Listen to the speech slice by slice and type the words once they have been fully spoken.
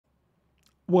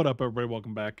What up, everybody?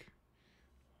 Welcome back.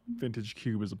 Vintage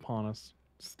Cube is upon us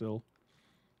still.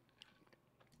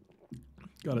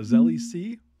 Got a Zelly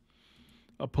C,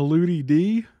 a Paludi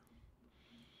D,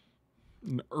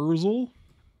 an Urzel,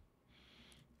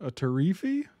 a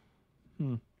Tarifi.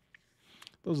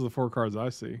 Those are the 4 cards I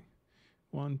see.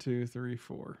 1, 2, 3,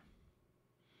 4.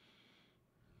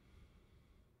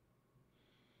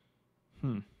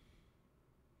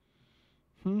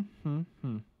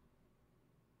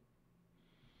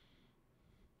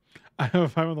 I have a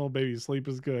 5-month-old baby. Sleep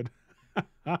is good.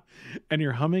 And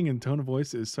your humming and tone of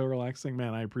voice is so relaxing.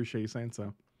 Man, I appreciate you saying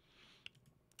so.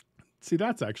 See,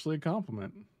 that's actually a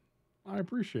compliment. I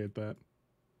appreciate that.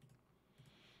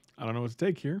 I don't know what to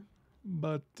take here,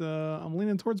 but I'm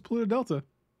leaning towards Pluto Delta.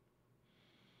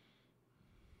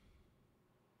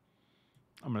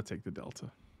 I'm going to take the Delta.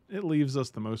 It leaves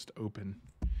us the most open.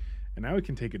 And now we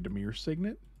can take a Demir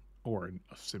Signet, or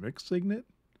a Civic Signet,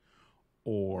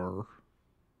 or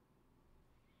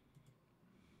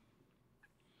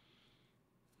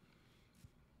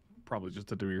probably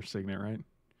just a Demir Signet, right?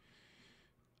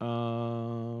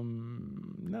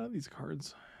 None of these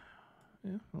cards.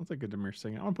 Yeah, I'll take a Demir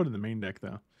Signet. I'm going to put it in the main deck,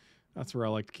 though. That's where I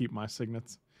like to keep my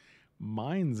signets.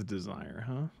 Mind's Desire,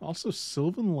 huh? Also,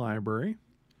 Sylvan Library.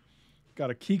 Got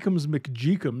a Kekums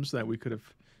McGeekums that we could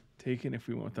have taken if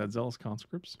we went with that Zealous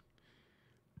Conscripts.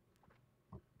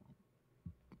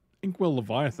 Inkwell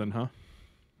Leviathan, huh?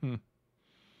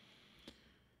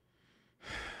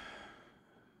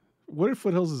 Wooded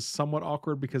Foothills is somewhat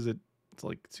awkward because it's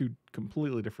like 2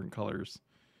 completely different colors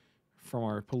from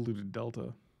our Polluted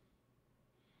Delta.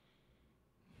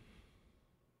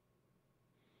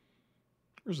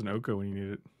 Where's an Oko when you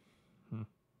need it?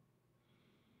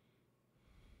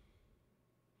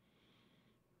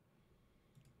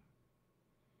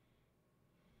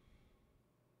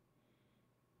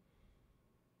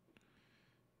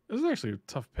 This is actually a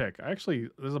tough pick.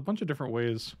 There's a bunch of different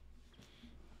ways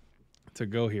to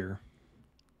go here.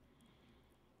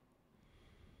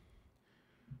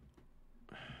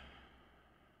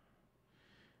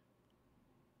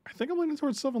 I think I'm leaning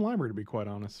towards Sylvan Library, to be quite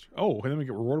honest. Oh, and then we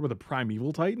get rewarded with a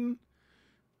Primeval Titan?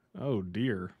 Oh,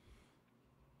 dear.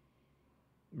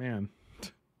 Man.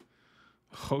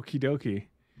 Okie dokie.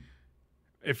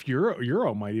 If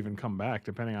Euro might even come back,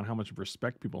 depending on how much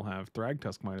respect people have.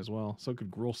 Thragtusk might as well. So could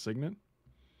Gruul Signet.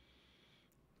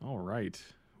 All right.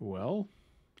 Well,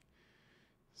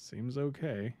 seems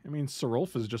okay. I mean,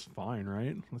 Serulf is just fine,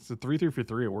 right? It's a 3/3 for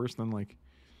 3 at worst, then like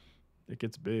it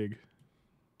gets big.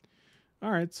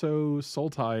 All right, so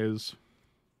Sultai is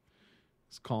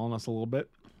calling us a little bit.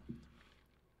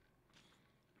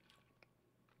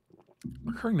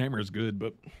 Recurring Nightmare is good,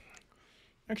 but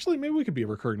actually maybe we could be a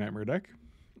Recurring Nightmare deck.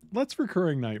 Let's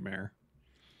Recurring Nightmare.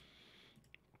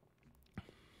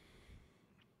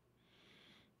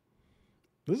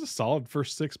 This is a solid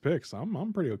first 6 picks.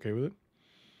 I'm pretty okay with it.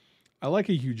 I like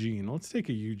a Eugene. Let's take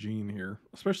a Eugene here,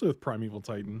 especially with Primeval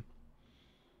Titan.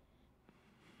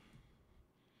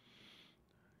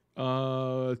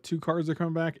 2 cards are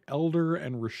coming back. Elder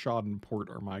and Rishadan Port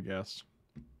are my guess.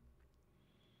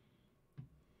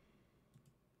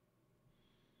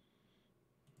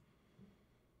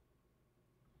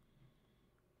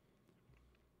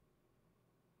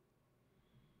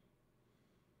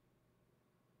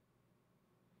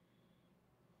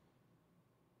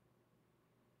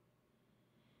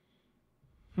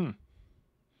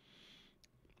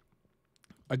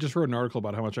 I just wrote an article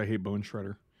about how much I hate Bone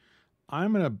Shredder.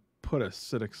 I'm going to put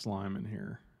Acidic Slime in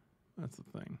here. That's the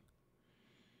thing.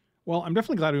 Well, I'm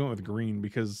definitely glad we went with green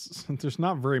because there's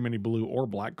not very many blue or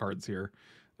black cards here.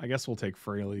 I guess we'll take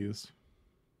Fraley's.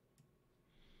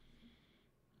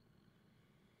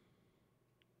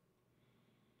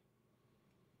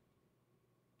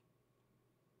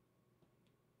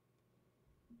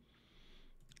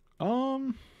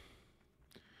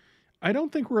 I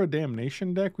don't think we're a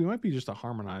Damnation deck. We might be just a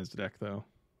Harmonized deck, though.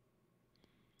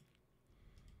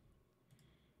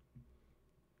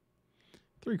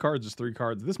 Three cards is 3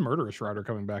 cards. This Murderous Rider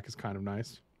coming back is kind of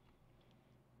nice.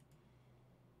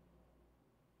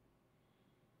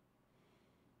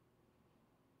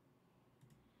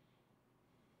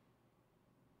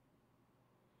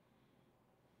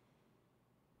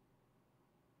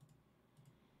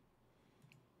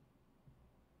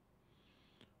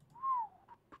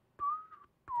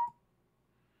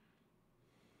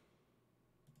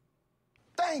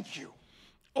 Thank you.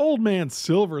 Old Man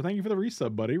Silver, thank you for the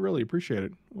resub, buddy. Really appreciate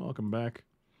it. Welcome back.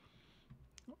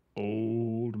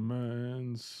 Old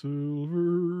Man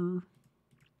Silver.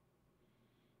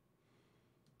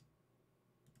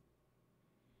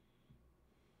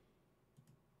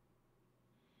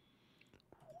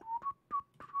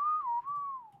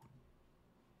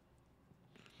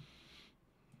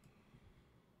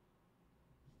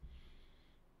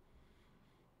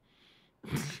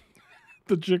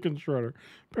 The chicken shredder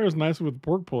pairs nicely with the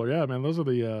pork puller. Yeah, man, those are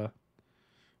the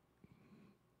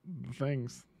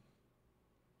things.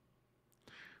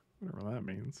 Whatever that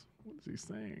means. What is he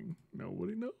saying?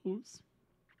 Nobody knows.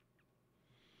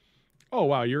 Oh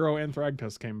wow, Euro and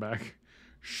Thragtusk came back.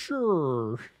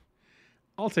 Sure,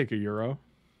 I'll take a Euro.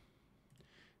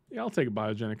 Yeah, I'll take a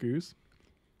biogenic ooze.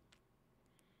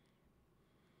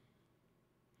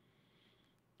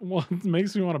 Well, it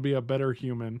makes me want to be a better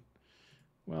human.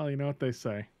 Well, you know what they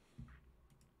say.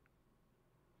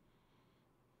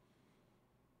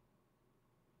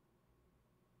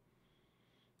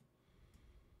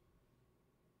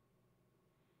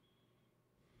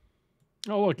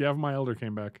 Oh, look, my Elder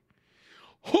came back.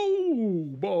 Oh,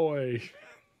 boy.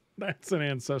 That's an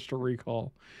Ancestral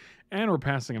Recall. And we're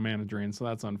passing a Mana Drain, so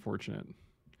that's unfortunate.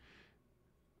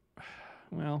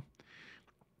 Well,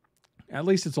 at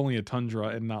least it's only a Tundra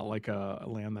and not like a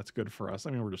land that's good for us. I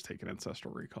mean, we're just taking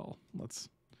Ancestral Recall. Let's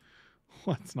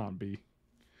not be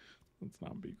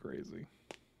crazy.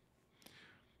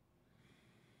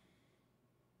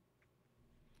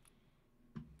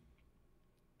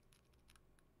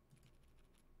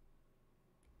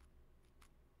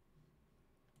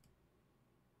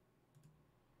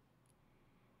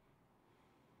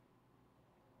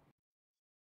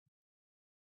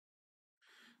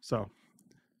 So,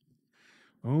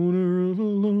 owner of a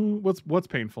loan. What's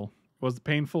painful? Was the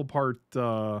painful part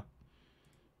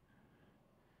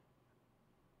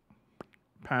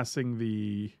passing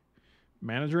the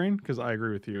mana drain? Because I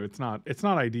agree with you. It's not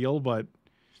ideal, but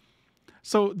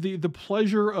so the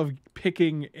pleasure of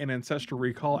picking an Ancestral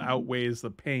Recall outweighs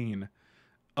the pain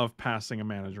of passing a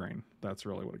mana drain. That's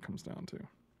really what it comes down to.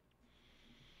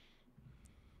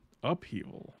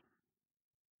 Upheaval.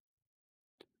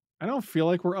 I don't feel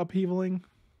like we're upheavaling.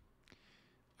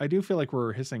 I do feel like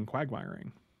we're hissing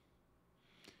quagmiring.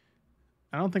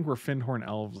 I don't think we're Findhorn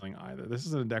Elvesing either. This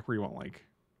isn't a deck where you want like.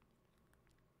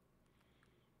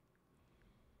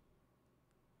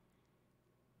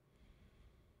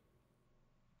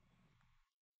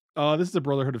 This is a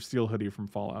Brotherhood of Steel hoodie from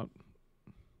Fallout.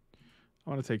 I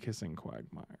want to take Hissing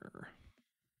Quagmire.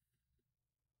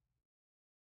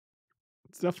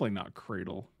 It's definitely not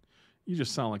Cradle. You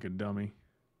just sound like a dummy.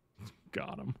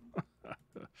 Got him.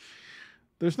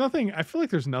 There's nothing. I feel like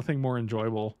there's nothing more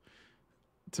enjoyable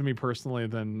to me personally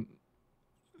than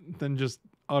just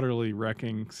utterly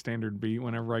wrecking standard beat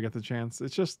whenever I get the chance.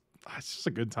 It's just a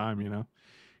good time, you know.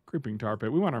 Creeping Tar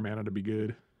Pit. We want our mana to be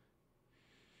good.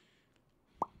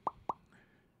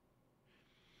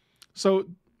 So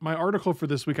my article for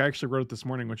this week, I actually wrote it this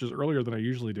morning, which is earlier than I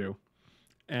usually do,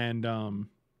 and I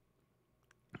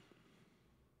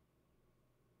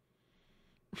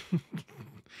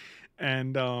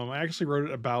actually wrote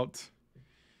it about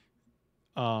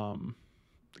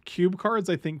cube cards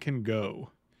I think can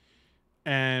go,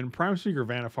 and Prime Speaker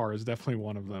Vanifar is definitely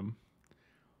one of them.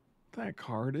 That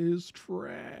card is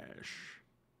trash.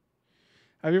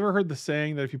 Have you ever heard the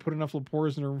saying that if you put enough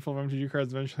Lepores in a room full of MTG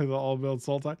cards, eventually they'll all build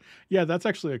Sultai? Yeah, that's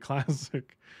actually a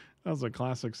classic. That was a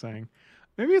classic saying.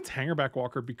 Maybe it's Hangerback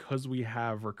Walker because we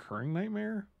have Recurring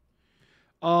Nightmare.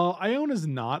 Iona's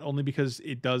not, only because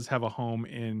it does have a home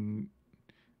in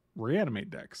Reanimate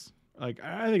decks. Like,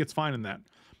 I think it's fine in that.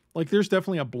 Like, there's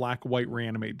definitely a black-white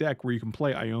Reanimate deck where you can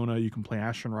play Iona, you can play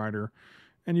Ashen Rider,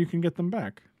 and you can get them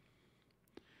back.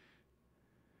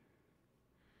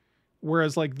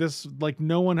 Whereas, like, this, like,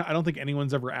 no one, I don't think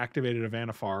anyone's ever activated a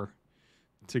Vanifar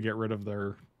to get rid of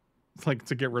their, like,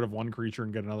 to get rid of one creature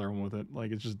and get another one with it.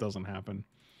 Like, it just doesn't happen.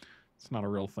 It's not a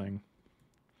real thing.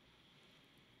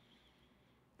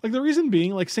 Like, the reason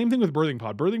being, like, same thing with Birthing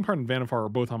Pod. Birthing Pod and Vanifar are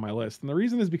both on my list. And the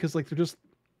reason is because, like, they're just,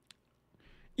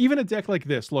 even a deck like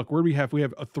this, look, where we have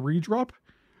a 3-drop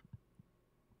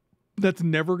that's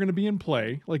never going to be in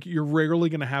play. Like, you're rarely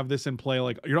going to have this in play.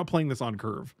 Like, you're not playing this on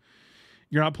curve.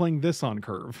 You're not playing this on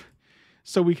curve.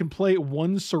 So we can play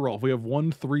one Serulf. We have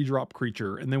one 3-drop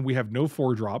creature, and then we have no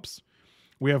 4-drops.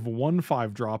 We have one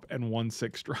 5-drop and one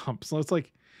 6-drop. So it's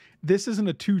like, this isn't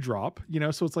a 2-drop, you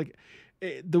know? So it's like,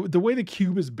 the way the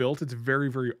cube is built, it's very,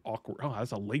 very awkward. Oh,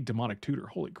 that's a late Demonic Tutor.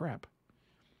 Holy crap.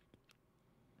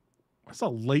 That's a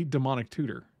late Demonic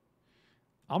Tutor.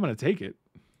 I'm going to take it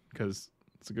because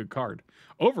it's a good card.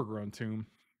 Overgrown Tomb.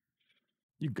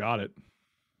 You got it.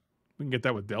 We can get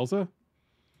that with Delta.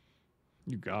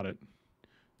 You got it.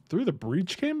 Through the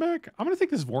Breach came back? I'm going to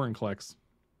take this Vorinclex.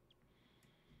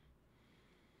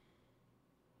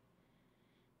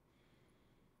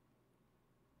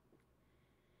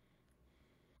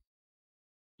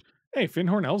 Hey,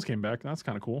 Findhorn Elves came back. That's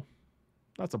kind of cool.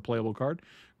 That's a playable card.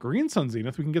 Green Sun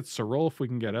Zenith. We can get Serulf. We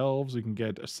can get Elves. We can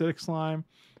get Acidic Slime.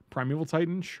 Primeval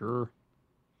Titan. Sure.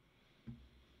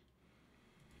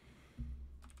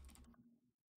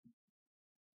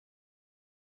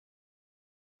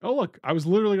 Oh look, I was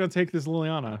literally gonna take this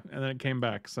Liliana, and then it came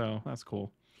back, so that's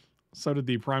cool. So did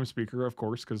the Prime Speaker, of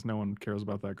course, because no one cares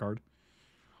about that card.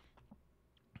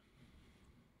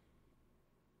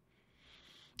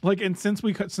 Like, and since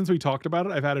we talked about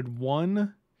it, I've added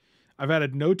no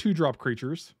 2-drop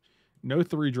creatures, no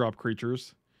 3-drop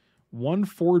creatures, one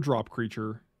 4-drop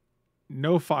creature,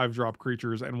 no 5-drop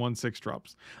creatures, and one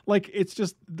 6-drops. Like, it's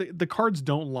just the cards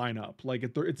don't line up. Like,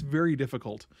 it's very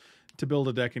difficult to build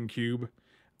a deck in Cube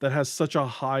that has such a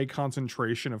high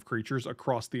concentration of creatures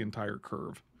across the entire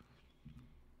curve.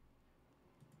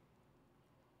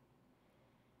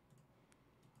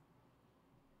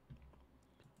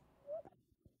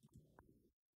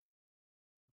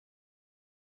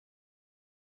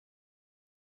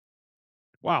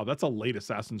 Wow, that's a late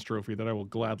Assassin's Trophy that I will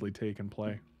gladly take and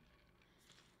play.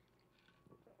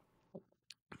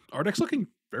 Our deck's looking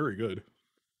very good.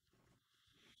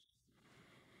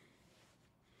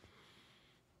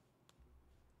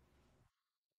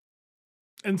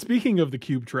 And speaking of the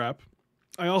cube trap,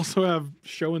 I also have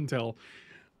show and tell.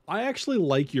 I actually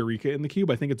like Eureka in the cube.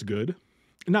 I think it's good.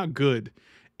 Not good.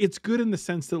 It's good in the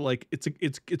sense that like it's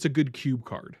a good cube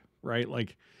card, right?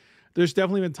 Like there's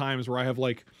definitely been times where I have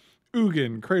like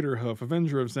Ugin, Craterhoof,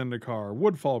 Avenger of Zendikar,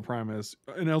 Woodfall Primus,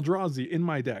 and Eldrazi in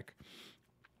my deck.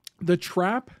 The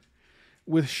trap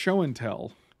with show and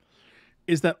tell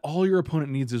is that all your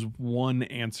opponent needs is one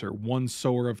answer, one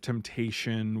Sower of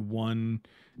Temptation, one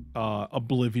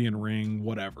Oblivion Ring,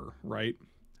 whatever, right?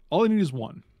 All you need is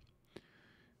one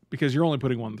because you're only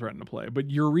putting one threat into play. But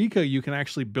Eureka, you can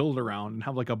actually build around and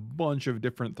have like a bunch of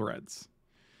different threats.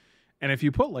 And if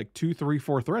you put like 2, 3,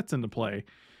 4 threats into play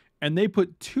and they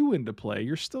put 2 into play,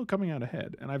 you're still coming out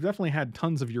ahead. And I've definitely had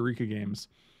tons of Eureka games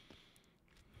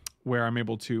where I'm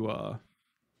able to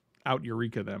out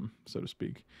Eureka them, so to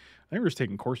speak. I think we're just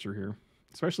taking Courser here,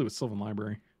 especially with Sylvan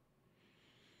Library.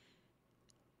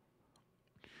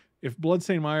 If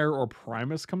Bloodstained Mire or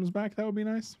Primus comes back, that would be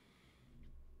nice.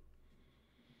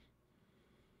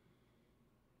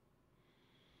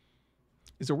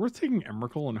 Is it worth taking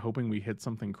Emrakul and hoping we hit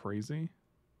something crazy?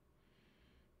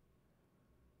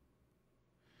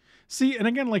 See, and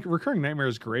again, like Recurring Nightmare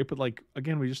is great, but like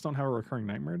again, we just don't have a Recurring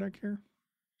Nightmare deck here.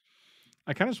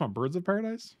 I kind of just want Birds of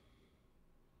Paradise.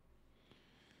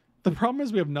 The problem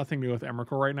is we have nothing to do with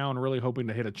Emrakul right now, and really hoping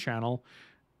to hit a channel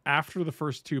after the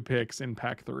first 2 picks in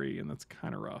pack 3, and that's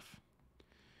kind of rough.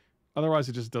 Otherwise,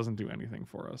 it just doesn't do anything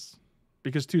for us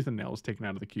because Tooth and Nail is taken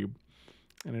out of the cube,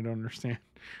 and I don't understand.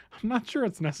 I'm not sure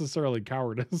it's necessarily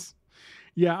cowardice.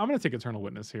 Yeah, I'm gonna take Eternal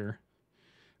Witness here.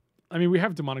 I mean, we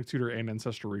have Demonic Tutor and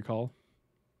Ancestral Recall.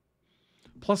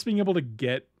 Plus, being able to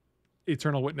get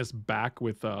Eternal Witness back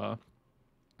with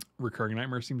Recurring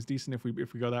Nightmare seems decent if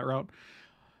we go that route.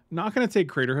 Not going to take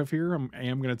Craterhoof here. I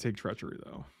am going to take Treachery,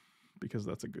 though, because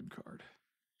that's a good card.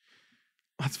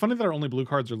 It's funny that our only blue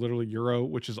cards are literally Euro,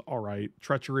 which is all right,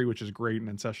 Treachery, which is great, and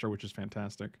Ancestral, which is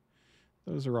fantastic.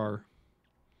 Those are our...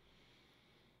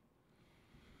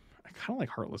 I kind of like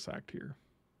Heartless Act here.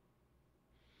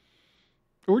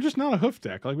 We're just not a hoof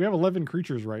deck. Like, we have 11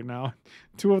 creatures right now.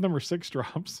 2 of them are 6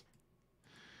 drops.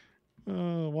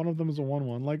 One of them is a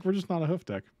 1/1. Like, we're just not a hoof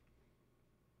deck.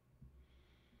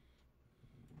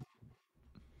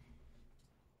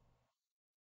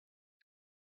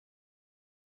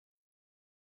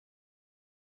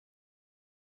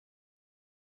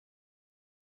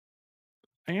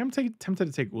 I am tempted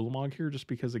to take Ulamog here just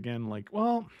because, again, like,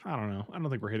 well, I don't know. I don't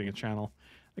think we're hitting a channel.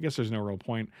 I guess there's no real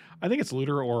point. I think it's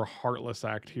Looter or Heartless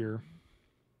Act here.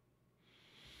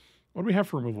 What do we have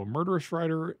for removal? Murderous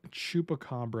Rider,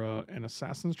 Chupacabra, and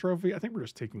Assassin's Trophy. I think we're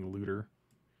just taking Looter.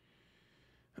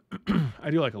 I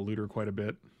do like a Looter quite a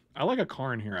bit. I like a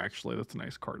Karn here, actually. That's a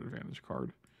nice card advantage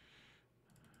card.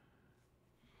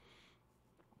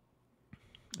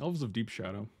 Elves of Deep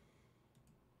Shadow.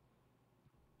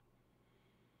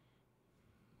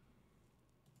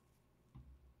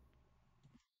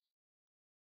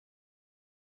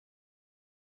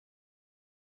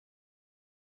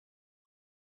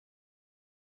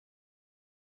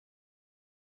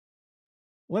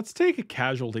 Let's take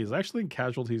Casualties. I actually think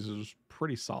Casualties is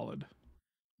pretty solid.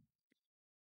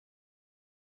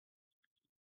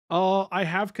 I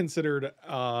have considered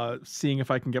seeing if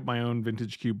I can get my own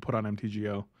vintage cube put on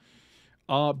MTGO.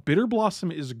 Bitter Blossom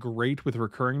is great with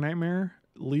Recurring Nightmare.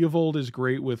 Leovold is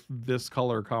great with this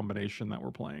color combination that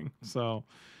we're playing. So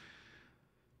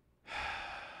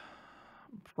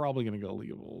probably gonna go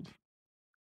Leovold.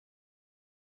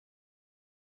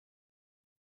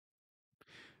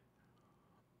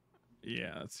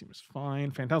 Yeah, that seems fine.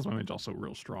 Phantasmal Image also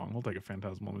real strong. We'll take a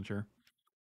Phantasmal Image here.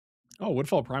 Oh,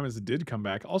 Woodfall Primus did come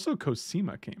back. Also,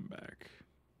 Cosima came back.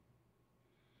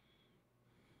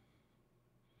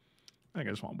 I think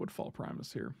I just want Woodfall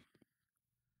Primus here.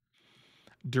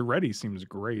 Duretti seems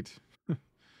great.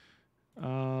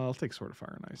 I'll take Sword of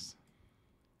Fire and Ice.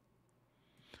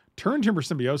 Turn Timber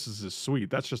Symbiosis is sweet.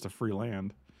 That's just a free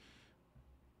land.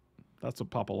 That's what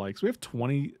Papa likes. We have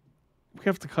 20. We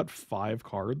have to cut 5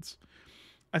 cards.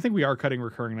 I think we are cutting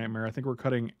Recurring Nightmare. I think we're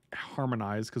cutting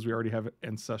Harmonize because we already have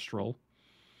Ancestral.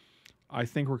 I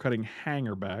think we're cutting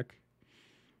Hanger back.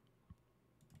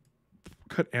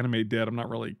 Cut Animate Dead. I'm not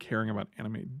really caring about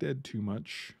Animate Dead too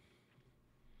much.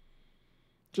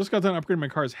 Just got done upgrading my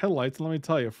car's headlights, and let me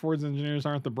tell you, Ford's engineers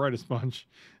aren't the brightest bunch.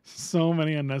 So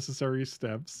many unnecessary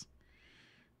steps.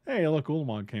 Hey, look,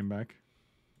 Ulamog came back.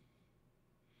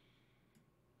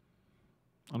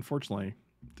 Unfortunately,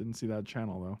 didn't see that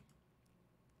channel, though.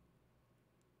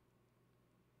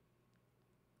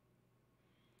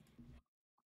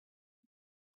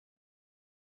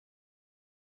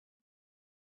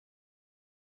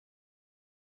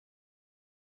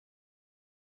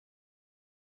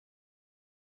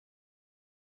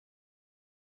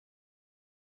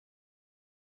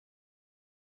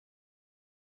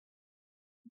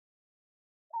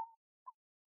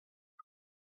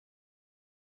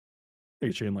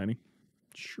 Hey, Chain Laney.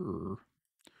 Sure.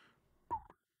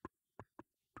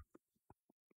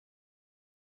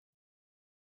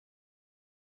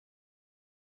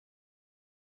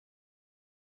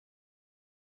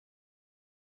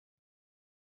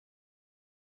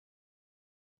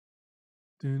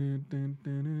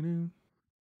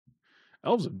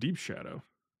 Elves of Deep Shadow.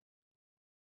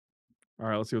 All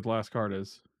right, let's see what the last card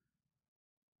is.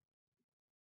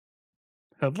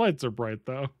 Headlights are bright,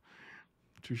 though.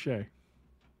 Touche.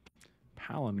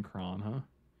 Palancron, huh?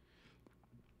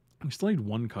 We still need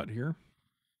 1 cut here.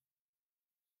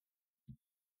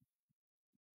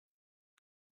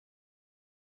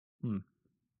 I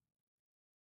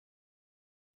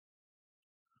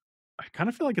kind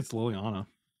of feel like it's Liliana.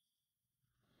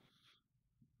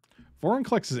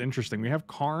 Vorinclex is interesting. We have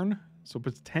Karn, so it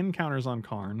puts 10 counters on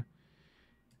Karn.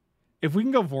 If we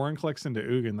can go Vorinclex into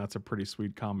Ugin, that's a pretty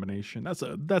sweet combination.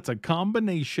 That's a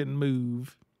combination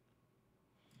move.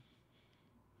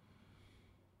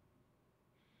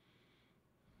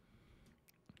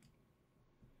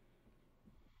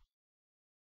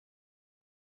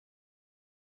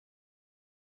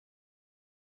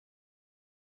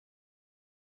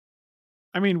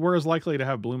 I mean, we're as likely to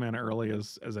have blue mana early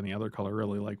as any other color,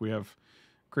 really. Like, we have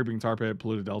Creeping Tar Pit,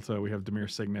 Polluted Delta, we have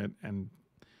Dimir Signet, and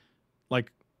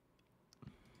like,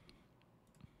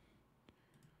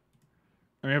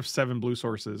 I mean, we have 7 blue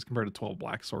sources compared to 12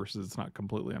 black sources. It's not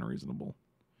completely unreasonable.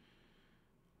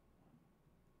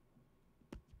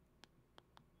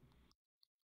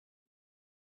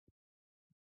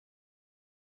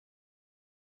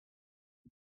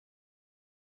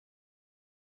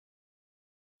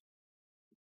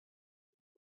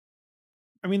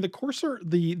 I mean, the Courser,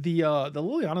 the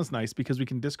Liliana's nice because we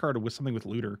can discard it with something with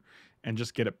Looter and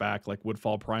just get it back, like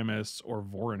Woodfall Primus or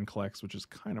Vorinclex, which is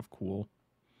kind of cool.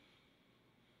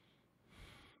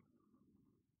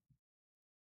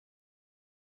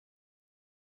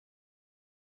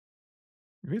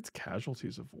 Maybe it's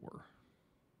Casualties of War.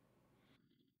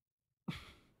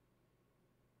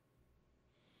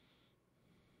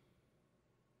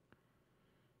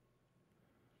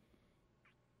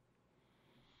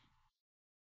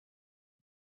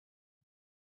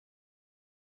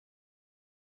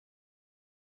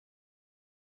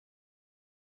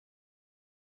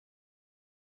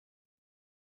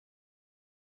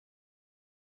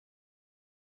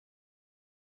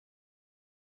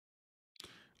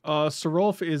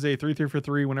 Serolf is a 3/3 for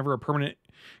 3. Whenever a permanent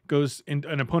goes in,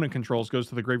 an opponent controls goes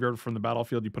to the graveyard from the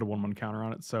battlefield, you put a 1/1 counter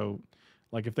on it. So,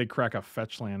 like, if they crack a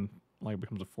fetch land, like, it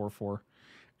becomes a 4/4.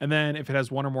 And then if it has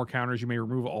 1 or more counters, you may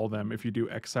remove all of them. If you do,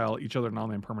 exile each other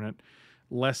non-land permanent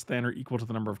less than or equal to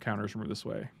the number of counters removed this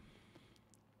way.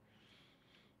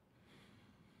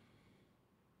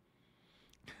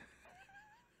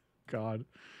 God.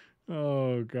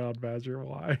 Oh, God, Badger,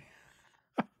 why?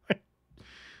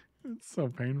 It's so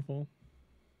painful.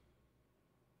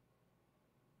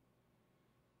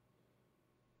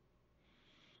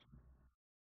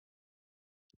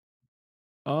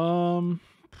 Um,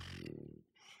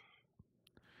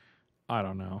 I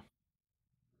don't know.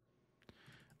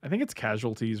 I think it's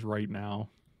Casualties right now.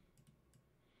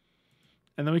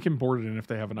 And then we can board it in if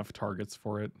they have enough targets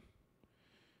for it.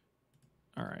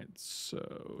 All right,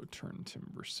 so turn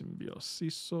Timber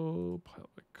Symbiosis,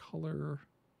 pilot color.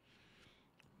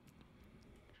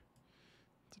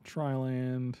 It's a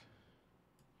Triland.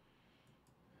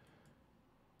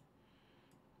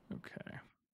 Okay.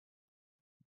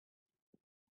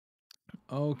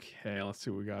 Okay, let's see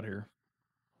what we got here.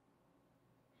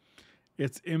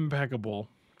 It's impeccable.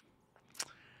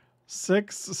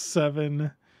 6,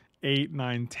 7, 8,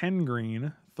 9, 10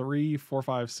 green. 3, 4,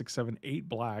 5, 6, 7, 8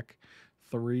 black.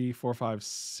 3, 4, 5,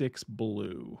 6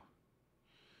 blue.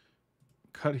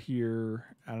 Cut here,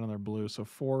 add another blue. So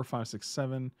 4, 5, 6,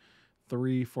 7,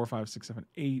 3, 4, 5, 6, 7,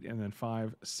 8, and then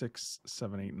 5, 6,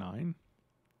 7, 8, 9.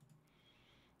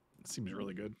 Seems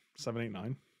really good. 7, 8,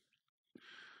 9.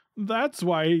 That's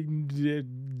why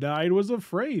 9 was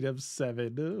afraid of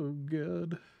 7. Oh,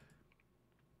 good.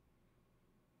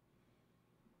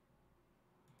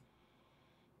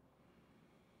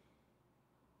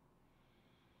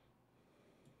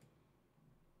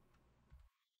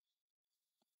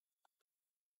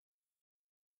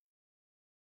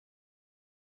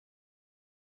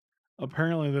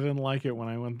 Apparently, they didn't like it when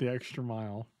I went the extra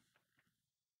mile.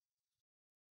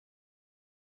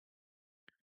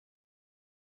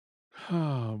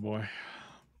 Oh, boy.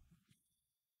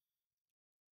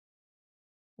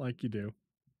 Like you do.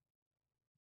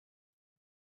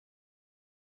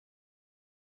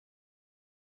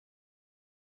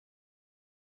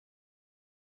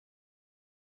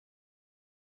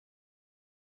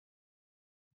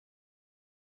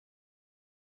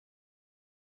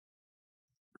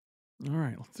 All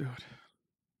right, let's do it.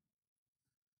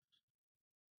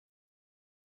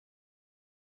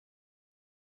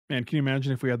 Man, can you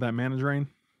imagine if we had that mana drain?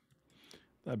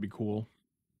 That'd be cool.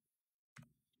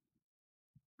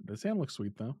 This hand looks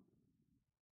sweet, though.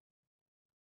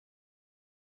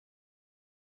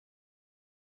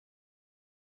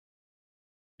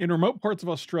 In remote parts of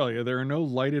Australia, there are no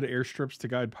lighted airstrips to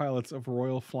guide pilots of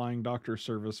Royal Flying Doctor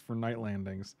Service for night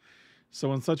landings. So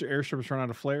when such airstrips run out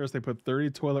of flares, they put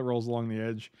 30 toilet rolls along the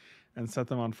edge and set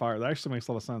them on fire. That actually makes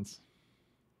a lot of sense.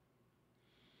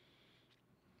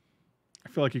 I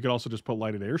feel like you could also just put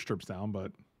lighted airstrips down,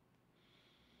 but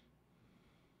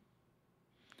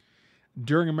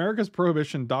during America's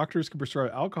prohibition, doctors could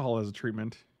prescribe alcohol as a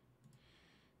treatment.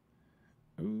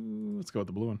 Ooh, let's go with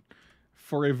the blue one.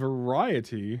 For a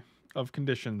variety of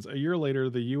conditions. A year later,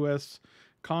 the U.S.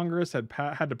 Congress had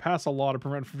to pass a law to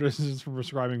prevent physicians from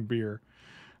prescribing beer.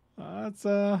 That's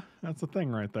a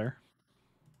thing right there.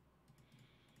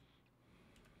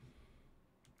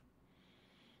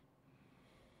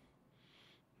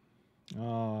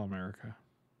 Oh, America.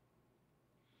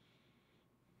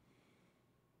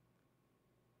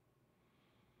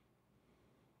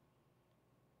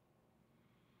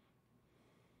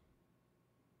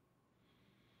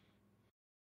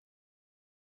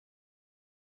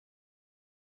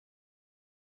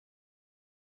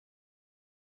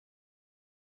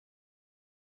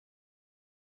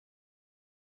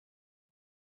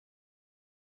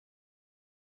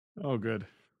 Oh, good.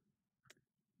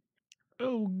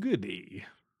 Oh, goody.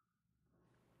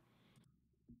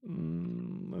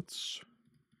 Let's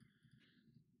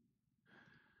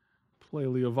play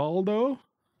Leovaldo,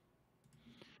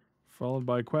 followed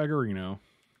by Quagarino.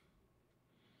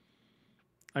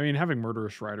 I mean, having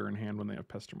Murderous Rider in hand when they have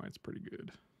Pestermite's pretty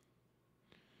good.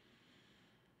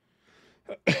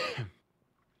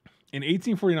 In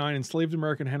 1849, enslaved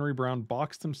American Henry Brown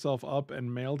boxed himself up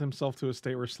and mailed himself to a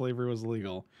state where slavery was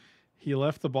legal. He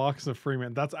left the box of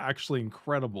Freeman. That's actually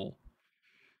incredible.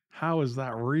 How is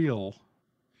that real?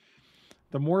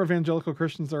 The more evangelical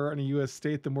Christians there are in a U.S.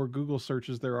 state, the more Google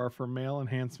searches there are for male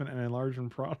enhancement and enlargement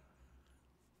products.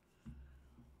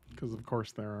 Because, of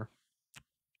course, there are.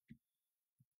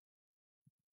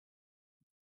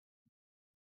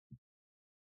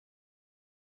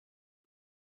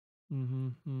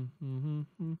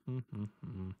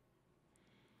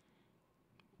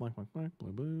 Black, black, black,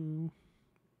 blue, blue.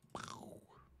 I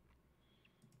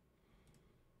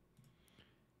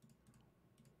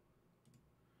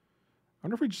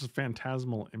wonder if we just a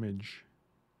phantasmal image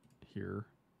here.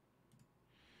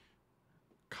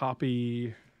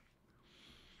 Copy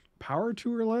power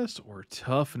 2 or less or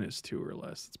toughness 2 or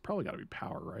less. It's probably got to be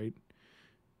power, right?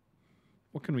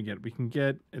 What can we get? We can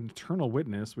get an eternal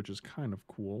witness, which is kind of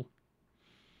cool.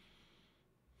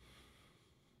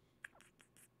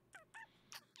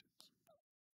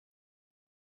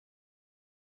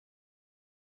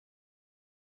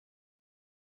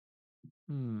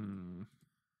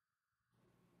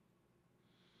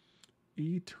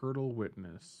 Eternal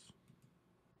witness.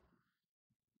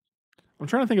 I'm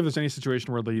trying to think if there's any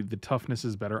situation where the toughness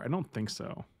is better. I don't think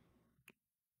so.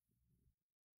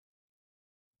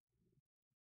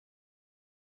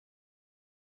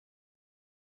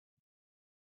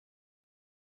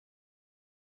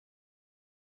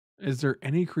 Is there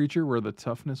any creature where the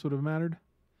toughness would have mattered?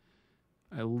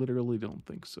 I literally don't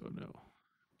think so, no.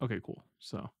 Okay, cool.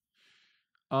 So,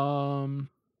 um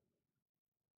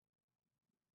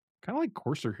Kind of like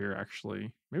Courser here,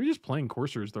 actually. Maybe just playing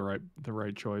Courser is the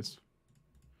right choice.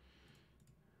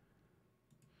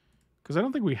 Because I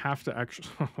don't think we have to actually.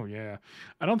 Oh yeah,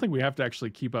 I don't think we have to actually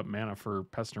keep up mana for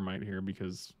Pestermite here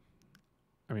because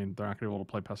I mean they're not going to be able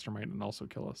to play Pestermite and also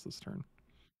kill us this turn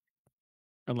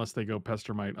unless they go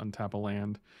Pestermite, untap a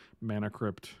land, Mana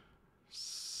Crypt,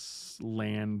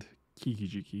 land, Kiki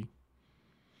Jiki.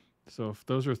 So if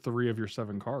those are 3 of your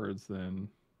 7 cards, then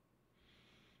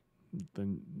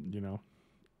you know,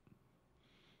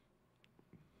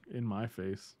 in my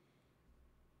face.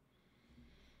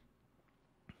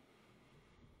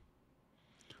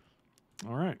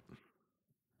 All right.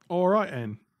 All right,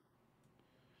 and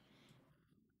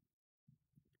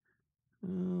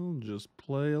I'll just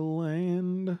play a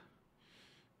land.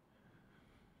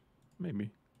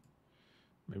 Maybe.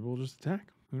 Maybe we'll just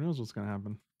attack. Who knows what's going to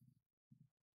happen?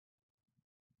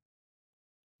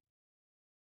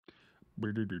 I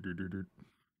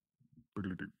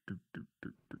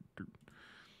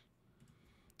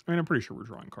mean, I'm pretty sure we're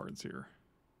drawing cards here.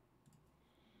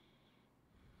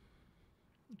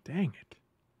 Dang it.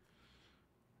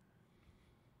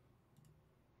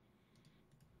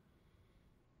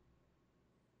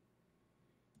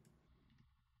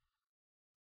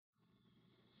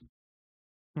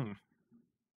 Hmm.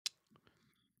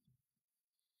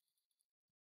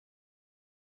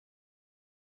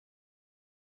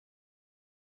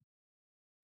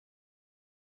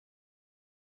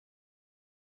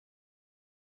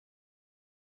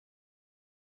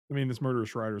 I mean, this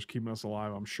murderous rider's keeping us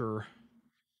alive, I'm sure.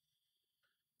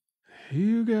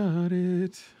 You got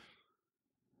it.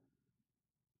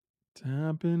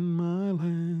 Tapping my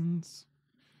lands.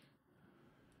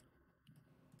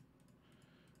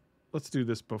 Let's do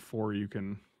this before you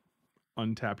can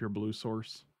untap your blue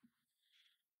source.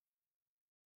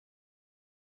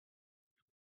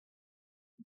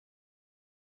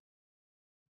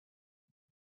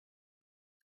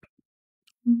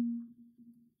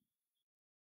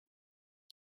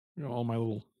 You know, all my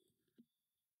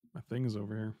things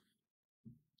over here.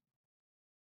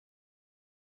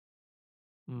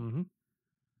 Mm-hmm.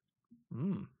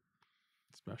 Mm.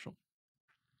 Special.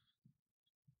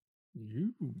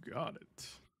 You got it.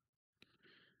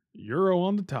 Euro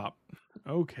on the top.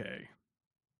 Okay.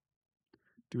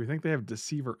 Do we think they have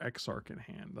Deceiver Exarch in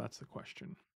hand? That's the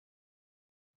question.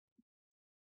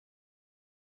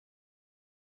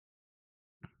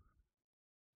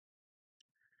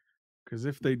 Because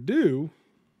if they do,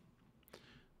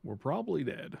 we're probably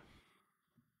dead.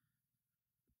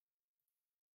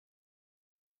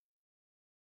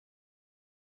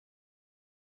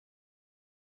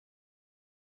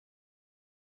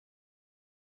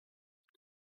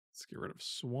 Let's get rid of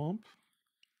Swamp.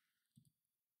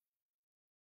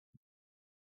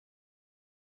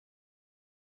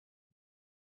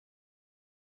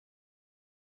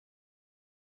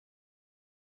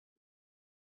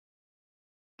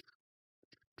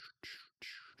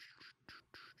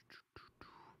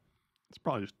 It's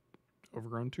probably just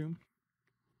Overgrown Tomb.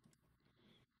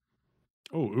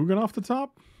 Oh, Ugin off the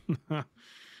top? Yeah,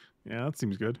 that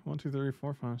seems good. 1, 2, 3,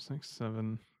 4, 5, 6,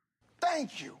 7.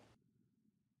 Thank you.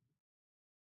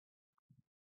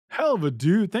 Hell of a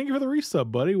dude. Thank you for the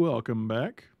resub, buddy. Welcome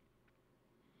back.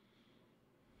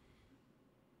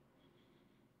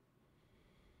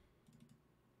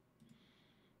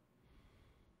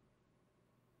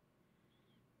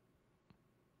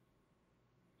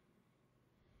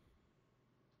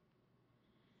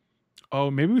 Oh,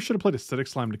 maybe we should have played Acidic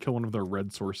Slime to kill one of their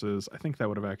red sources. I think that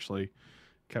would have actually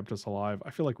kept us alive. I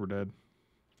feel like we're dead.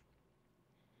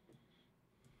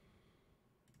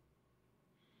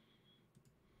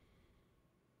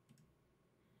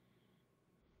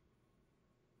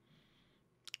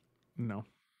 No.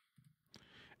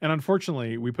 And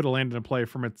unfortunately, we put a land into play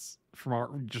from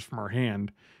our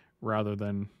hand rather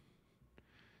than,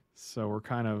 so we're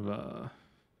kind of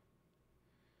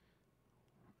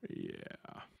yeah.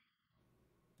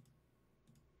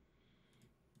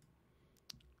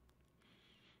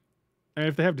 And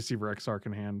if they have Deceiver Exarch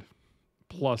in hand,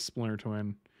 plus Splinter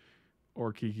Twin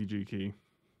or Kiki Jiki,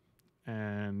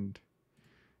 and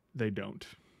they don't.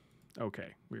 Okay,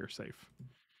 we are safe.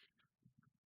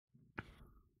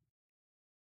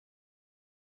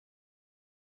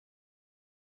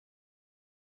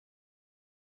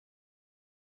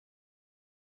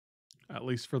 At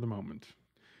least for the moment.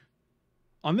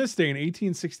 On this day in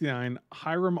 1869,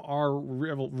 Hiram R.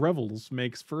 Revels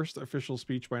makes first official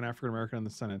speech by an African American in the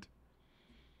Senate.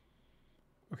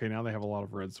 Okay, now they have a lot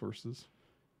of red sources.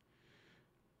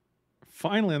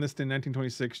 Finally, on this day in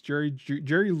 1926,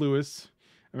 Jerry Lewis,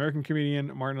 American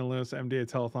comedian Martin Lewis, MD at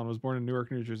Telethon, was born in Newark,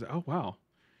 New Jersey. Oh, wow.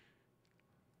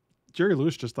 Jerry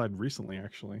Lewis just died recently,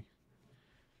 actually.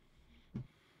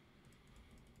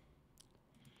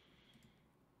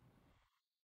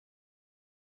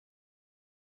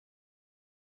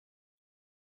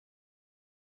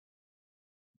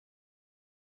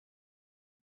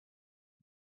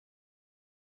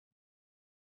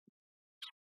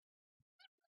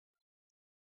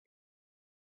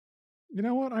 You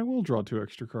know what? I will draw 2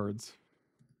 extra cards.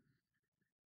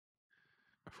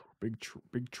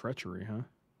 Big treachery, huh?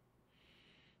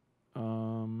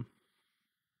 Um,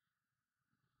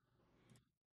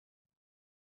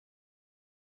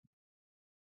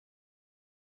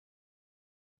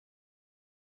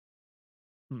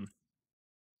 hmm.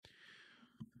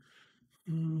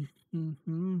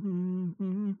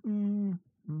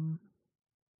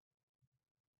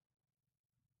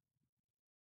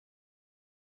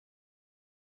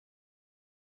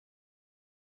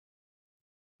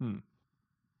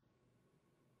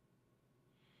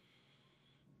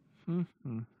 Hmm.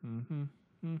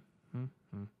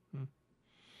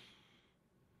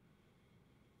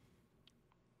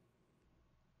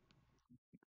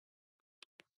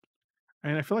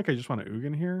 And I feel like I just want to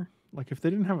Ugin here. Like if they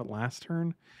didn't have it last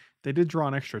turn, they did draw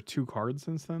an extra 2 cards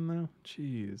since then, though.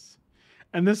 Jeez.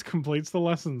 And this completes the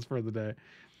lessons for the day.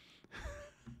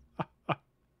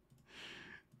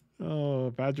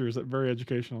 Oh, Badgers, very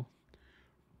educational.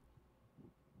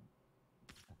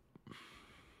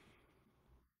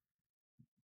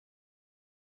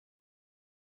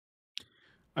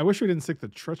 I wish we didn't stick the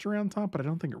treachery on top, but I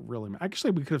don't think it really.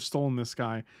 Actually, we could have stolen this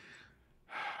guy.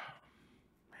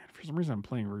 Man, for some reason, I'm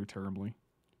playing really terribly,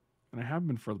 and I have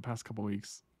been for the past couple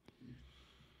weeks.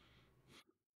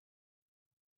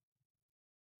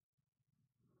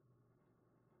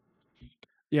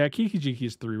 Yeah, Kiki Jiki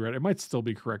is 3 red. It might still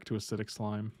be correct to acidic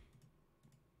slime.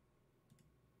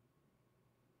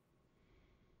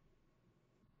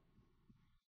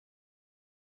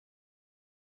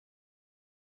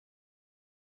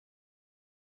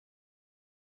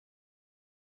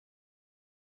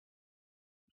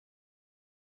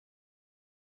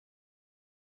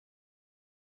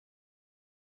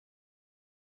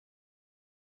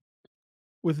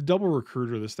 With double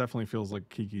recruiter, this definitely feels like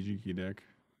Kiki Jiki deck.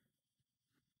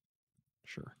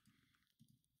 Sure.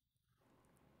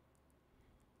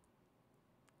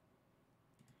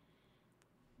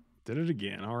 Did it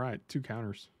again. All right, 2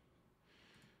 counters.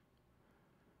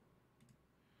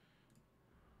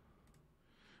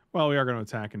 Well, we are going to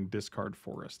attack and discard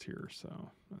forest here, so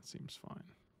that seems fine.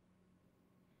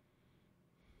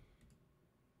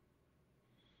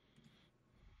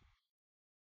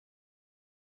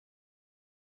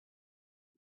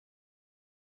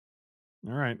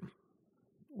 All right.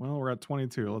 Well, we're at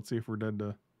 22. Let's see if we're dead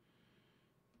to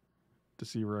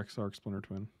Deceiver X Arc Splinter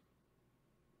Twin.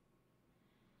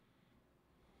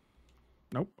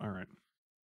 Nope. All right.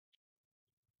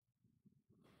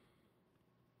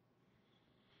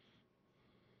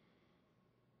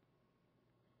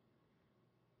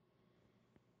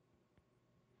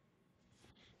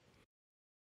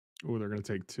 Oh, they're going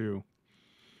to take 2.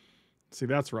 See,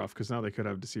 that's rough because now they could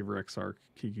have Deceiver X Arc,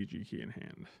 Kiki Jiki in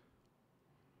hand.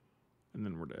 And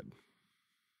then we're dead.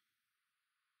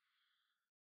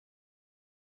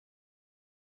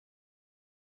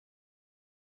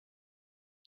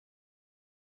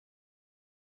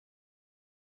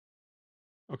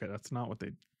 Okay, that's not what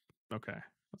they. Okay,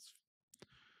 that's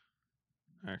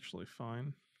actually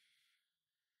fine.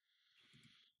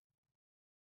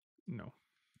 No.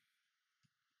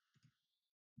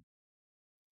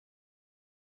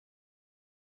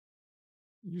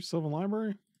 Use Sylvan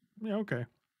Library? Yeah, okay.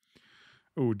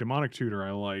 Oh, Demonic Tutor,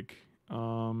 I like. Put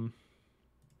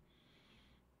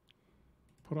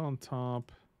on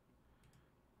top.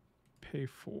 Pay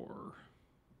for.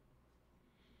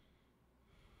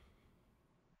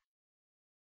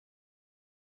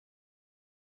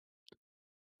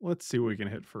 Let's see what we can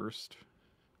hit first.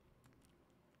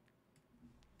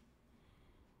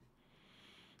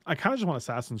 I kind of just want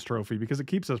Assassin's Trophy because it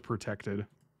keeps us protected.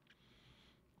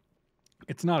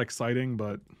 It's not exciting,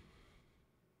 but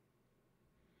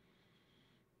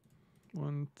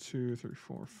 1, 2, 3,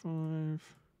 4,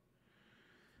 5.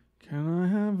 Can I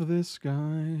have this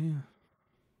guy?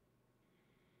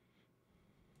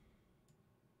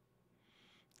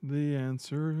 The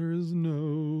answer is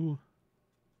no.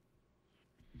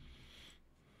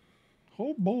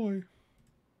 Oh boy.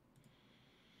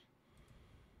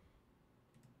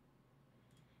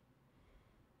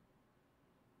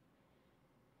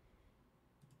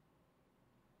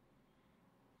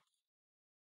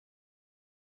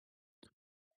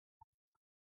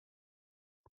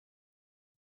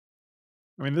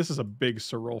 I mean, this is a big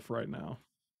Sir Rolf right now.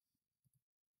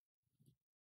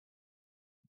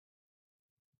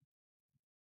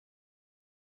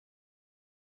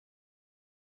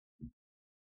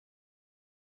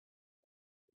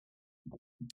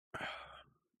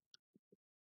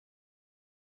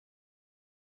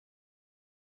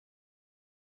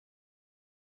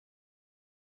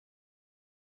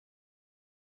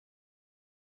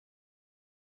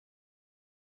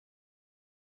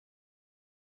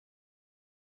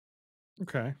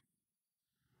 Okay.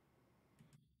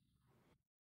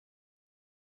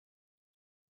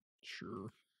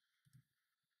 Sure.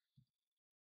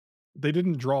 They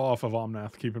didn't draw off of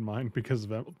Omnath, keep in mind, because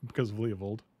of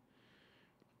Leovold.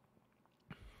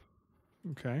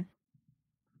 Okay.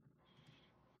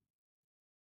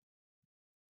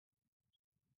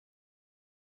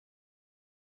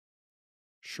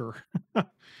 Sure.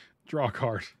 Draw a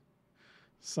card.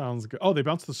 Sounds good. Oh, they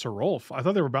bounced the Serolf. I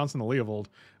thought they were bouncing the Leovold.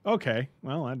 Okay.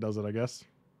 Well, that does it, I guess.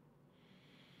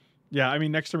 Yeah, I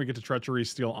mean, next time we get to Treachery,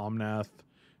 steal Omnath,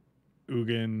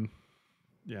 Ugin.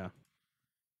 Yeah.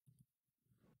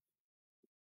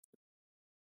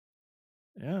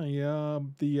 Yeah,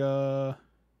 the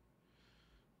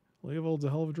Leovold's a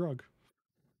hell of a drug.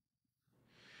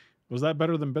 Was that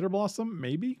better than Bitter Blossom?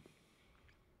 Maybe.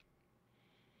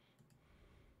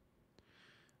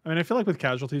 I mean, I feel like with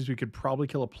casualties, we could probably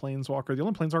kill a Planeswalker. The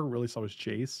only Planeswalker we really saw was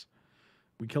Chase.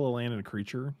 We kill a land and a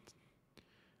creature.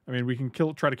 I mean, we can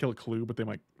try to kill a Clue, but they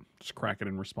might just crack it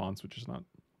in response, which is not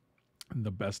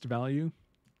the best value.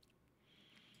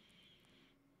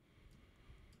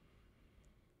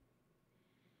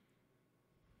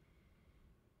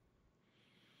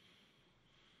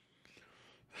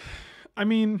 I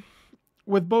mean,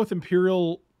 with both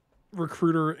Imperial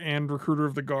Recruiter and Recruiter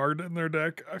of the Guard in their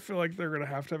deck, I feel like they're going to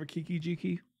have a Kiki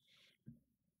Jiki.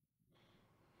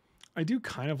 I do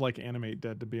kind of like Animate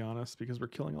Dead, to be honest, because we're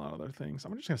killing a lot of other things.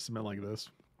 I'm just going to submit like this.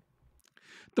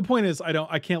 The point is,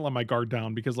 I can't let my guard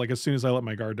down because like as soon as I let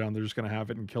my guard down, they're just going to have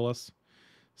it and kill us.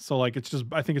 So like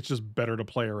I think it's just better to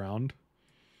play around.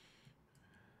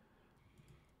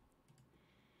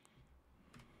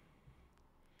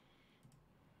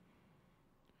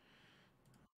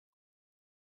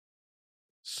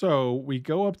 So we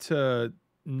go up to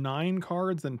 9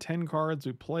 cards, then 10 cards.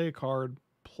 We play a card,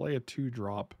 play a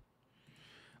 2-drop.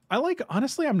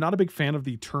 Honestly, I'm not a big fan of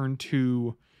the turn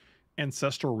 2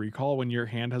 Ancestral Recall when your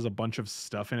hand has a bunch of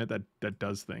stuff in it that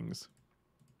does things.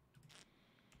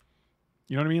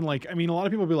 You know what I mean? Like, I mean, a lot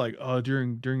of people be like, "Oh,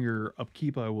 during your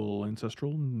upkeep, I will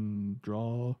Ancestral and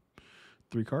draw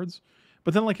 3 cards."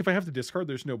 But then, like, if I have to discard,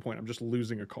 there's no point. I'm just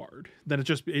losing a card. Then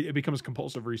it becomes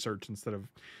compulsive research instead of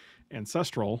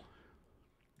Ancestral.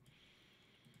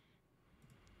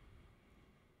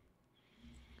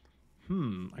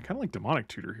 I kind of like Demonic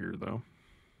Tutor here, though.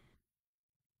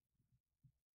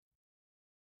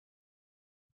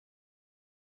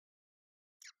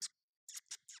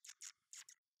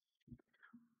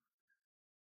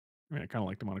 I mean, I kind of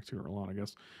like Demonic Tutor a lot, I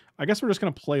guess. I guess we're just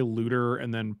going to play Looter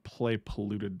and then play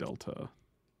Polluted Delta.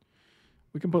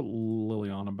 We can put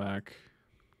Liliana back.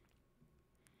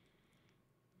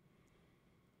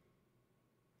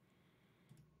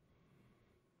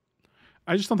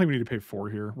 I just don't think we need to pay 4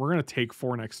 here. We're going to take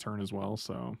 4 next turn as well,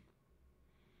 so...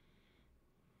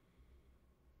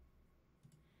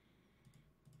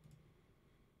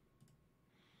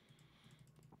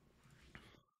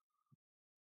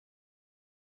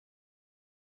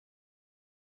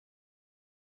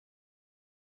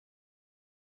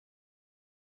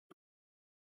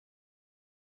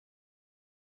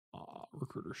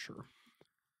 Recruiter, sure.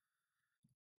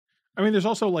 I mean, there's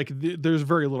also, like, there's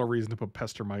very little reason to put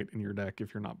Pestermite in your deck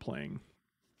if you're not playing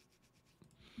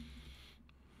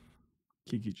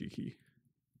Kiki Jiki.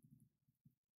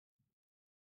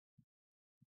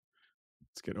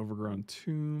 Let's get Overgrown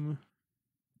Tomb.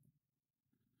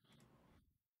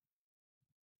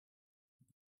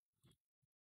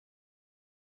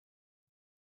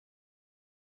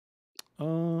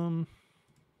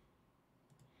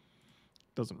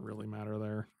 Doesn't really matter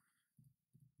there.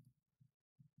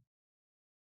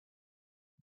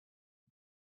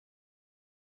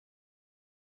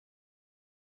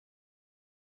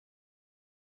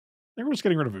 I think we're just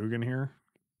getting rid of Ugin here.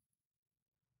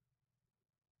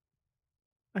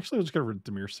 Actually, let's get rid of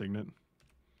Demir Signet.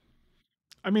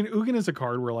 I mean, Ugin is a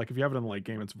card where, like, if you have it in the late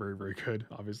game, it's very, very good,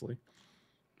 obviously.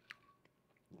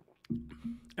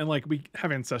 And, like, we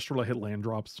have Ancestral to hit land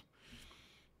drops.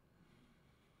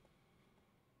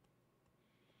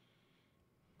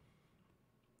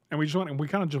 And we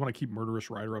kind of just want to keep Murderous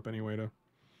Rider up anyway to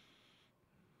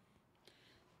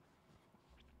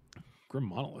Grim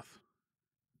Monolith.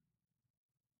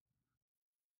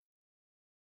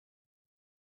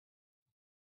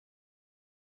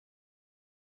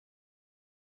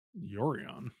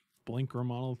 Yorion. Blink Grim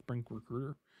Monolith, Blink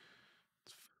Recruiter.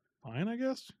 It's fine, I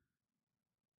guess.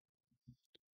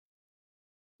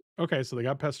 Okay, so they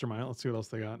got Pestermite. Let's see what else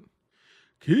they got.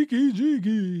 Kiki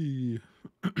Jiki.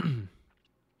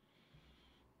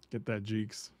 Get that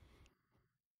Jeeks.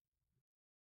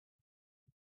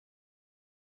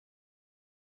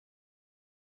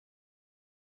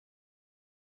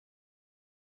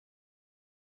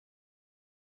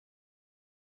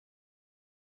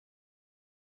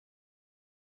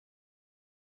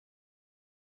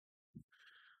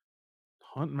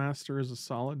 Huntmaster is a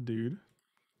solid dude.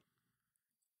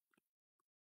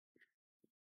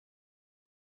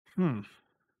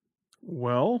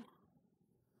 Well,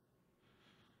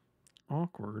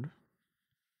 awkward.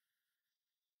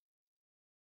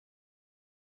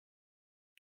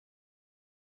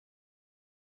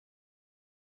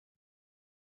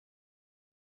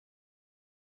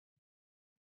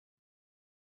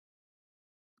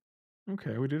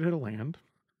 Okay, we did hit a land.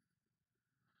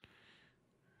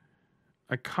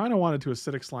 I kind of wanted to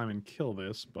acidic slime and kill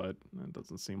this, but that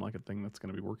doesn't seem like a thing that's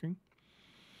going to be working.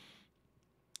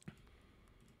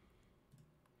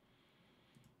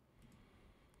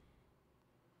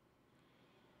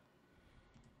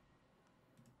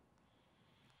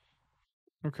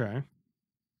 Okay.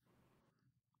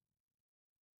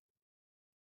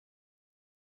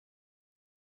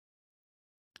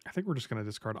 I think we're just going to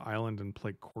discard Island and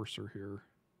play Courser here.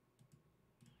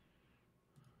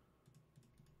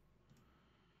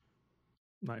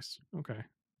 Nice. Okay.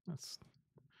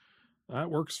 That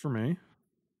works for me.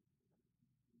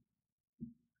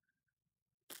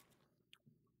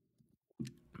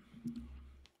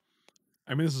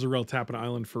 I mean, this is a real tap an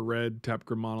island for red, tap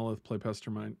Grim Monolith, play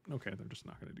Pestermine. Okay, they're just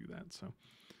not going to do that. So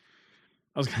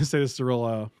I was going to say this is a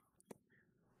real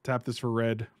tap this for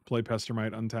red, play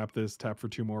Pestermite, untap this, tap for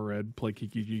 2 more red, play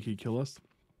Kiki Jiki, kill us.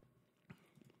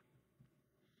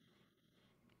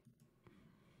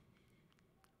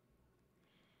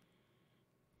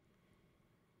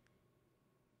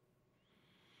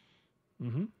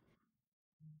 Mm-hmm.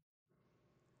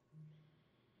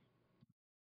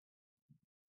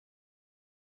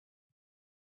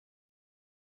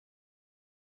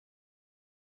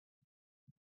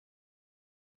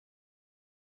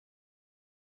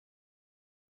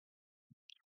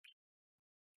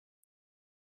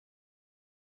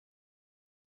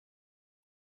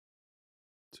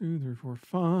 Two, three, four,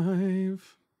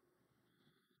 five.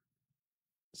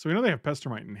 So we know they have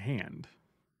Pestermite in hand.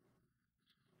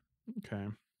 Okay.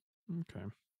 Okay.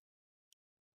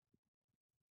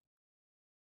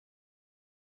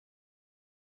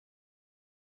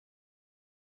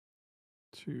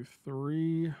 2,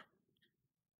 3. If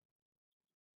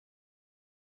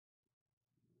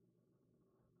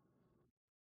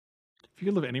you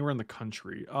could live anywhere in the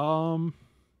country,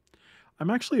 I'm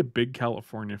actually a big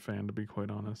California fan, to be quite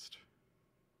honest.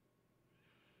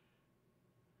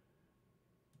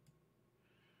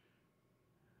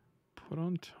 Put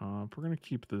on top. We're gonna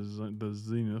keep the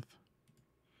Zenith.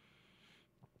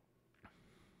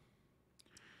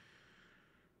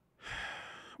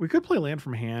 We could play land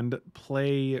from hand.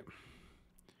 Play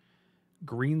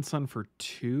Green Sun for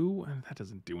 2. That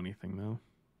doesn't do anything though.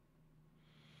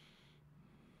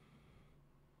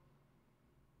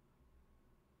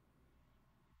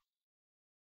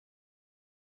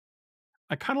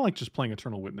 I kind of like just playing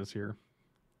Eternal Witness here.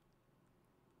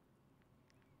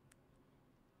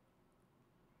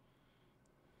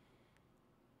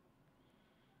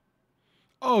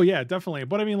 Oh yeah, definitely.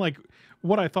 But I mean, like,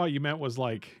 what I thought you meant was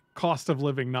like cost of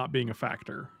living not being a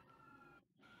factor.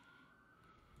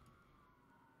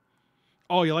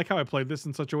 Oh, you like how I played this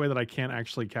in such a way that I can't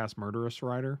actually cast Murderous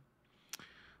Rider?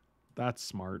 That's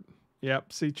smart.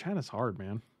 Yep. See, chat is hard,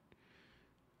 man.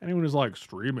 Anyone who's like,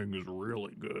 streaming is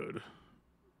really good.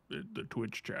 The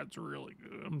Twitch chat's really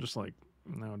good. I'm just like,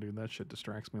 no, dude, that shit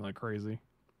distracts me like crazy.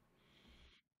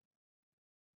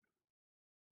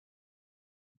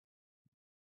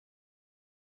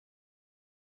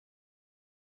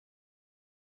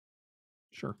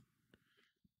 Sure.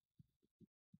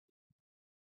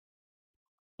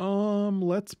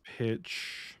 Let's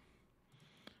pitch.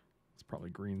 It's probably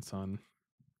Green Sun.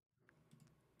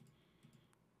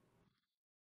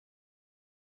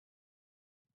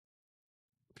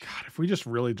 God, if we just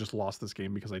really just lost this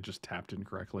game because I just tapped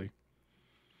incorrectly,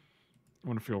 I'm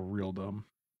gonna feel real dumb.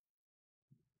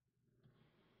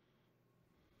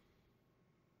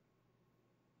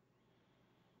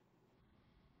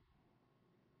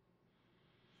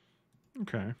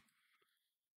 Okay.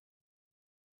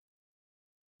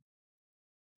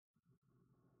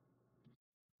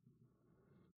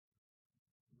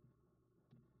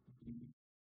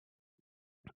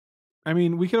 I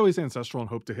mean, we could always Ancestral and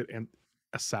hope to hit an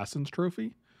Assassin's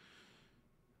Trophy,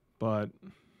 but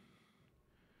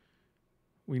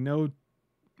we know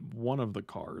one of the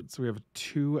cards. So we have a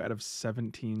 2 out of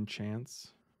 17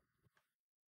 chance.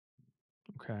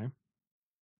 Okay.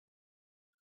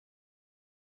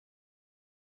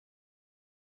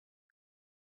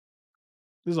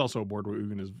 This is also a board where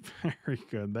Ugin is very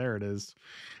good. There it is.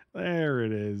 There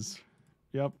it is.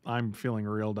 Yep, I'm feeling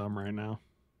real dumb right now.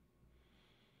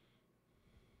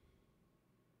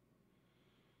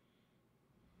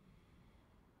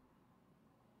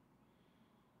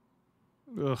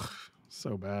 Ugh,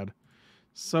 so bad.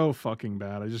 So fucking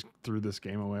bad. I just threw this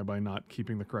game away by not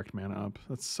keeping the correct mana up.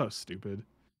 That's so stupid.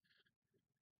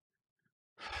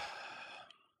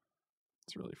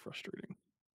 It's really frustrating.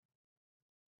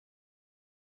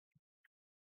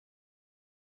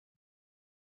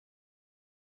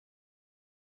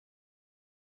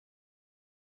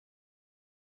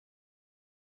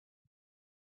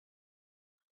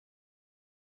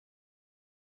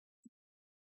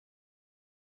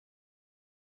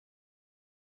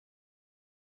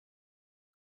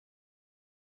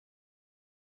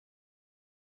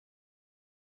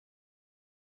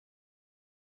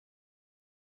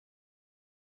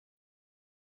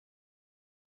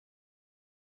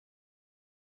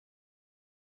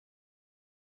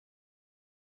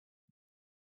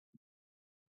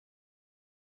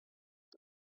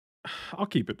 I'll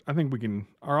keep it. I think we can.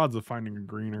 Our odds of finding a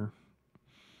green are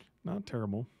not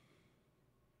terrible.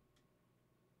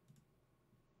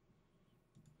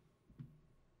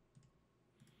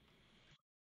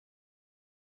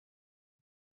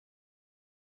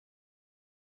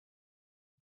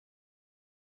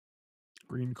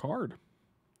 Green card.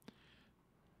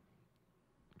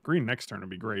 Green next turn would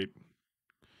be great.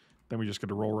 Then we just get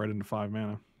to roll right into 5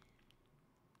 mana.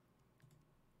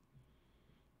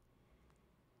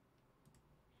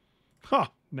 Ha!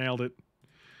 Nailed it.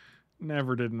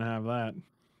 Never didn't have that.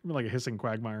 Like a hissing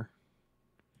quagmire.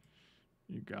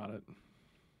 You got it.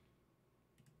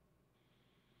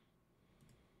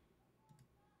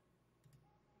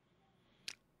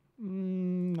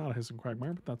 Not a hissing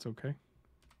quagmire, but that's okay.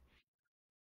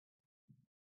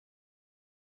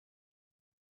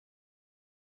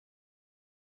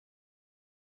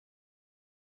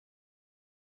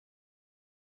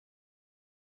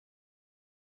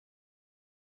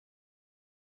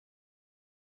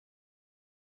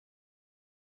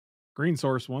 Green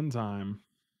source one time.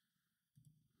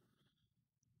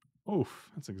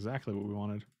 Oof, that's exactly what we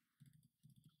wanted.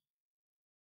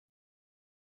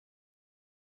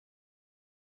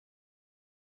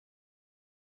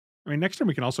 I mean, next time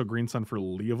we can also green sun for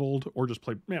Leovold, or just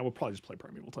play. Yeah, we'll probably just play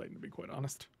Primeval Titan, to be quite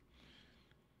honest.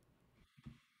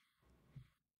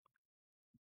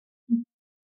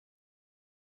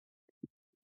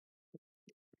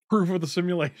 Proof of the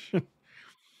simulation.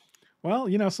 Well,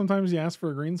 sometimes you ask for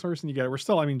a green source and you get it. We're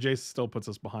still, I mean, Jace still puts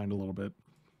us behind a little bit.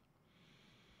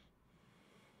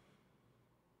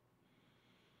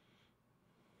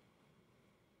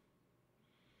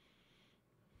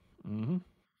 Mm-hmm.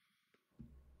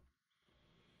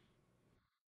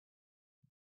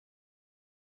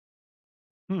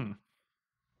 Hmm.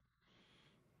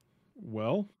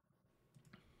 Well,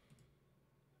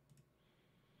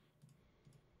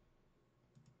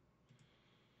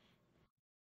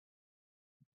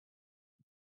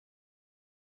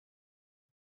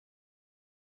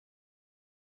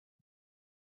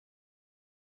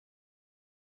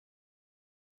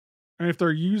 and if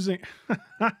they're using,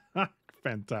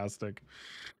 fantastic.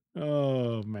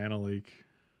 Oh, mana leak.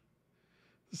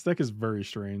 This deck is very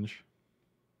strange.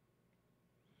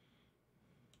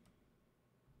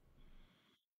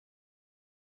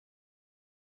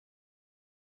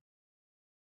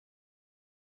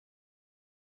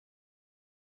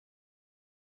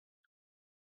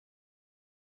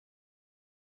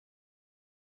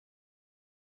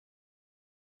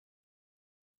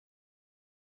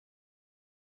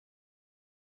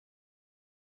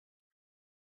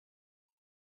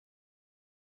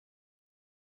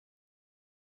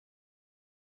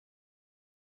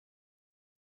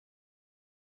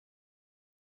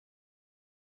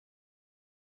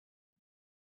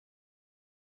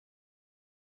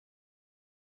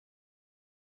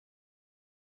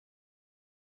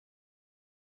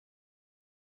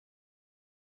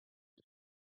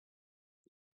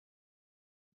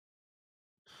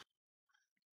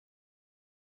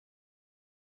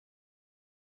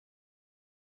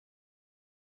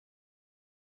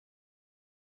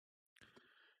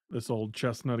 This old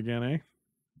chestnut again, eh?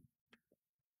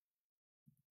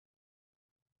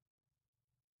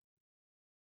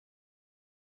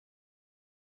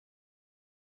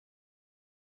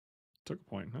 Took a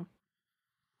point, huh?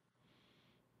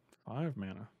 5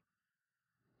 mana.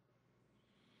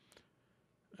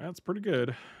 That's pretty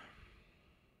good.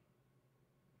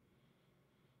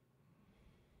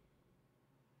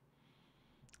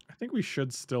 I think we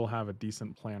should still have a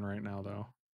decent plan right now, though.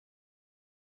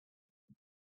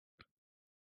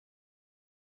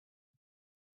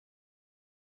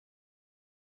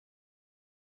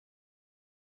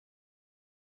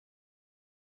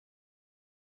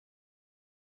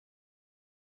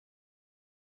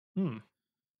 Hmm.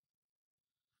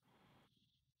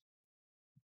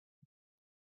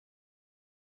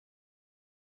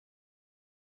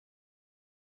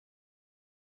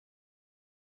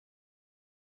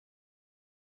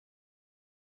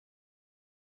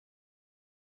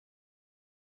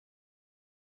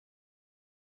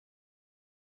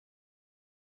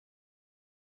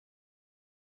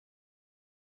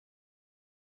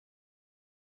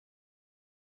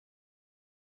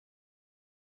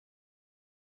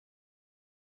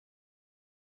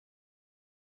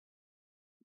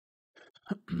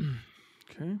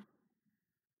 Okay.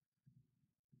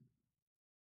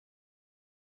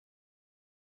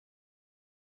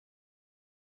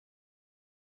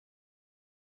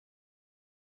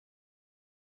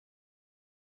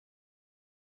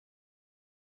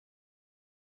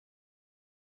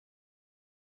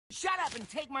 Shut up and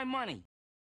take my money.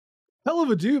 Hell of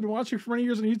a dude. Been watching for many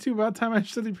years on YouTube. About time I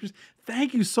said,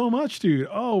 thank you so much, dude.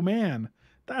 Oh man,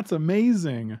 that's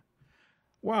amazing.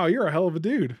 Wow, you're a hell of a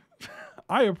dude.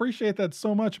 I appreciate that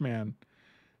so much, man.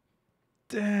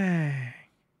 Dang.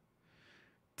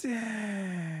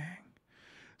 Dang.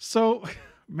 So,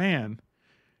 man,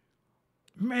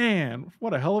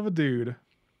 what a hell of a dude.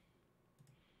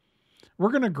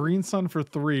 We're gonna Green Sun for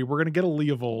 3. We're gonna get a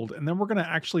Leovold, and then we're gonna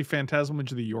actually Phantasm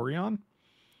into the Yorion.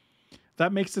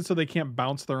 That makes it so they can't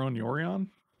bounce their own Yorion.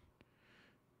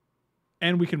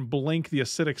 And we can blink the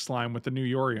acidic slime with the new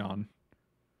Yorion.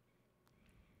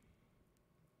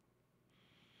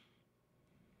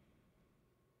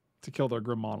 To kill their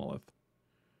Grim Monolith.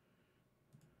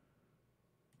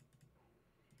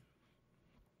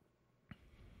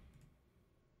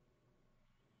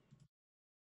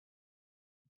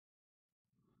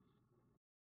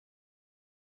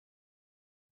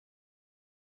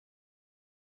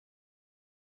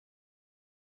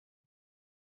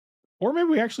 Or maybe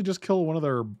we actually just kill one of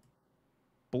their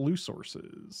blue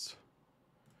sources.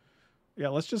 Yeah,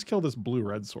 let's just kill this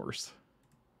blue-red source.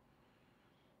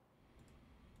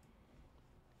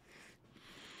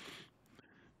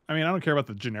 I mean, I don't care about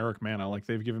the generic mana. Like,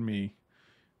 they've given me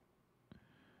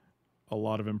a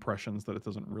lot of impressions that it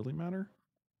doesn't really matter.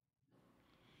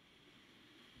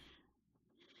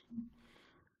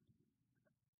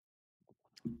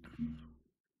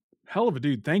 Hell of a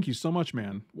dude. Thank you so much,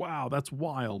 man. Wow, that's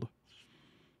wild.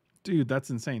 Dude, that's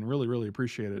insane. Really, really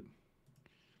appreciate it.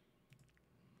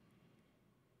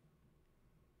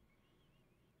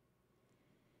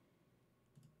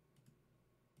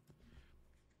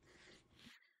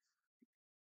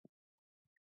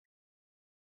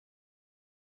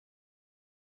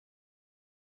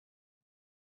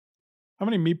 How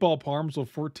many meatball parms will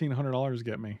 $1,400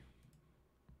 get me?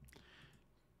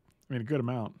 I mean, a good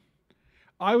amount.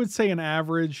 I would say an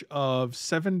average of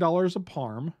 $7 a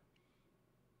parm.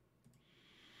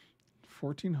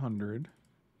 1,400.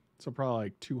 So probably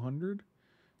like 200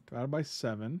 divided by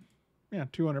 7. Yeah,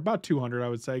 200. About 200, I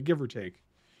would say, give or take.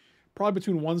 Probably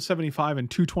between 175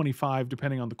 and 225,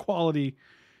 depending on the quality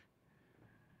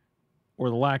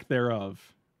or the lack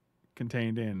thereof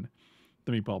contained in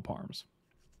the meatball parms.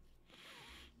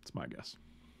 That's my guess.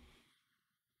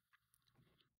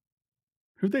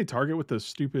 Who'd they target with the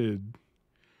stupid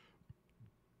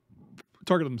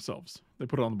target themselves? They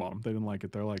put it on the bottom. They didn't like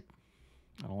it. They're like,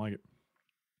 I don't like it.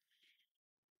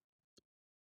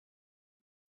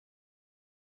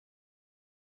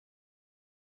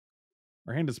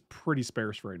 Our hand is pretty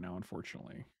sparse right now,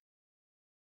 unfortunately.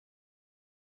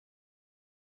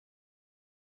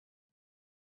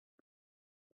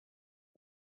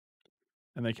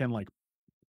 And they can like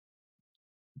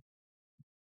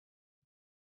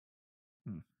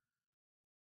hmm.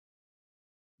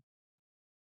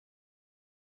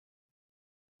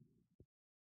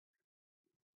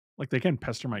 Like they can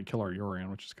pester might kill our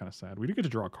Yorion, which is kind of sad. We do get to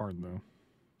draw a card though,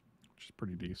 which is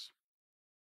pretty decent.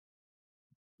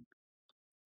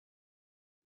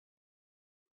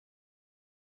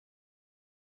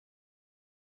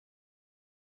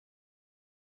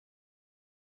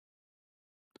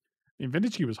 I mean,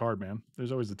 Vintage Cube is hard, man.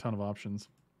 There's always a ton of options.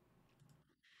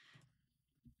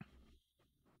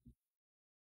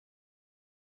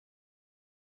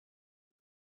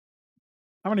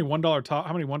 How many $1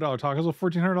 tacos will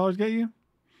 $1,400 get you?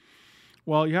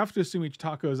 Well, you have to assume each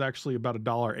taco is actually about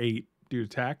 $1.08 due to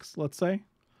tax, let's say.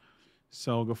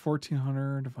 So we'll go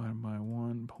 1,400 divided by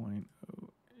 1.08.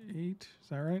 Is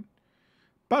that right?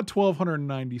 About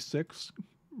 1,296,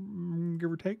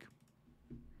 give or take.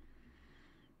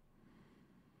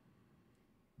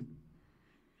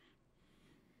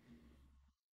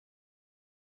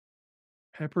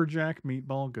 Pepper jack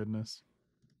meatball goodness.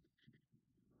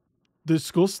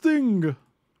 Disgusting.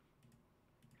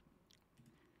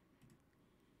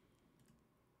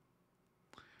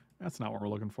 That's not what we're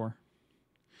looking for.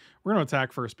 We're going to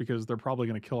attack first because they're probably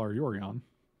going to kill our Yorion.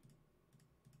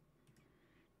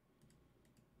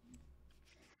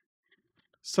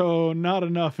 So not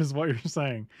enough is what you're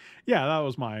saying. Yeah, that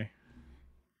was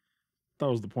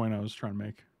the point I was trying to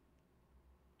make.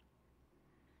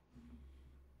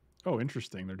 Oh,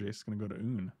 interesting. They're just going to go to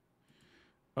Un.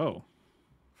 Oh,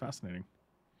 fascinating.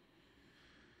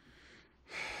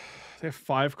 They have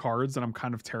 5 cards, and I'm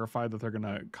kind of terrified that they're going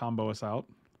to combo us out.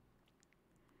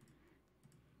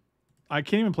 I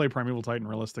can't even play Primeval Titan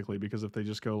realistically because if they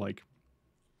just go like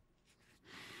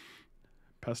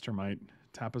Pestermite,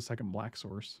 tap a second black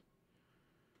source.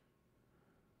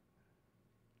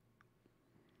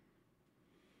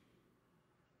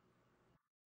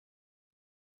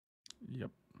 Yep.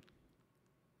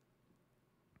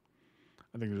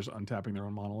 I think they're just untapping their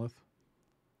own monolith.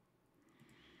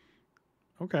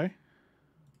 Okay.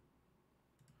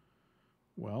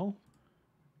 Well,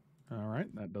 all right.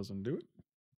 That doesn't do it.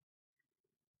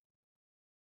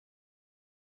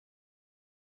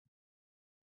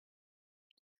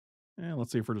 And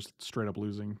let's see if we're just straight up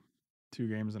losing 2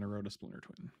 games in a row to Splinter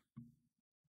Twin.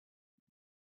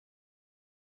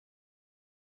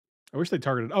 I wish they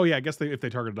targeted. Oh yeah, I guess if they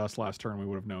targeted us last turn, we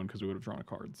would have known because we would have drawn a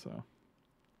card. So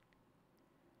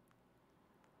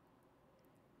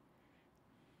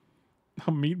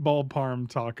a meatball parm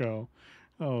taco.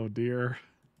 Oh dear.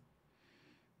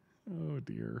 Oh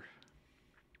dear.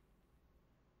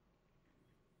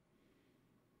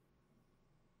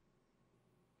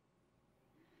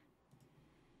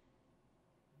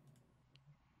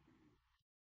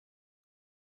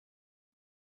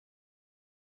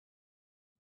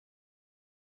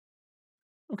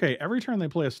 Okay, every turn they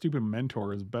play a stupid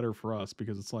mentor is better for us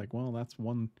because it's like, well, that's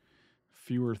one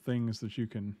fewer things that you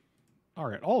can. All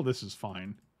right, all this is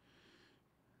fine.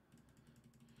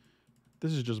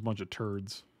 This is just a bunch of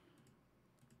turds.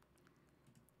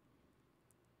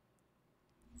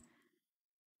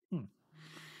 Hmm.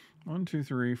 1, 2,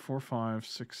 3, 4, 5,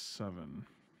 6, 7.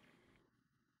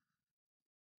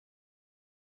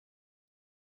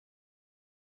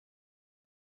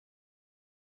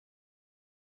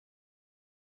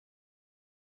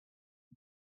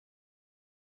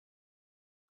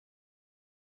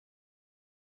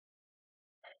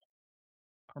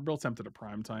 Our build tempted a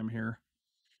prime time here.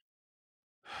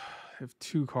 I have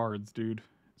 2 cards, dude.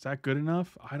 Is that good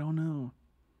enough? I don't know.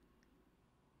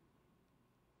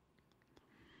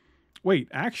 Wait,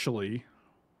 actually,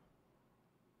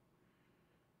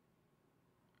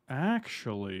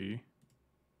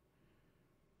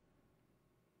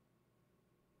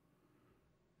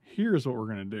 here's what we're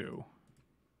gonna do.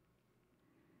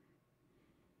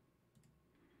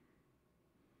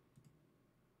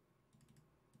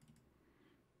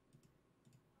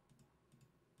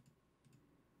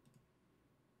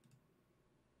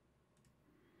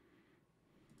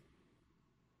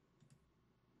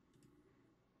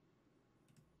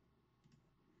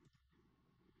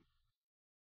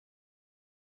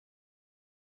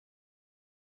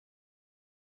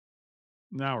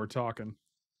 Now we're talking.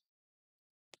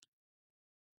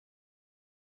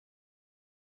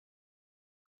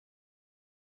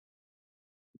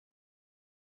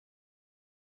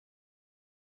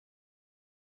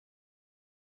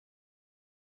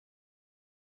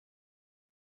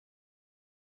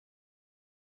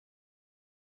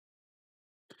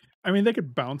 I mean, they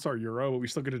could bounce our Euro, but we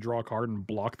still get to draw a card and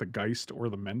block the Geist or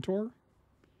the Mentor.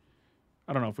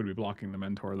 I don't know if we'd be blocking the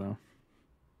Mentor though.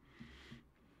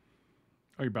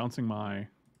 Oh, you're bouncing my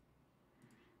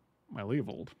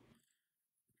Leovold.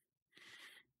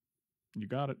 You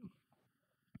got it.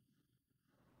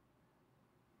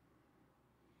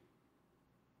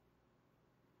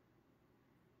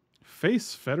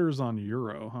 Face Fetters on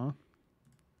Euro, huh?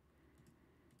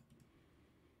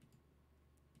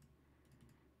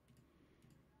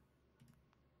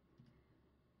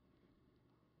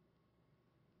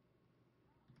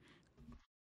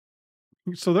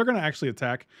 So they're going to actually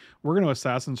attack. We're going to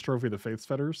Assassin's Trophy the Faith's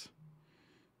Fetters.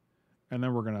 And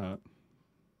then we're going to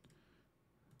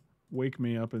wake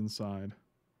me up inside.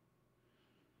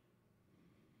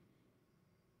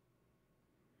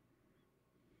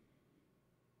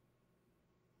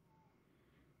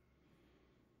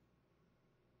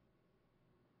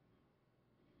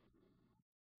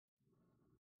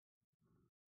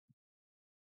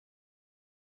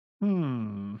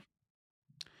 Hmm.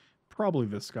 Probably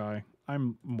this guy.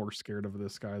 I'm more scared of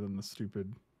this guy than the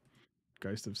stupid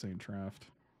Geist of St. Traft.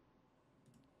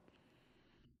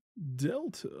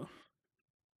 Delta.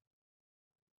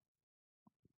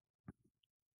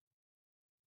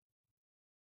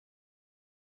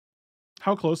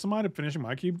 How close am I to finishing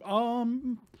my cube?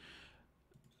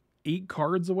 8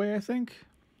 cards away, I think.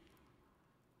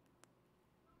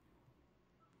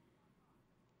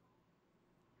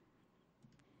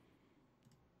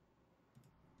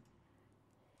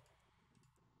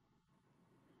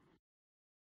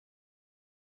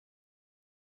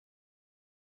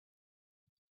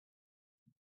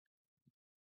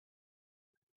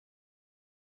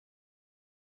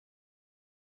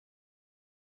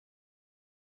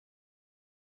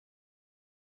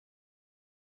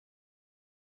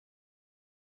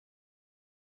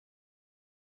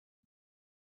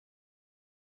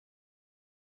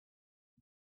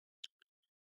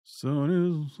 Son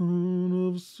is the son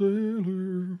of a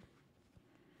sailor.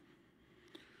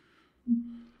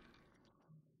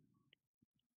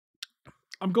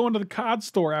 I'm going to the COD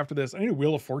store after this. I need a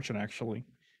Wheel of Fortune, actually.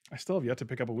 I still have yet to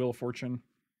pick up a Wheel of Fortune.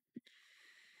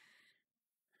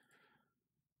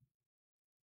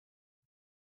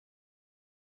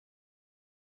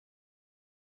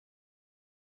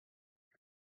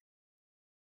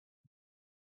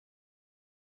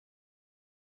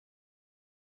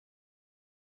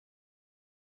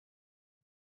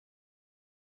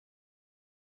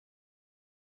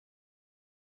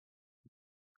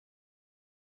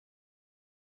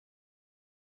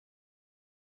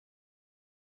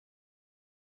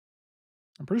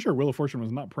 I'm pretty sure Wheel of Fortune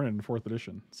was not printed in 4th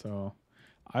edition, so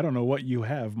I don't know what you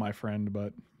have, my friend,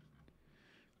 but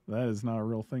that is not a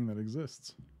real thing that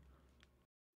exists.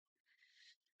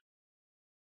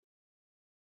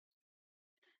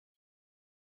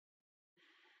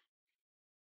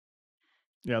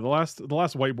 Yeah, the last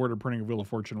whiteboarded printing of Wheel of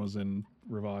Fortune was in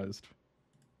revised.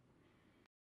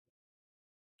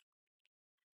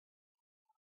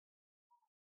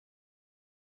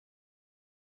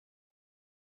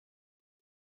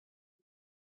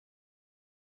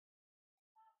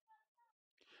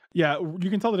 Yeah, you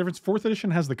can tell the difference. 4th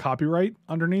edition has the copyright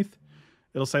underneath.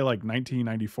 It'll say like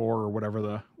 1994 or whatever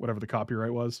the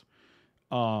copyright was.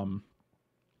 Um,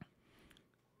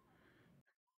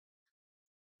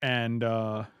 and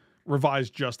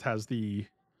revised just has the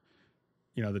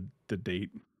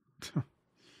date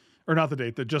or not the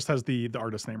date, that just has the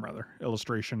artist name, rather,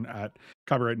 illustration at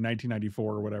copyright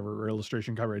 1994 or whatever, or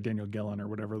illustration copyright Daniel Gillen or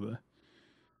whatever the.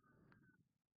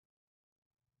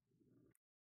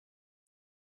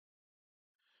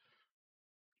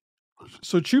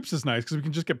 So Choops is nice because we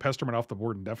can just get Pesterman off the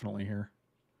board indefinitely here,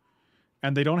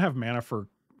 and they don't have mana for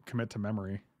commit to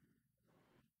memory.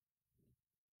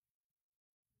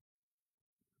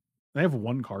 They have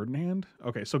one card in hand.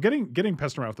 Okay, so getting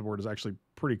Pesterman off the board is actually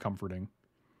pretty comforting.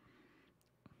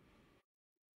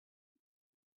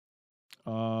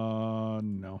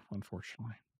 No,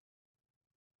 unfortunately.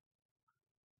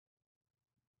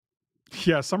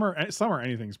 Yeah, summer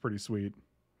anything's pretty sweet.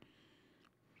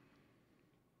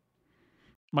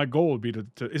 My goal would be to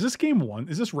is this game one?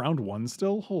 Is this round one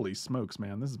still? Holy smokes,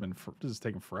 man! This is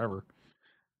taking forever.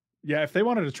 Yeah, if they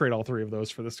wanted to trade all three of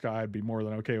those for this guy, I'd be more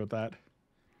than okay with that.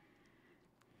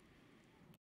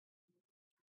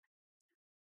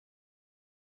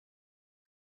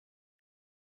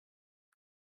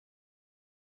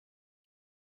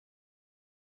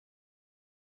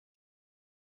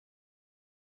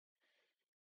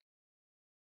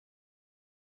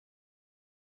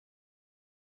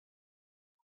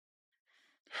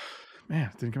 Man,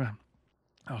 it didn't come out.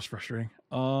 That was frustrating.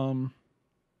 I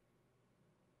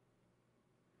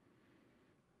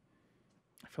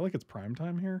feel like it's prime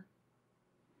time here,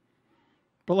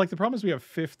 but like the problem is we have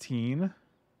 15,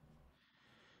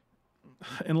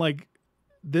 and like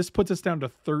this puts us down to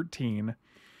 13.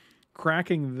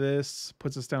 Cracking this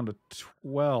puts us down to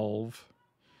 12.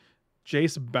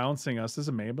 Jace bouncing us. This is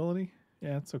a May ability.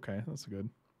 Yeah, it's okay. That's good.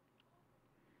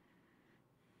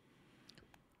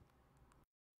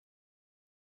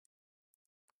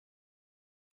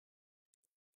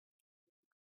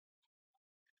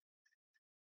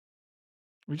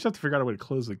 We just have to figure out a way to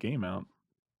close the game out.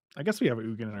 I guess we have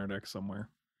Ugin in our deck somewhere.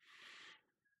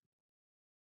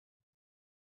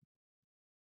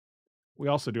 We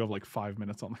also do have like 5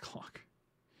 minutes on the clock.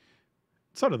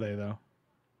 So do they, though.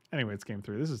 Anyway, it's game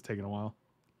 3. This is taking a while.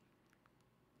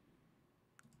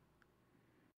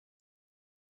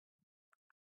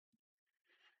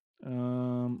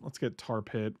 Let's get Tar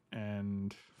Pit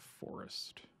and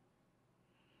Forest.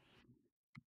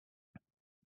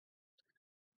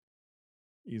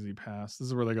 Easy pass. This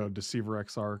is where they go Deceiver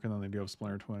X Arc, and then they do have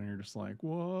Splinter Twin, and you're just like,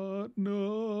 what?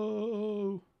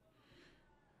 No.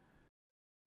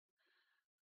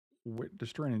 Wait,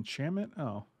 destroy an enchantment?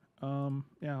 Oh.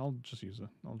 Yeah, I'll just use it.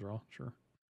 I'll draw, sure.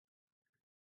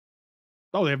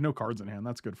 Oh, they have no cards in hand.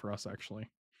 That's good for us, actually.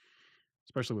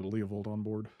 Especially with Leovold on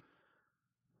board.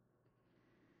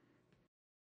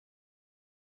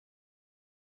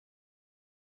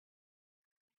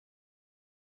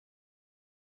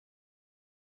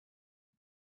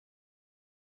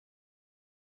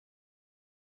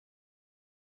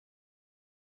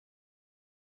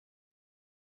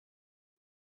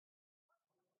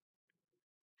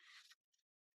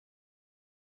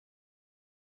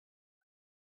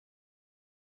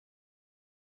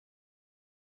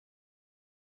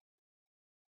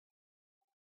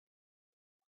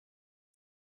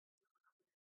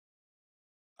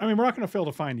 I mean, we're not going to fail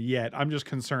to find yet. I'm just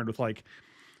concerned with like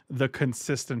the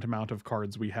consistent amount of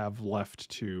cards we have left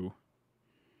to.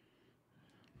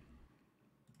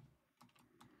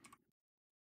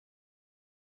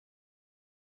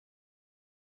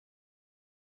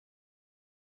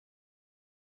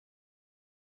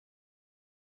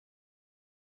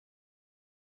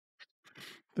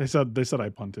 They said I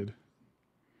punted.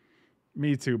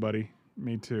 Me too, buddy.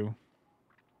 Me too.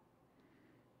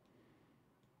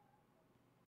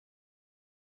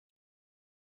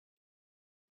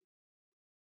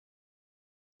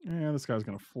 Yeah, this guy's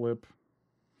gonna flip.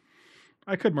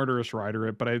 I could Murderous Rider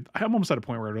it, but I'm almost at a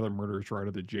point where I'd rather Murderous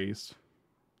Rider the Jace.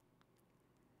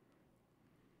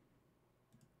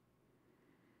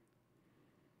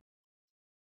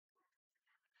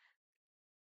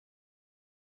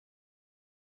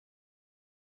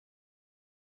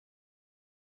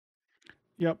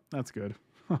 Yep, that's good.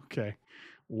 Okay.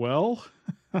 Well,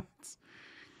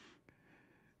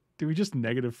 do we just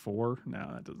 -4?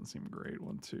 No, that doesn't seem great.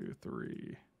 1, 2,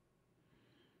 3.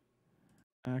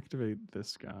 Activate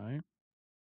this guy.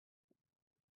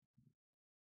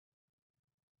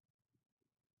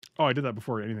 Oh, I did that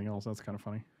before anything else. That's kind of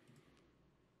funny.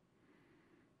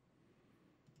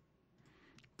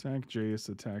 Attack Jace,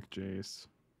 attack Jace.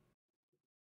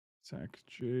 Attack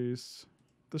Jace.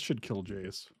 This should kill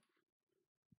Jace.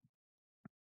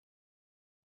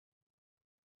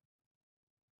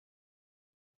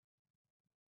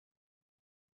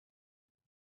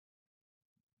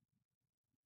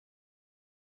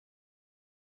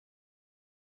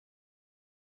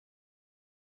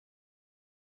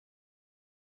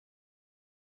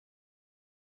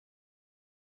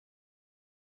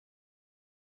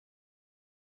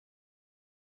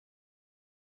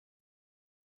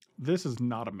 This is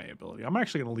not a May ability. I'm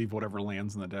actually going to leave whatever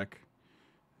lands in the deck.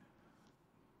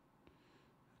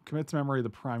 Commit to memory the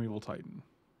Primeval Titan.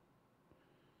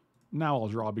 Now I'll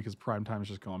draw because prime time is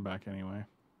just going back anyway.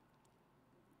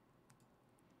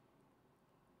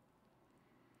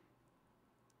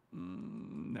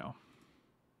 No.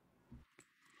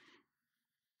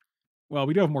 Well,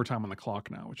 we do have more time on the clock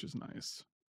now, which is nice.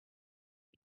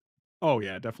 Oh,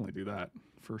 yeah, definitely do that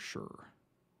for sure.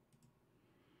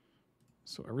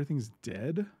 So everything's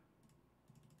dead?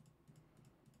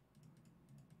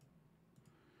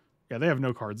 Yeah, they have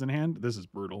no cards in hand. This is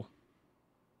brutal.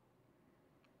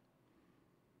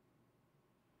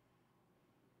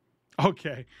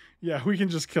 Okay. Yeah, we can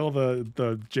just kill the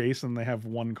Jace and they have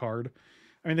one card.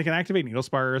 I mean, they can activate Needle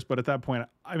Spires, but at that point,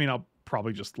 I mean, I'll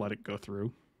probably just let it go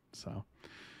through. So,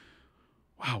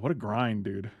 wow, what a grind,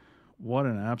 dude. What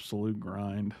an absolute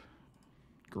grind.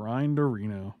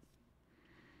 Grinderino.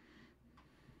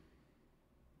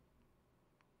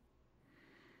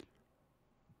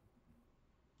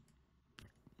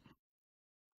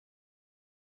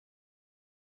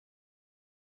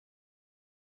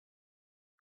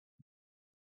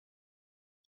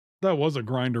 That was a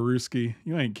grinderooski.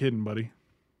 You ain't kidding, buddy.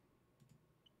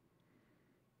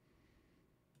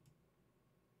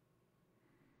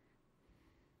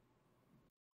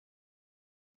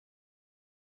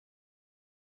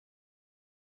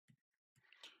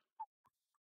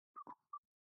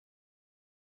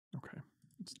 Okay,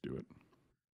 let's do it.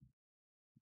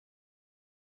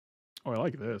 Oh, I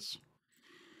like this.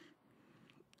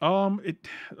 It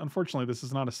unfortunately this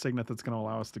is not a signet that's going to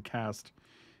allow us to cast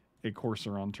a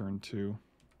Courser on turn 2.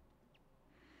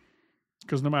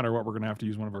 Because no matter what, we're going to have to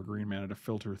use one of our green mana to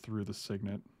filter through the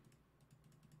signet.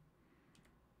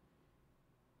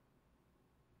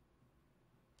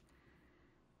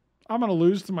 I'm going to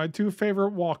lose to my two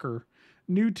favorite walker,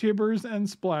 New Tibbers and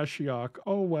Splashiok.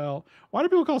 Oh well. Why do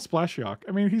people call Splashiok?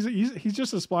 I mean, he's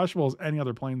just as splashable as any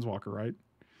other planeswalker, right?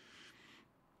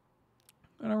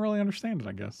 I don't really understand it,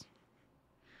 I guess.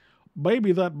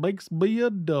 Baby, that makes me a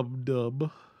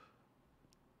dub.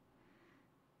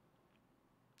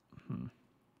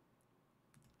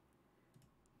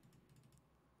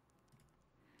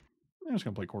 I'm just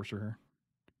gonna play Courser here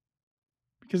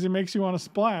because it makes you want to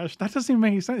splash. That doesn't even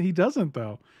make any sense. He doesn't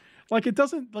though. Like it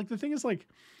doesn't. Like the thing is, like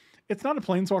it's not a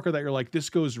planeswalker that you're like, this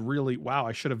goes really wow.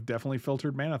 I should have definitely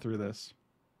filtered mana through this.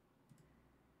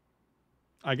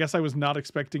 I guess I was not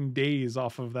expecting days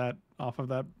off of that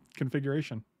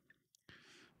configuration.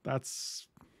 That's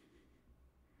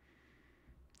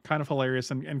kind of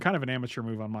hilarious and kind of an amateur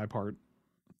move on my part.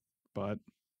 But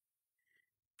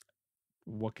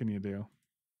what can you do?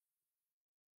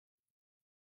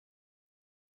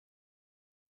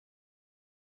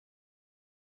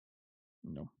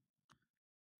 No,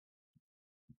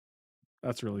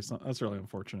 that's really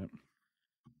unfortunate.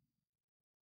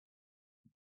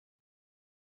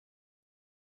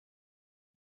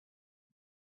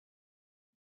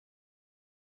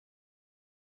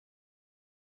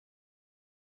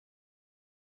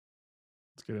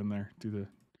 get in there. Do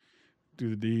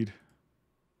the deed.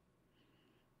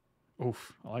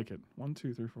 Oof, I like it. 1,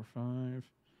 2, 3, 4, 5.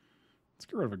 Let's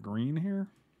get rid of a green here.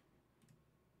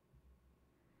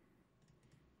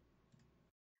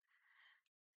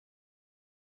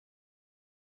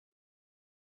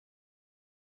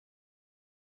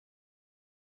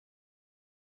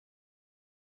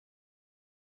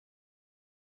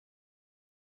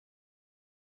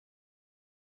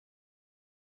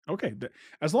 Okay,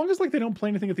 as long as like they don't play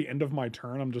anything at the end of my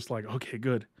turn, I'm just like, okay,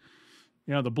 good.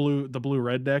 You know, the blue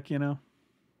red deck, you know.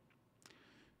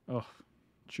 Oh,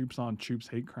 Choops on Choops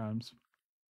hate crimes.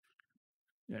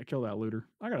 Yeah, kill that looter.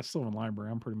 I got a Sylvan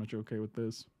Library. I'm pretty much okay with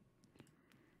this.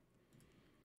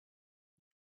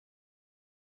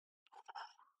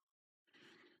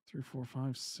 Three, four,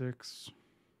 five, six.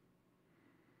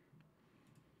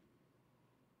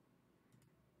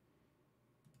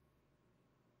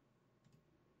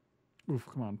 Oof,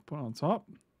 come on, put it on top.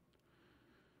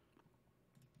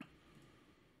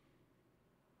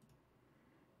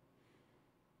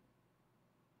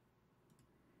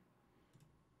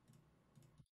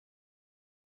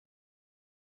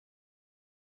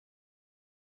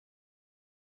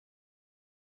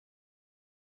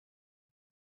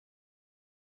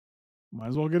 Might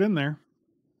as well get in there.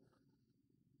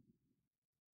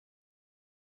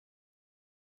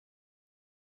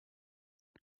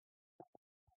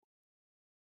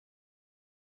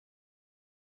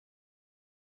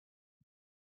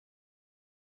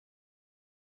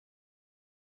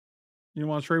 You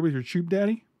want to trade with your Choop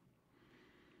Daddy?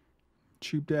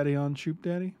 Choop Daddy on Choop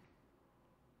Daddy?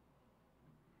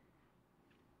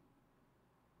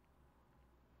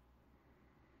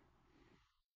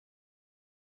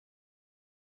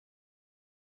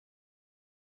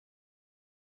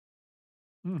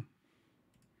 Hmm.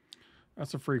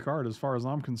 That's a free card as far as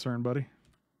I'm concerned, buddy.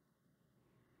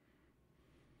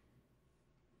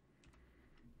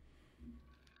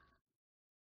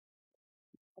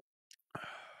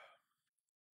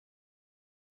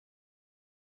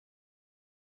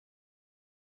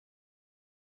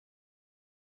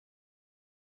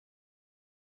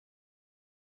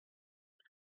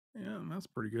 Yeah, that's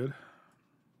pretty good.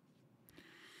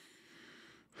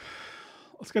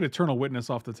 Let's get Eternal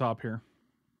Witness off the top here.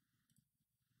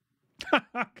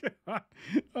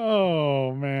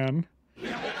 Oh, man.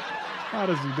 How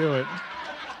does he do it?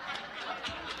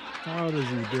 How does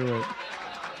he do it?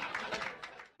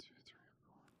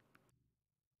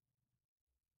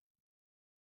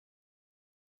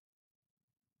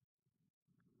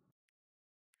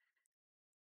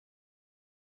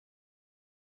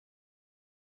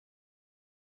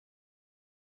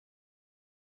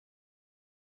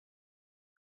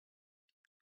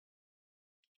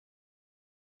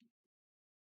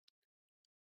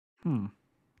 Hmm.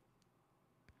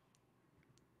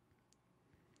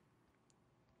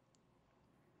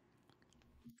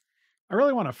 I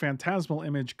really want a Phantasmal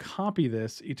Image, copy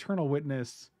this, Eternal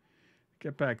Witness,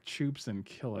 get back Choops, and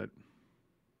kill it.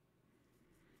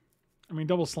 I mean,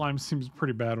 Double Slime seems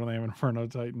pretty bad when they have Inferno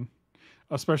Titan.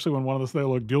 Especially when one of this, they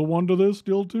like, deal 1 to this,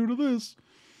 deal 2 to this.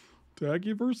 Attack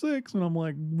you for 6. And I'm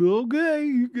like, okay,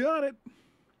 you got it.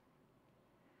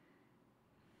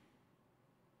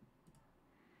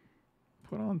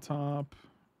 Put on top.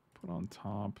 Put on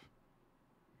top.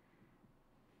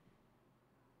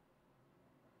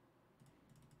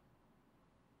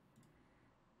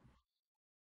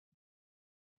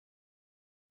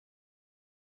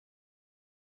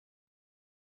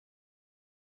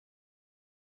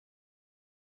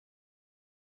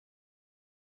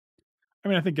 I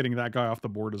mean, I think getting that guy off the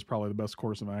board is probably the best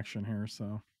course of action here,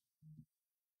 so.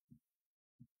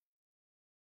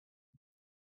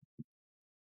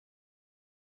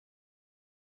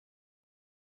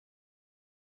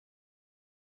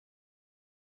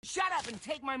 Shut up and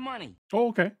take my money. Oh,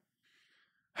 okay.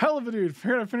 Hell of a dude.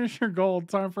 Fair to finish your goal.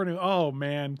 Time for a new. Oh,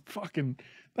 man. Fucking.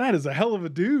 That is a hell of a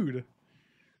dude.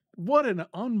 What an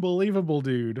unbelievable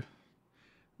dude.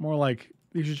 More like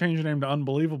you should change your name to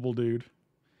Unbelievable Dude.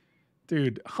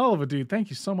 Dude, hell of a dude. Thank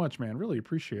you so much, man. Really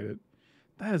appreciate it.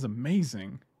 That is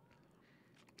amazing.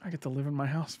 I get to live in my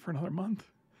house for another month.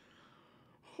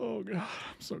 Oh, God.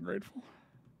 I'm so grateful.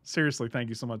 Seriously, thank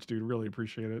you so much, dude. Really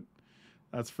appreciate it.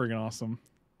 That's friggin' awesome.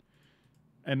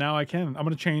 And now I can. I'm going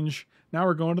to change. Now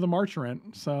we're going to the March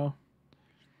rent. So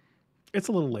it's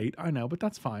a little late. I know, but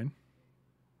that's fine.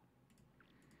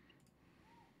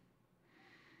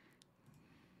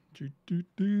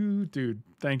 Dude,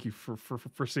 thank you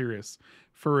for serious.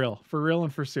 For real. For real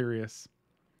and for serious.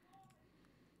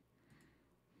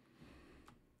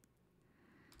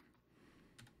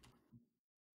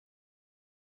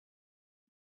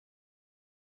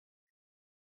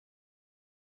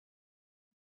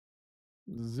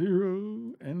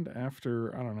 0 and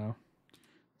after, I don't know,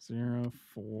 0,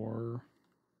 4.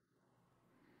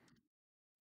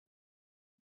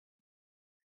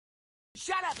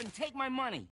 Shut up and take my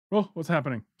money. Oh, what's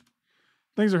happening?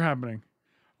 Things are happening.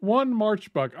 1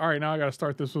 March buck. All right, now I got to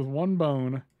start this with 1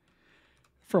 bone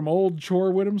from old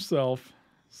Chorwood himself.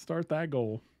 Start that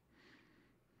goal.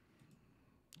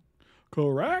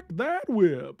 Crack that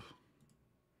whip.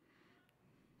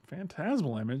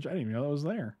 Phantasmal image. I didn't even know that was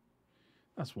there.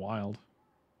 That's wild.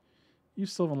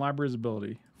 Use Sylvan Library's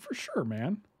ability. For sure,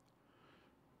 man.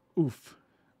 Oof.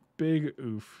 Big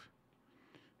oof.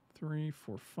 3,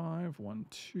 4, 5. 1,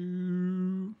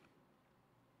 2.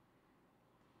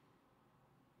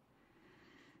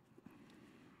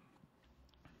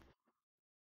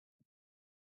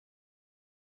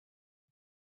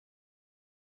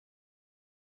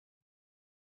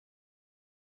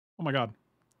 Oh my god.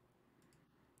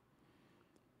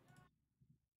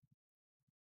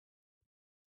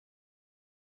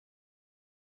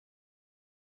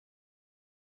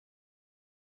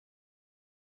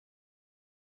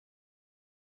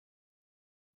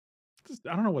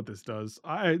 I don't know what this does.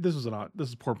 This was not. This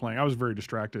is poor playing. I was very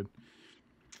distracted.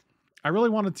 I really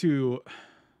wanted to.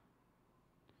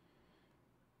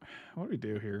 What do we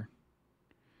do here?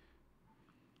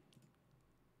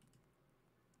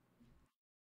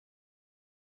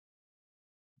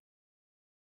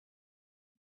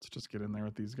 Let's just get in there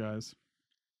with these guys.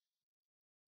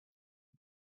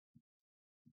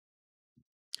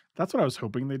 That's what I was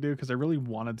hoping they do, because I really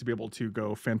wanted to be able to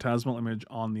go Phantasmal Image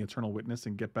on the Eternal Witness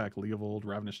and get back Leovold,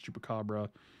 Ravenous Chupacabra,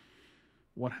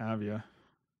 what have you.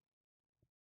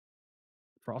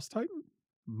 Frost Titan?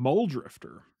 Mole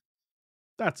Drifter.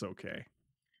 That's okay.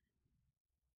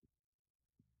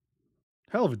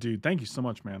 Hell of a dude. Thank you so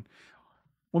much, man.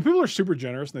 When people are super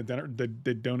generous and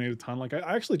they donate a ton, like I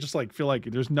actually just like feel like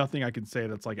there's nothing I can say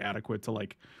that's like adequate to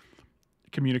like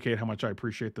communicate how much I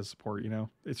appreciate the support, you know?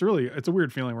 It's a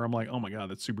weird feeling where I'm like, oh my god,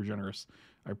 that's super generous.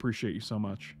 I appreciate you so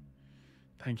much.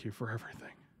 Thank you for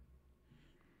everything.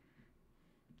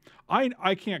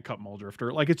 I can't cut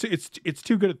Muldrifter. Like it's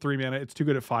too good at 3 mana, it's too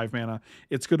good at 5 mana.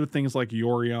 It's good with things like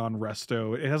Yorion,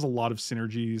 Resto. It has a lot of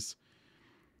synergies.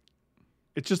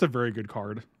 It's just a very good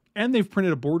card. And they've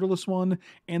printed a borderless one,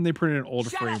 and they printed an old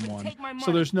frame one.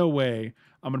 So there's no way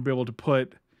I'm gonna be able to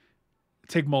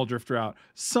take Muldrifter out.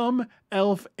 Some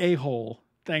elf a-hole.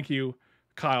 Thank you,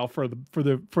 Kyle, for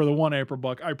the 1 April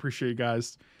buck. I appreciate you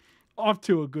guys. Off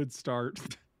to a good start.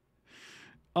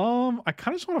 I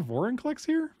kind of just want a Vorinclex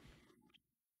here.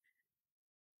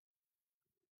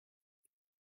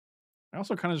 I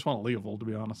also kind of just want a Leovold, to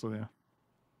be honest with you.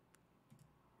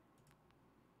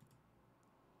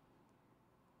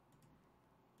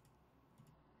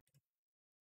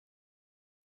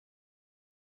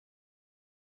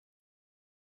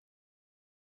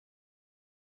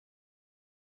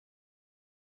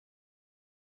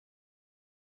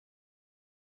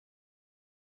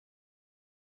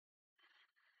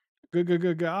 Good, good,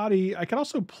 good, Gotti. I can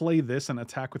also play this and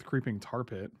attack with Creeping Tar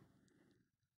Pit,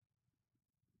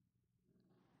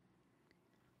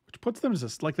 which puts them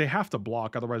as like they have to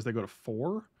block, otherwise they go to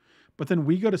 4. But then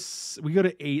we go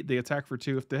to 8. They attack for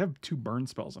 2. If they have 2 burn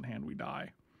spells in hand, we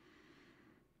die.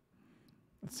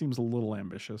 That seems a little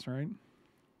ambitious, right?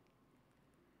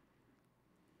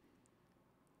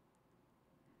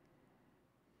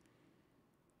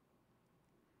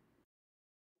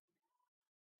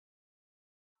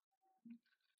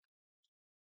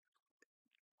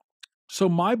 So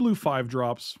my blue 5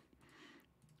 drops.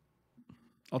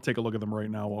 I'll take a look at them right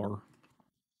now while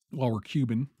we're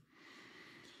cubing.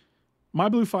 My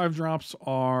blue 5 drops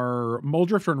are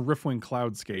Muldrifter and Riftwing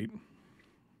Cloudskate.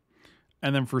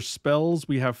 And then for spells,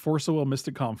 we have Force of Will,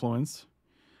 Mystic Confluence,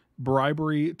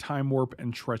 Bribery, Time Warp,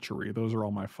 and Treachery. Those are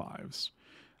all my 5s.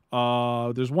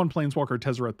 There's 1 Planeswalker,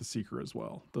 Tezzeret the Seeker as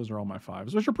well. Those are all my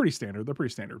 5s, which are pretty standard. They're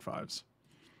pretty standard 5s.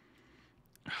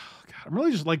 God, I'm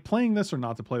really just like playing this or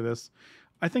not to play this.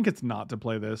 I think it's not to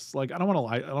play this. Like I don't want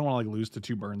to like lose to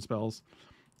 2 burn spells.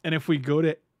 And if we go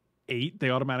to 8, they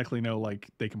automatically know like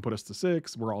they can put us to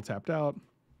 6. We're all tapped out.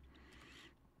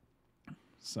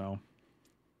 So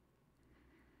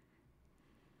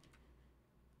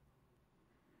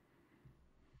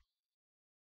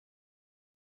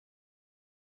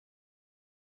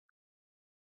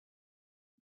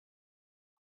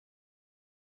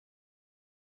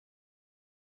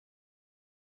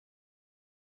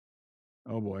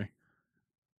oh boy.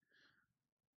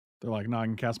 They're like, no, I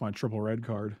can cast my triple red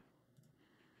card.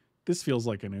 This feels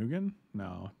like an Ugin.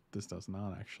 No, this does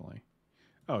not actually.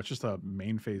 Oh, it's just a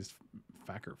main phase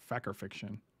Facker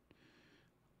fiction.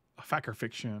 A Facker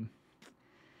fiction.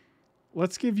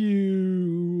 Let's give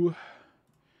you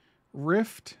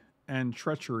Rift and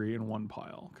Treachery in one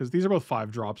pile, because these are both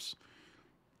 5 drops.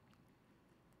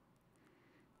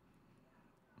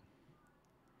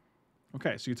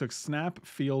 Okay, so you took Snap,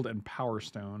 Field, and Power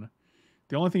Stone.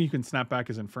 The only thing you can snap back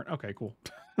is Inferno. Okay, cool.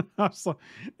 I was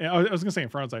going to say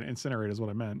Inferno Side. Incinerate is what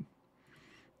I meant.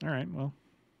 All right, well.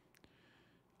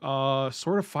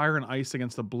 Sword of Fire and Ice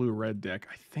against the blue-red deck.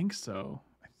 I think so.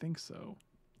 I think so.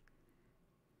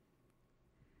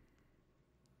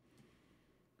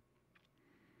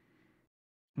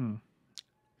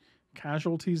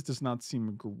 Casualties does not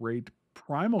seem great.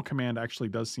 Primal Command actually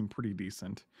does seem pretty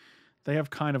decent. They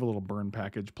have kind of a little burn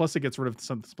package. Plus, it gets rid of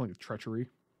something like Treachery.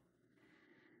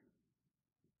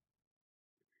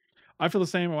 I feel the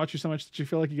same. I watch you so much that you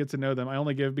feel like you get to know them. I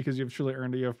only give because you have truly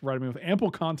earned it. You have provided me with ample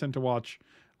content to watch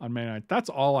on May night. That's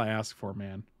all I ask for,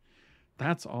 man.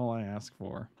 That's all I ask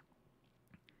for.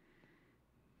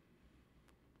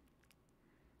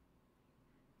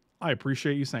 I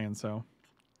appreciate you saying so.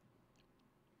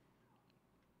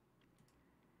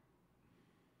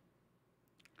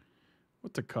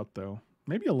 What to cut, though?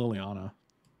 Maybe a Liliana.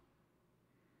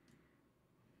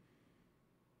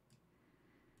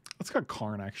 Let's cut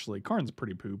Karn, actually. Karn's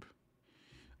pretty poop.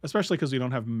 Especially because we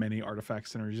don't have many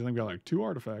artifact synergies. I think we got like 2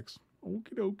 artifacts.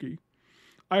 Okie dokie.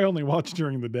 I only watch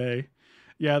during the day.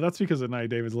 Yeah, that's because at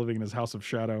night David's living in his house of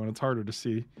shadow and it's harder to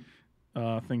see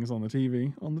things on the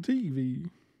TV. On the TV.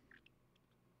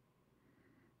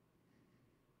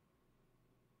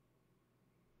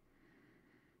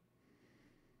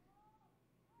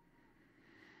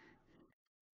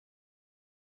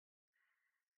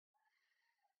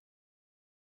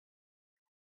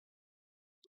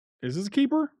 Is this a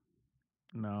keeper?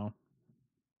 No.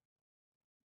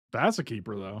 That's a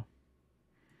keeper, though.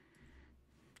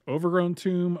 Overgrown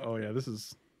Tomb. Oh, yeah, this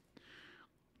is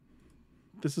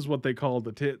what they call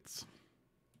the tits.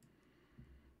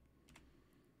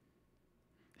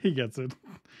 He gets it.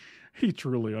 He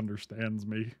truly understands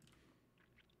me.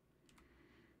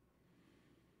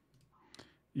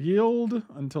 Yield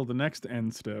until the next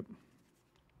end step.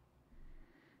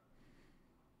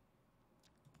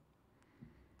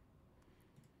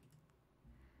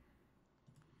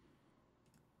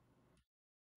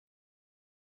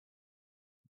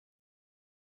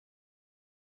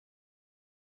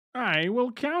 I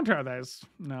will counter this.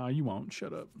 No, you won't.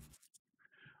 Shut up.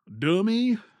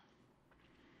 Dummy.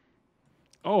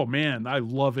 Oh, man. I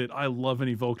love it. I love an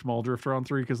Evoked Muldrifter on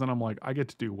 3 because then I'm like, I get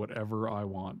to do whatever I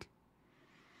want.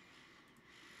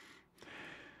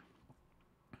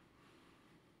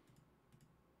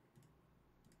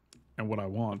 And what I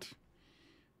want.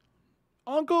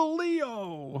 Uncle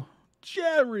Leo!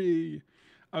 Jerry!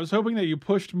 I was hoping that you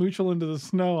pushed Moochel into the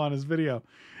snow on his video.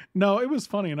 No, it was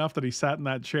funny enough that he sat in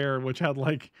that chair, which had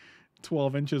like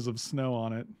 12 inches of snow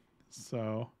on it.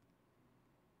 So.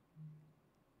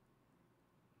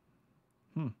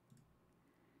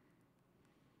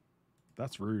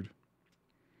 That's rude.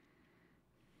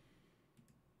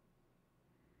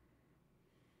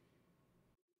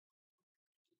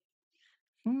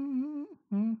 Do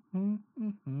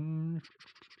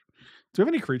we have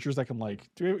any creatures that can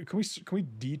like? Can we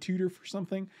detutor for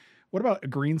something? What about a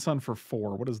green sun for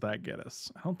 4? What does that get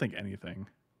us? I don't think anything.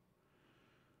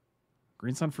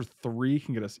 Green sun for 3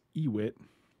 can get us Ewit.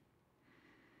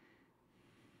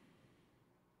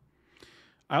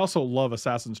 I also love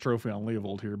Assassin's Trophy on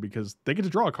Leovold here because they get to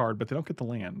draw a card, but they don't get the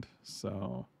land.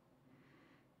 So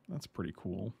that's pretty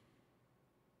cool.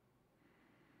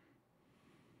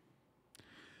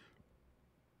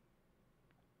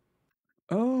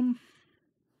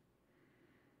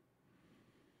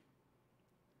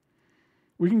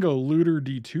 We can go Looter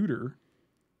Detutor.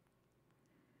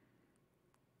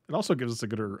 It also gives us a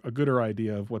gooder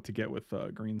idea of what to get with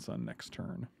Green Sun next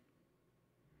turn.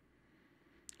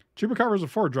 Chupacabra is a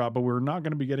 4-drop, but we're not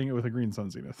going to be getting it with a Green Sun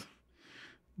Zenith.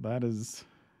 That is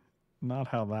not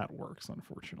how that works,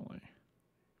 unfortunately.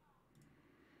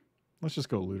 Let's just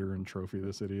go Looter and trophy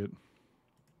this idiot.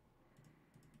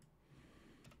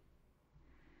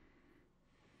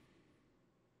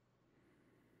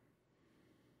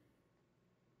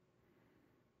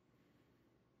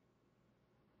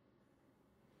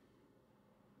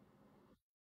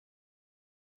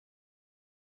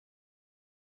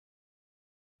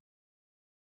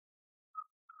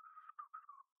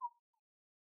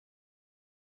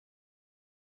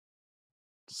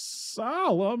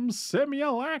 Solemn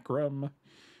Simulacrum.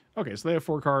 Okay, so they have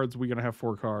 4 cards. We're going to have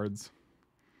 4 cards.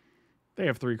 They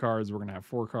have 3 cards. We're going to have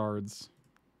 4 cards.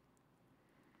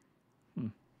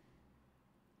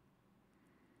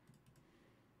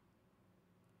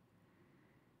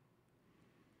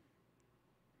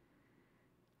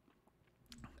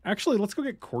 Actually, let's go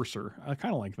get Courser. I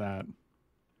kind of like that.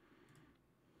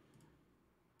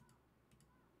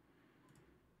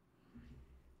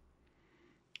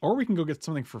 Or we can go get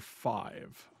something for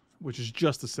 5, which is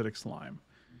just acidic slime.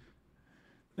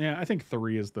 Yeah, I think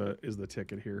 3 is the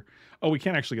ticket here. Oh, we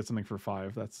can't actually get something for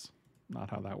 5. That's not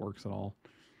how that works at all.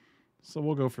 So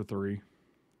we'll go for 3.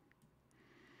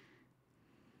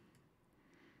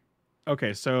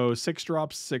 Okay, so 6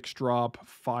 drop, 6 drop,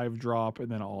 5 drop,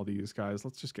 and then all these guys.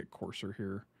 Let's just get Courser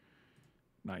here.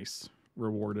 Nice.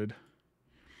 Rewarded.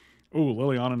 Ooh,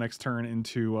 Liliana next turn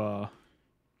into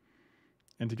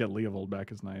and to get Leovold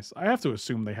back is nice. I have to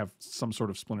assume they have some sort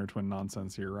of Splinter Twin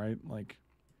nonsense here, right? Like,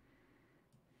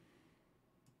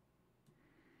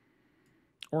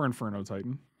 or Inferno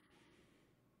Titan.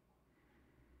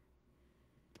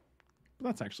 But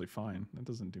that's actually fine. That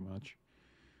doesn't do much.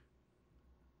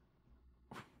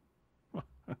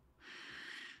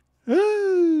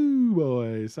 Oh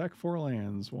boy, sack 4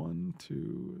 lands. 1,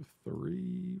 2,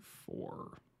 3,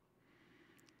 4.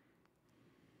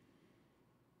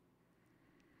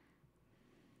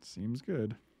 Seems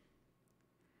good.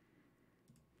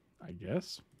 I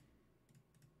guess.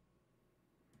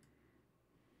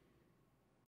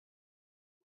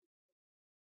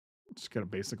 Just get a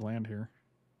basic land here.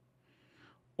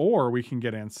 Or we can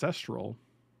get Ancestral.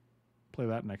 Play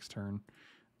that next turn.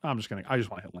 I just want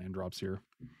to hit land drops here.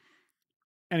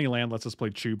 Any land lets us play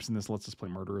Choops, and this lets us play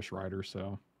Murderous Rider,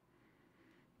 so.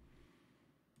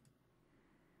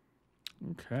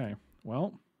 Okay.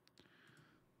 Well,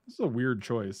 this is a weird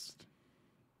choice.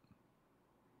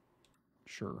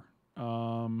 Sure.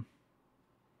 Put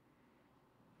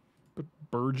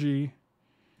Burgie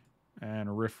and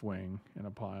Riftwing in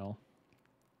a pile.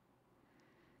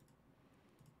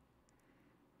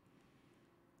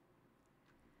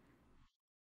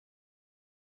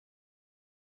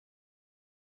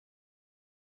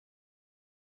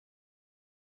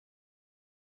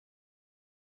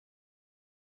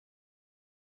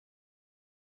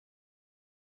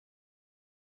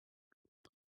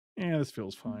 Yeah, this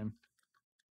feels fine.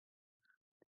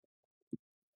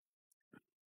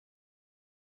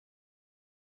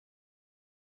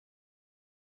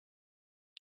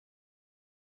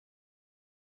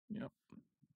 Yep.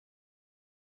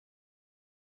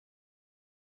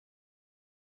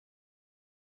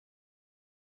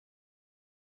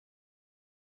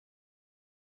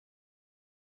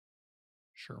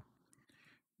 Sure.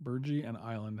 Burgie and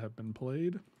Island have been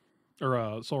played.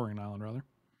 Or Soul Ring Island, rather.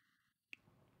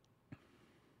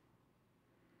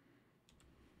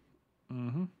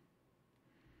 Mm-hmm.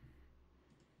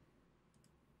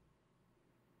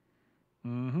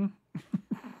 Mm-hmm.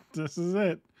 This is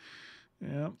it.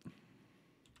 Yep.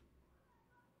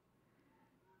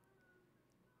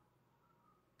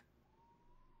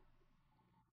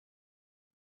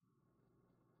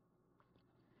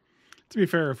 To be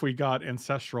fair, if we got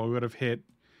Ancestral, we would have hit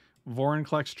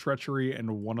Vorinclex, Treachery,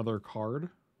 and one other card.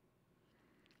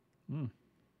 Hmm.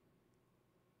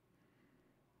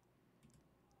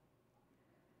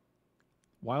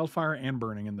 Wildfire and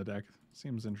Burning in the deck.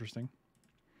 Seems interesting.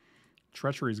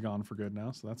 Treachery's gone for good now,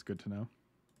 so that's good to know.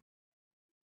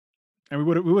 And we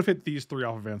would have hit these 3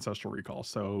 off of Ancestral Recall,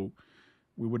 so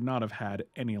we would not have had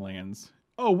any lands.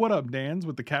 Oh, what up, Dans,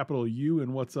 with the capital U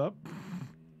and what's up?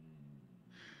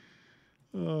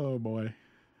 Oh boy.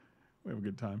 We have a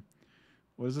good time.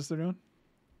 What is this they're doing?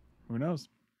 Who knows?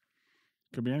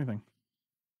 Could be anything.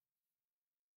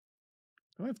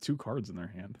 They have 2 cards in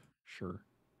their hand. Sure.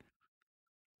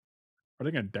 Are they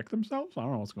going to deck themselves? I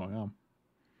don't know what's going on.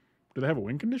 Do they have a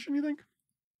win condition, you think?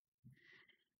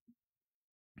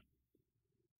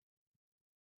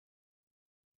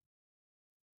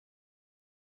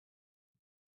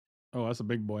 Oh, that's a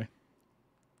big boy.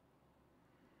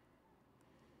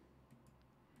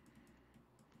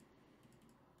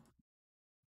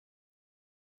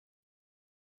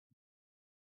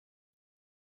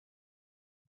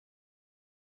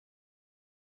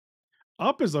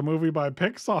 Up is a movie by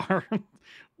Pixar.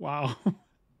 Wow.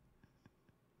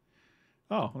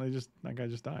 Oh, that guy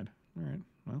just died. All right.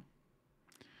 Well.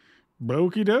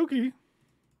 Okie dokie.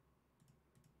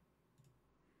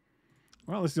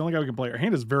 Well, this is the only guy we can play. Our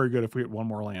hand is very good if we hit one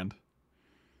more land.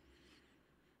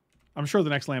 I'm sure the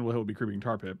next land we'll hit will be Creeping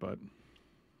Tar Pit, but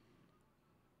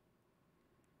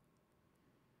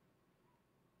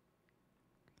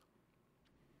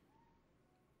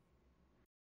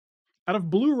out of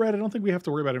blue red, I don't think we have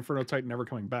to worry about Inferno Titan ever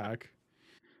coming back.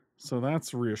 So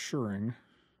that's reassuring.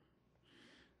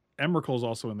 Emrakul's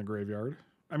also in the graveyard.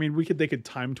 I mean, they could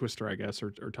Time Twister, I guess,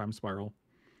 or Time Spiral.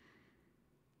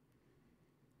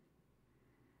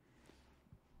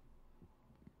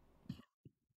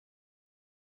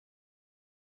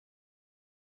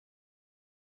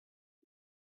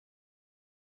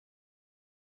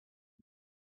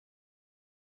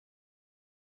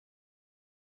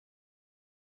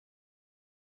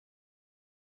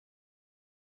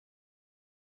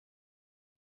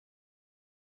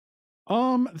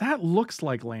 That looks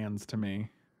like lands to me.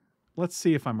 Let's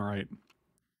see if I'm right.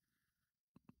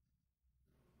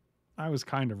 I was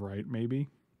kind of right, maybe.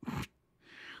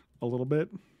 A little bit.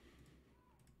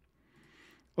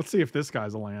 Let's see if this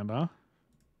guy's a land, huh?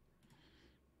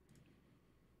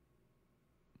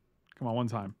 Come on, one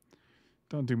time.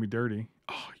 Don't do me dirty.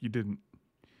 Oh, you didn't.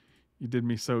 You did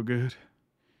me so good.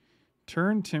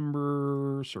 Turn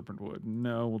timber, serpentwood.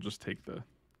 No, we'll just take the...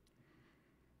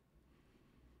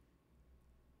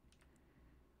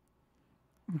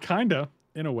 Kinda,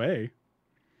 in a way.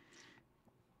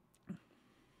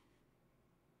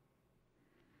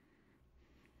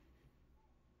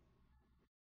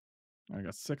 I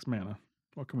got 6 mana.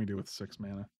 What can we do with 6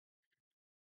 mana?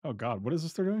 Oh god, what is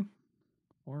this they're doing?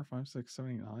 4, 5, 6,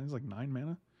 7, 8, 9. It's like 9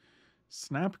 mana.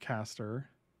 Snapcaster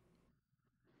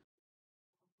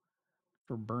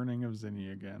for Burning of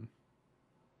Zinni again.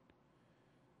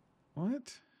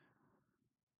 What?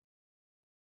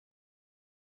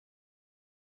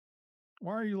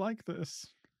 Why are you like this?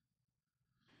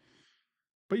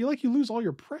 But you lose all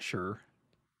your pressure.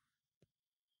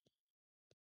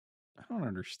 I don't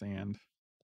understand.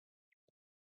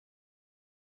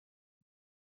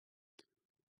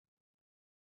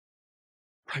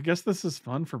 I guess this is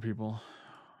fun for people. 1,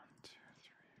 2,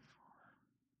 3,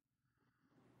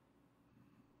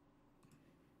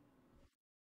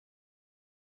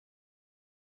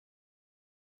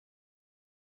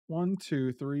 4. 1,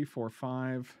 2, 3, 4,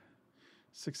 5,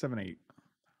 6, 7, 8,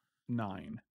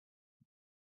 9.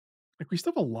 Like we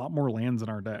still have a lot more lands in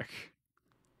our deck.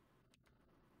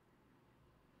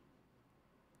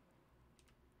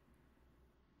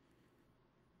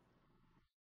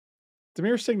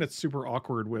 Demir's saying that's super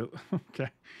awkward with... Okay.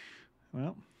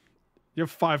 Well, you have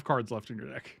 5 cards left in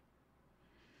your deck.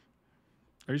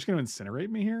 Are you just going to incinerate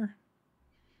me here?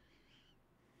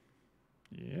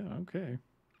 Yeah, okay.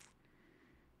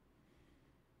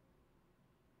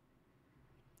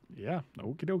 Yeah,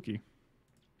 okie dokie.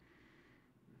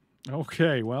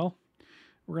 Okay, well,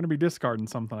 we're going to be discarding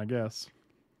something, I guess.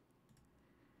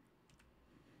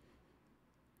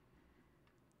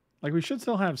 Like, we should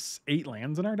still have 8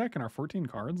 lands in our deck and our 14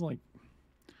 cards. Like,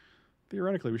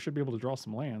 theoretically, we should be able to draw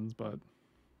some lands, but...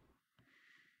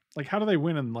 Like, how do they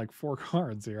win in, like, 4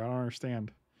 cards here? I don't understand.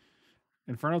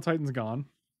 Inferno Titan's gone.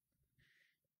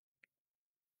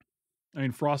 I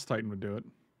mean, Frost Titan would do it.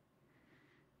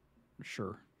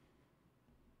 Sure.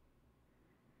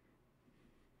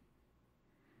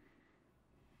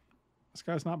 This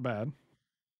guy's not bad.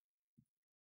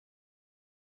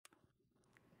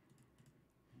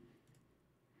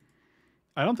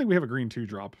 I don't think we have a green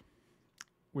 2-drop,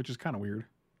 which is kind of weird.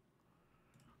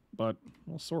 But,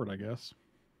 well, sword, I guess.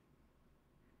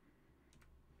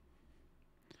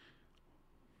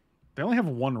 They only have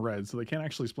 1 red, so they can't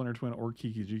actually Splinter Twin or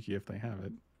Kiki Jiki if they have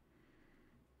it.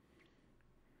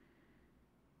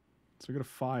 So we got a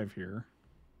 5 here.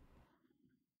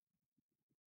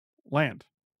 Land.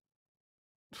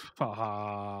 Fuck.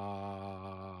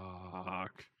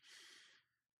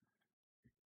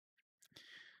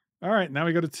 All right, now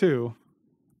we go to 2.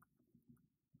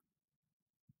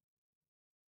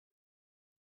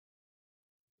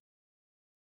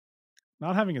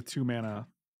 Not having a 2-mana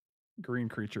green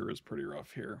creature is pretty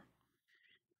rough here.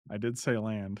 I did say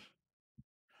land.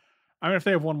 I mean, if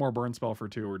they have 1 more burn spell for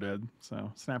 2, we're dead.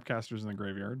 So Snapcaster's in the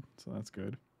graveyard, so that's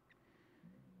good.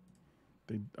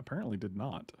 They apparently did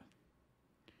not.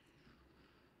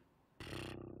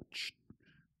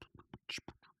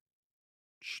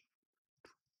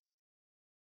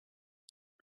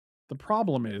 The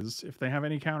problem is, if they have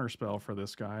any counterspell for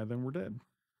this guy, then we're dead.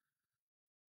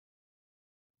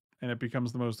 And it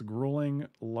becomes the most grueling,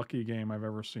 lucky game I've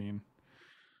ever seen.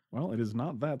 Well, it is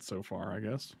not that so far, I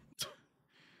guess.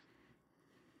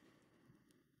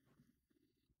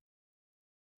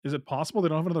 Is it possible they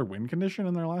don't have another win condition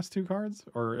in their last 2 cards?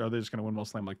 Or are they just going to Windmill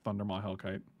Slam like Thundermaw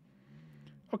Hellkite?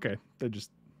 Okay, they just...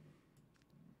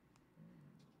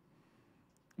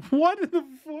 What in the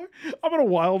fuck? I'm gonna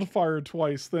wildfire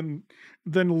twice, then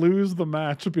lose the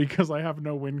match because I have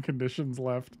no win conditions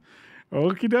left.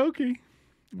 Okie dokie.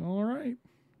 All right.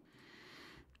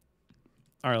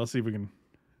 All right, let's see if we can...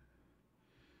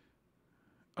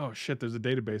 Oh shit, there's a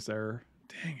database error.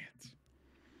 Dang it.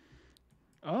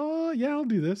 Yeah, I'll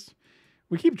do this.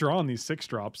 We keep drawing these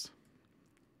 6-drops.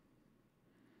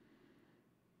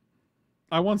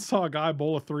 I once saw a guy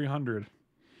bowl a 300.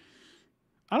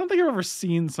 I don't think I've ever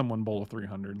seen someone bowl a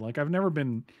 300. Like, I've never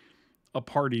been a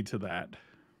party to that.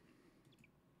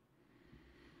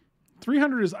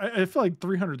 300 is... I feel like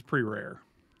 300 is pretty rare.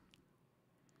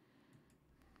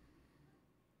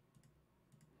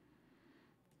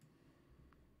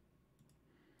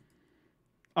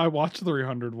 I watched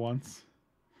 300 once.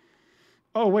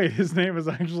 Oh wait, his name is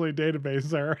actually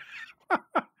database error.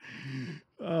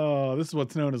 Oh, this is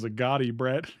what's known as a Gotti,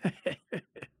 Brett.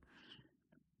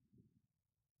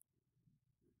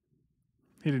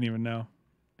 He didn't even know.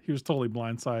 He was totally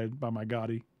blindsided by my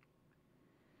Gotti.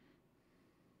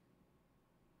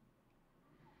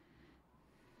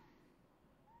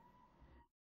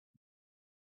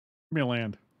 Give me a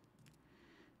land.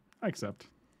 I accept.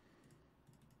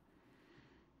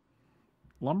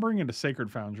 Lumbering into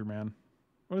Sacred Foundry, man.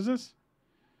 What is this?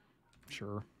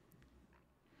 Sure.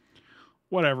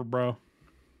 Whatever, bro.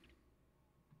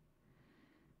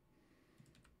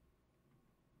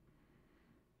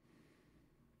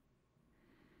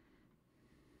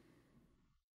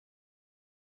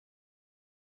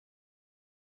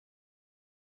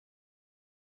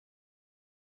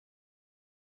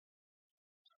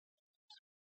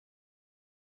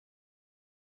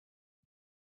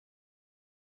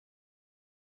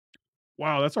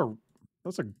 Wow, that's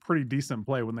a pretty decent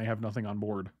play when they have nothing on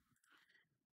board.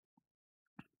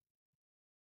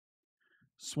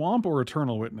 Swamp or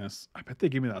Eternal Witness? I bet they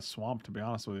give me that swamp, to be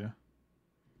honest with you.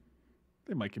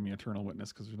 They might give me Eternal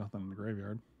Witness because there's nothing in the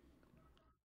graveyard.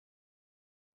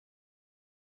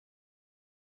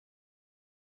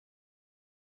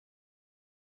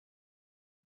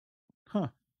 Huh.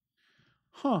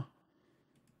 Huh.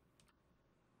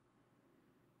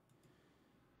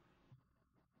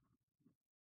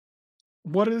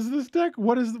 What is this deck?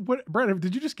 What Brett,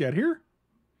 did you just get here?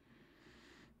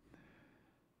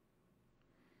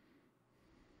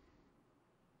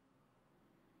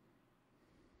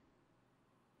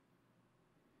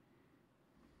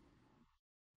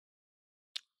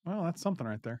 Well, that's something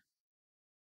right there.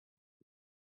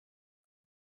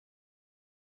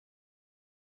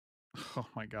 Oh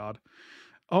my god.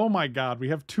 Oh my god. We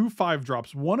have 2/5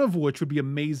 drops, one of which would be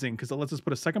amazing because it lets us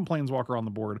put a second planeswalker on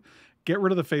the board, get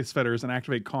rid of the Face Fetters, and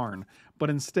activate Karn. But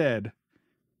instead,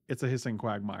 it's a Hissing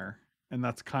Quagmire. And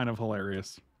that's kind of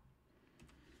hilarious.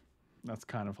 That's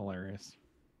kind of hilarious.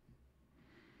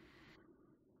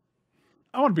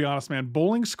 I want to be honest, man.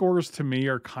 Bowling scores to me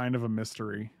are kind of a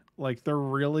mystery. Like, they're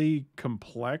really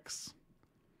complex.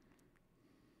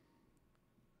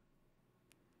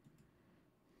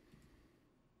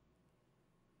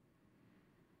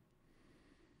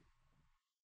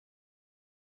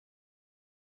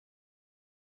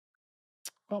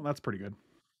 Well, that's pretty good.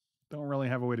 Don't really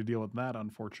have a way to deal with that,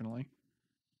 unfortunately.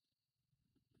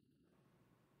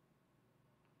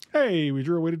 Hey, we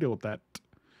drew a way to deal with that.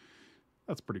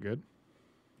 That's pretty good.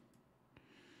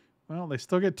 Well, they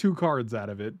still get 2 cards out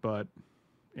of it, but,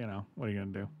 what are you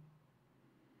going to do?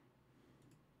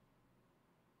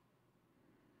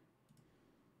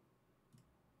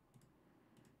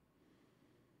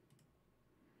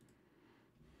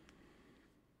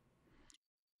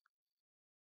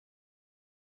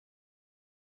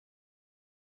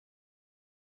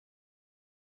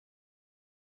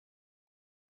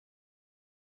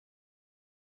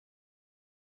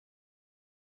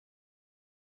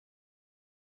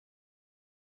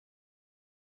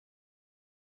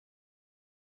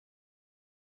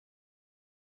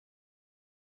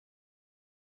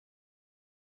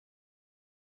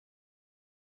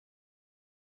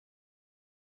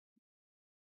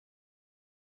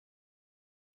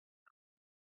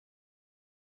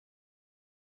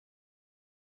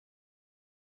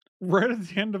 Right at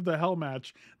the end of the hell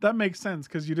match. That makes sense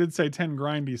because you did say 10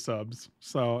 grindy subs.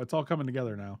 So it's all coming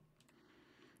together now.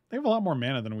 They have a lot more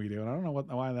mana than we do, and I don't know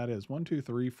why that is. 1, 2,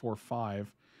 3, 4,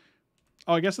 5.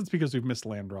 Oh, I guess it's because we've missed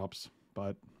land drops,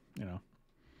 but, you know.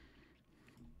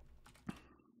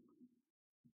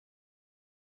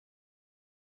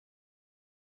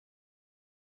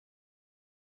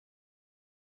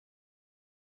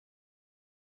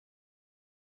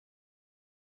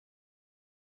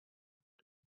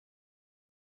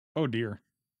 Oh, dear.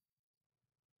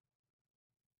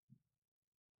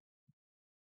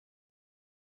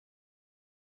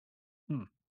 Hmm.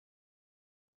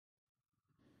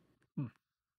 Hmm.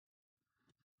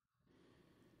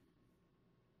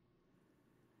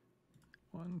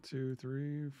 1, 2,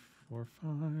 3, 4,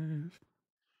 5.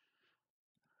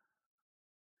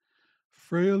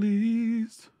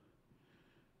 Frailies.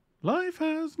 Life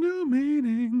has new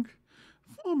meaning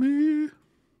for me.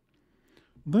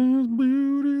 There's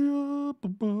beauty up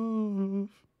above.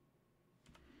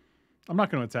 I'm not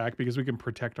going to attack because we can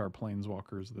protect our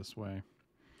planeswalkers this way.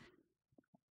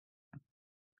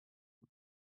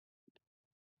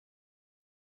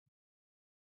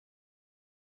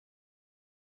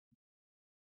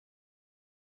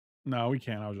 No, we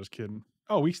can't. I was just kidding.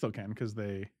 Oh, we still can because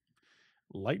they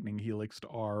Lightning Helix to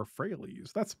our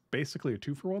Fraley's. That's basically a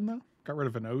 2-for-1 though. Got rid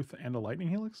of an Oath and a Lightning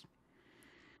Helix.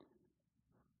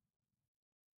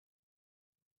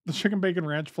 The chicken bacon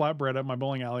ranch flatbread at my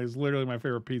bowling alley is literally my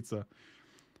favorite pizza.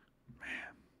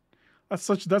 That's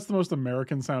the most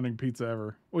American sounding pizza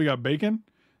ever. Well, you got bacon,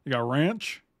 you got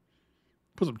ranch,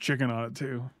 put some chicken on it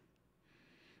too.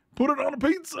 Put it on a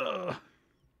pizza.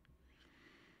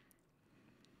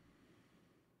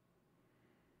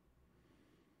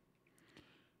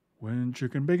 When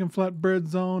chicken bacon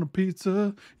flatbread's on a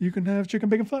pizza, you can have chicken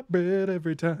bacon flatbread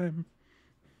every time.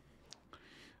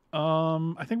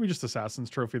 I think we just Assassin's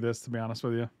Trophy this, to be honest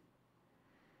with you.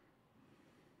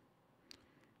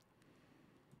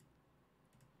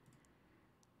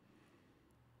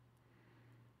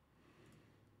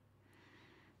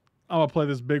 I'm gonna play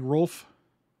this big Rolf,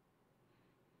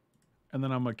 and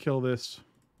then I'm gonna kill this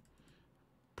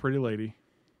pretty lady,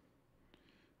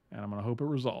 and I'm gonna hope it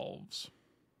resolves.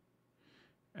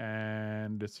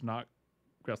 And it's not.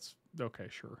 That's okay.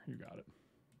 Sure, you got it.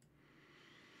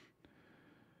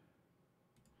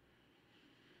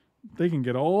 They can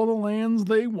get all the lands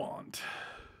they want.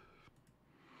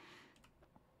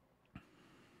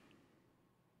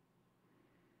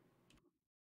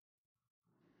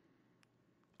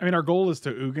 I mean, our goal is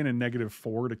to Ugin in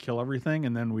 -4 to kill everything,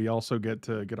 and then we also get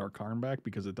to get our Karn back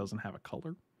because it doesn't have a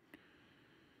color.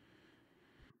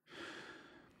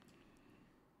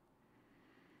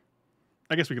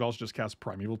 I guess we could also just cast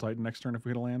Primeval Titan next turn if we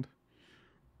hit a land.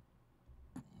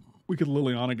 We could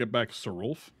Liliana get back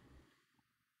Serulf.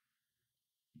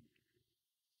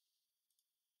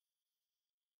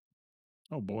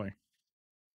 Oh boy.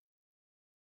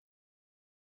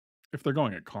 If they're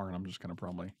going at Karn, I'm just gonna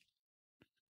probably.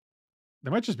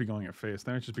 They might just be going at face.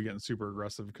 They might just be getting super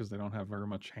aggressive because they don't have very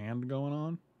much hand going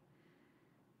on.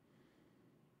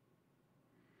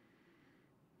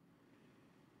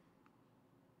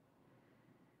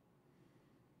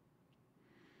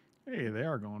 Hey, they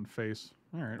are going face.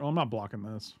 All right. Well, I'm not blocking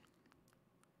this.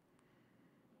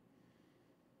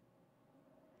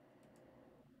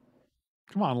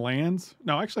 Come on, lands.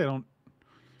 No, actually, I don't.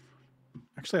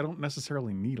 Actually, I don't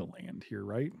necessarily need a land here,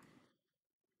 right?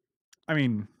 I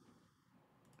mean,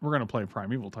 we're gonna play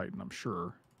Primeval Titan, I'm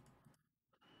sure.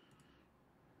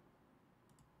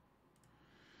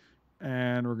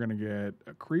 And we're gonna get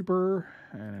a Creeper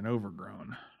and an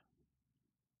Overgrown.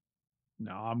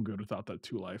 No, I'm good without that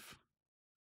 2 life.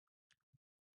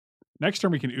 Next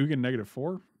turn we can Ugin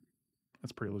 -4.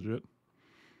 That's pretty legit.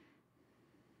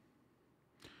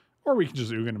 Or we can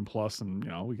just Ugin and plus, and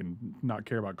we can not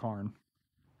care about Karn.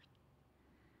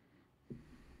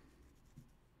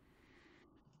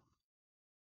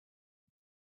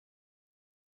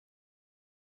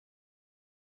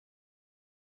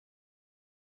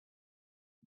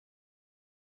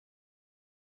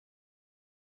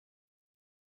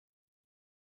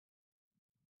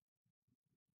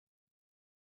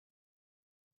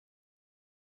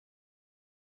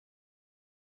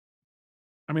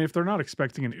 I mean, if they're not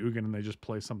expecting an Ugin and they just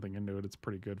play something into it, it's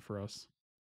pretty good for us.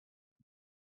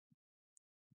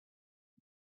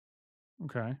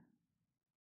 Okay.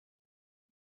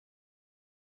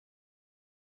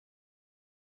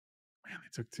 Man, they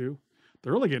took 2.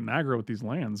 They're really getting aggro with these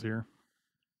lands here.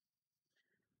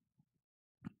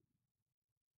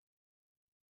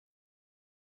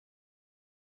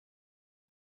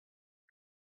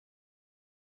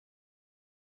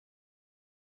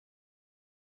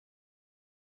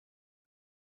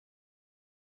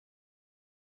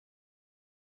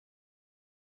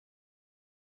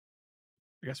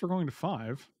 I guess we're going to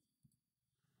 5.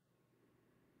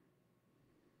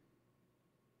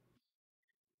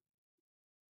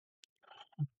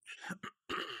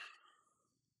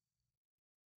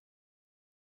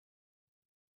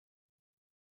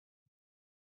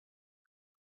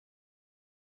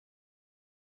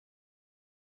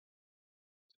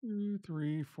 2,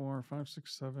 3, 4, 5,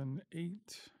 6, 7,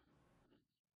 8.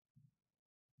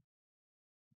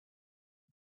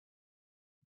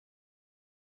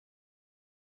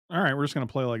 All right, we're just gonna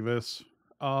play like this.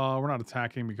 We're not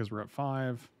attacking because we're at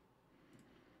 5.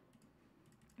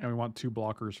 And we want 2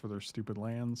 blockers for their stupid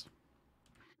lands.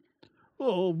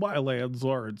 Oh, my lands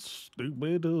aren't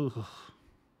stupid. Ugh.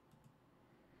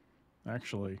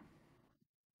 Actually,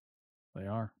 they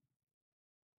are.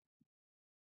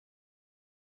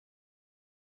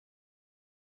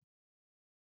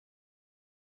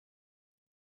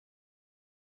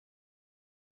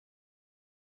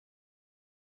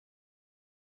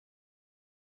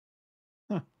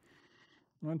 Huh.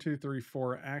 1, 2, 3,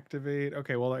 4, activate.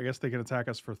 Okay, well, I guess they can attack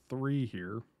us for 3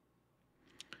 here.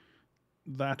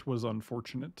 That was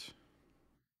unfortunate.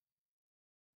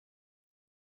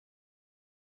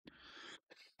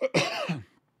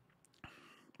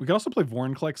 We can also play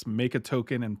Vorinclex, make a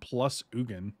token, and plus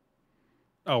Ugin.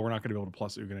 Oh, we're not going to be able to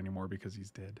plus Ugin anymore because he's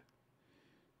dead.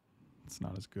 It's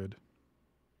not as good.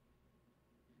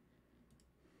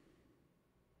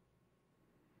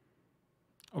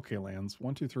 Okay, lands.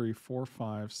 1, 2, 3, 4,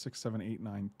 5, 6, 7, 8,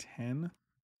 9, 10.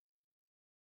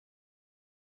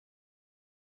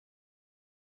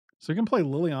 So you can play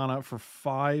Liliana for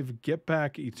 5, get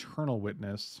back Eternal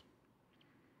Witness,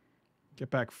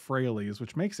 get back Frailes,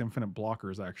 which makes infinite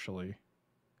blockers, actually.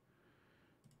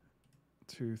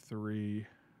 2, 3,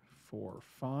 4,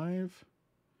 5.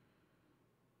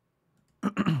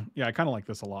 Yeah, I kind of like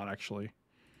this a lot, actually.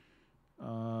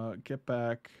 Get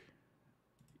back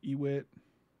Ewit,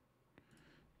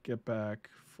 get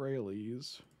back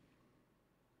Frailes.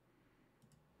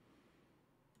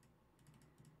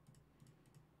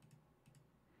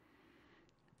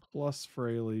 Plus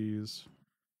Frailes,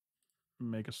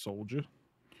 make a soldier.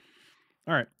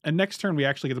 All right, and next turn we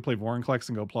actually get to play Vorinclex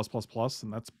and go plus plus plus,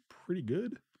 and that's pretty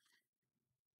good.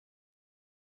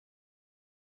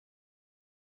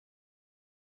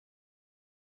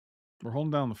 We're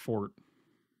holding down the fort.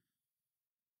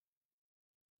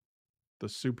 The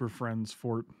Super Friends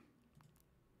fort.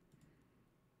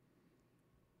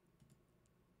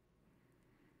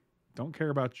 Don't care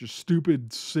about your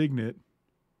stupid signet.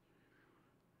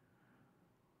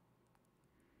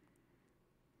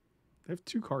 They have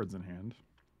 2 cards in hand.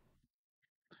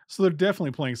 So they're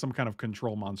definitely playing some kind of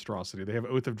control monstrosity. They have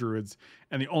Oath of Druids,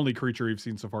 and the only creature we've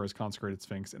seen so far is Consecrated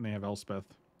Sphinx, and they have Elspeth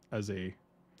as a...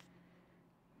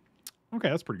 Okay,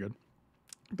 that's pretty good.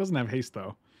 It doesn't have haste,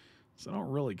 though, so I don't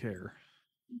really care.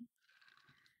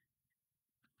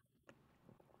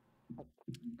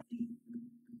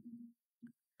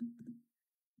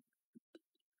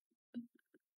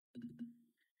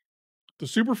 The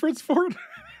Super Fritz fort?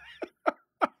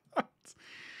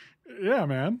 Yeah,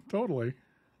 man, totally.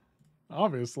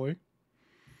 Obviously.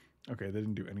 Okay, they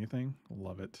didn't do anything.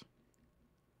 Love it.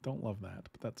 Don't love that,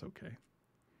 but that's okay.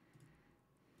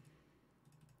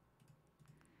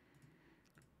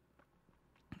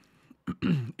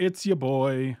 It's your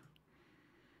boy.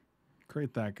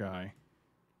 Create that guy.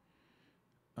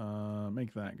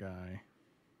 Make that guy.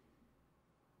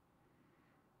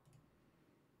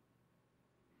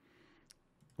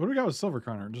 What do we got with Silver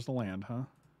Connor? Just a land, huh?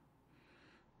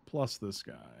 Plus this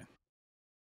guy.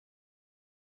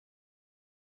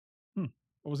 What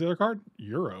was the other card?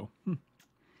 Euro.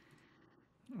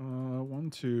 1,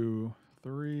 2,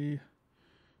 3.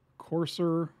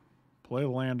 Courser. Play the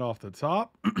land off the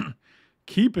top.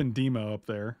 Keeping Demo up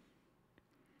there.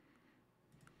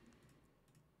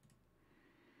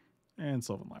 And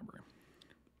Sylvan Library.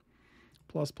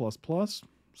 Plus, plus, plus.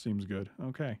 Seems good.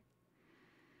 Okay.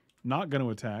 Not going to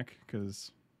attack,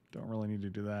 because don't really need to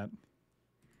do that.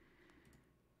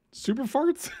 Super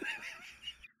farts?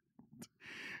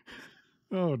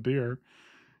 Oh, dear.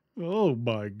 Oh,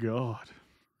 my God.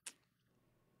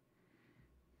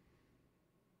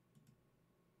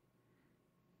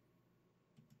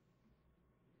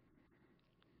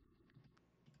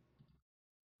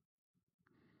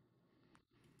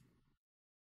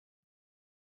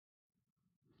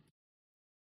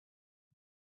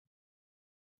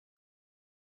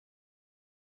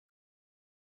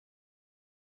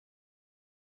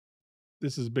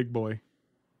 This is big boy.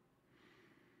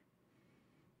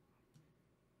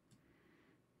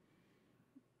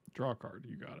 Draw a card.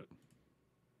 You got it.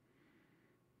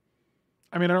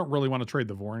 I mean, I don't really want to trade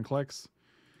the Vorinclex,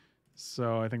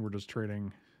 so I think we're just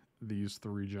trading these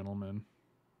 3 gentlemen.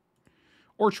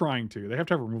 Or trying to. They have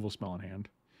to have a removal spell in hand.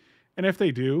 And if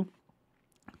they do,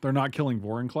 they're not killing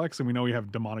Vorinclex, and we know we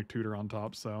have Demonic Tutor on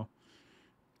top, so...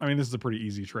 I mean, this is a pretty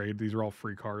easy trade. These are all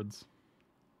free cards.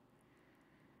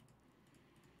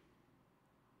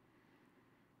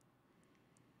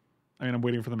 I mean, I'm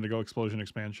waiting for them to go Explosion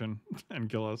Expansion and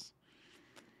kill us.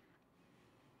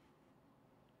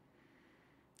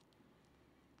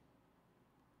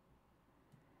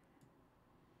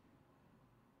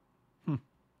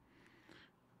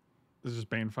 This is just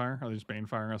Banefire? Are they just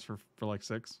Banefiring us for like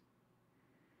 6?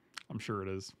 I'm sure it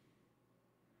is.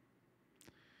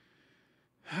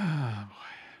 Boy.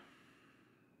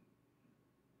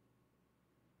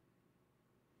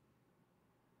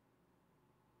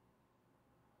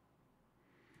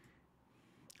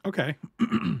 Okay.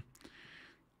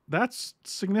 That's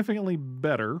significantly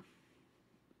better.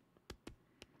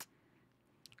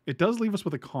 It does leave us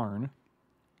with a Karn.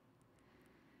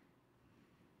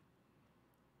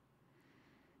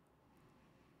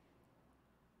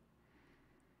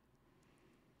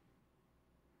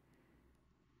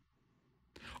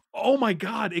 Oh my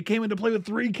god, it came into play with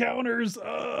 3 counters.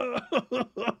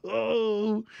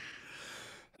 Oh.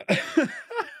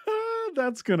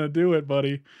 That's gonna do it,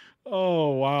 buddy.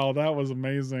 Oh wow, that was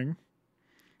amazing.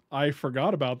 I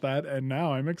forgot about that and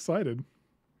now I'm excited.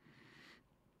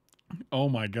 Oh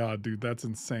my god, dude, that's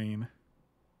insane.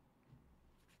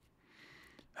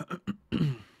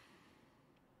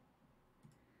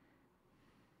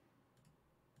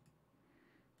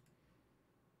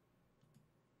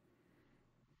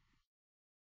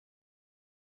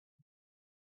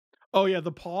 Oh yeah,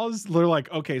 the pause, they're like,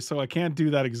 okay, so I can't do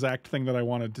that exact thing that I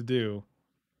wanted to do.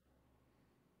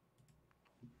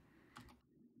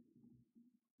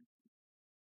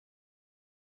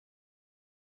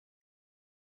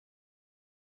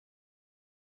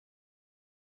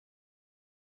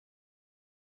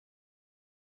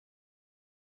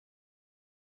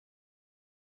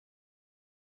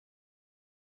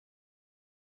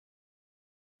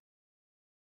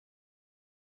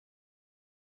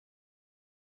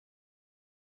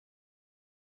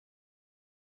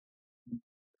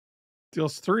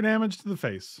 Deals 3 damage to the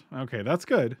face. Okay, that's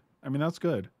good. I mean, that's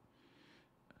good.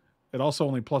 It also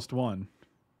only plus 1.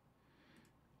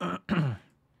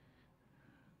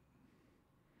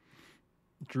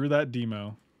 Drew that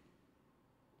demo.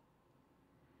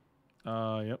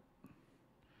 Yep.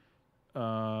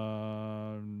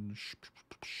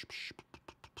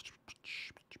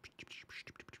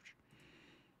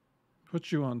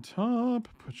 Put you on top.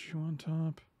 Put you on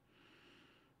top.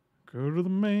 Go to the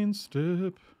main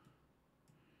step.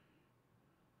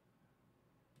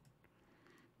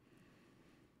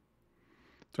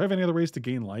 Do I have any other ways to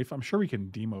gain life? I'm sure we can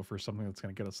demo for something that's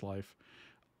going to get us life.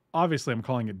 Obviously, I'm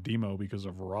calling it demo because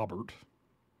of Robert.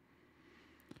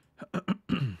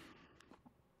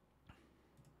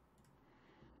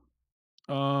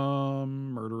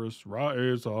 Murderous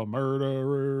rise a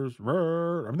murderous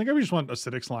murder. I think I just want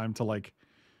acidic slime to like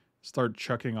start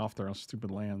chucking off their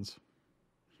stupid lands.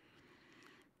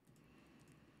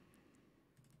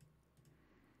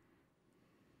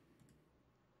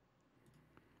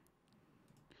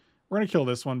 We're gonna kill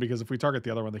this one because if we target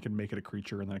the other one, they can make it a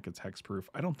creature and then it gets hexproof.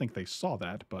 I don't think they saw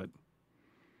that, but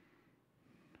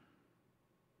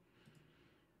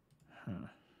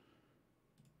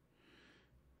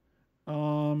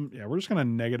yeah, we're just gonna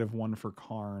 -1 for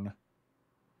Karn.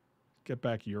 Get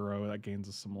back Euro. That gains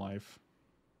us some life.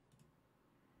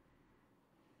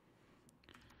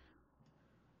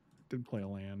 Did play a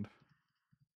land.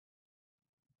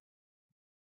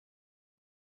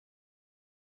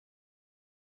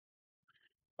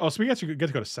 Oh, so we get to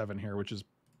go to 7 here, which is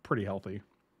pretty healthy.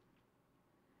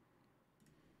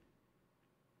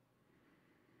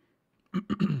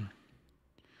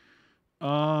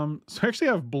 So I actually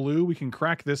have blue. We can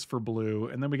crack this for blue,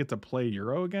 and then we get to play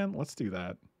Euro again. Let's do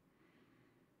that.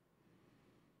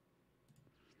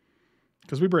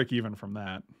 Because we break even from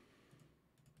that.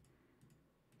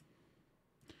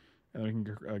 And then we can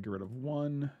get rid of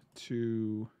 1,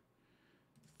 2,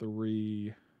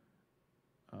 3,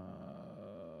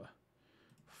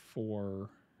 4,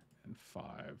 and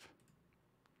 5.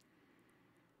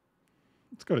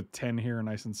 Let's go to 10 here,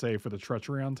 nice and safe, with a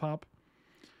treachery on top.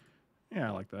 Yeah,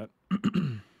 I like that.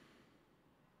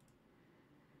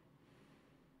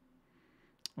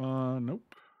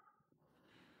 Nope.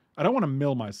 I don't want to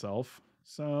mill myself,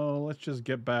 so let's just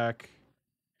get back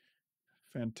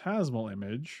Phantasmal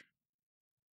Image.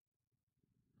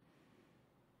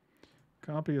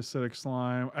 Copy acidic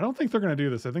slime. I don't think they're going to do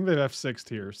this. I think they've F6'd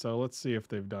here, so let's see if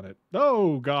they've done it.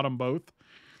 Oh, got them both.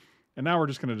 And now we're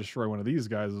just going to destroy one of these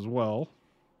guys as well.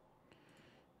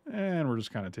 And we're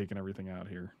just kind of taking everything out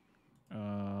here.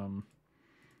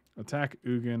 Attack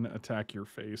Ugin, attack your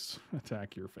face.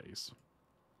 Attack your face.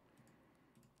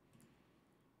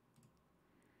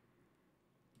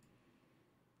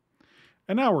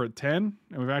 And now we're at 10,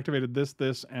 and we've activated this,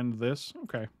 this, and this.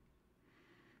 Okay.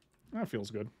 That feels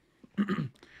good.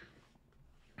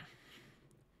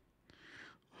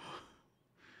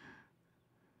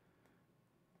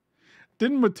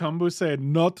 Didn't Mutombo say,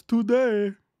 not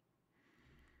today?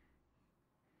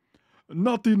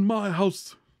 Not in my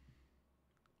house.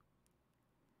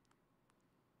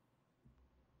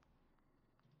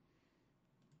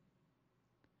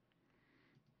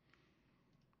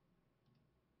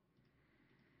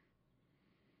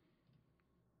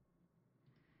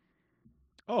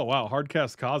 Oh, wow.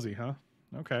 Hardcast Kazi, huh?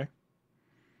 Okay.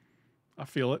 I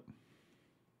feel it.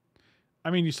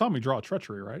 I mean, you saw me draw a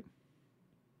treachery, right?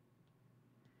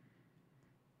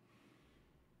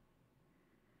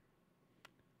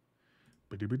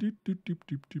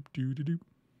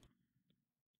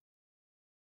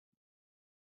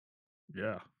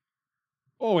 Yeah.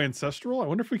 Oh, Ancestral? I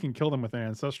wonder if we can kill them with an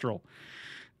Ancestral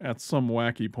at some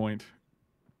wacky point.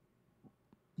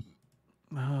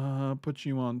 Put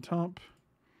you on top.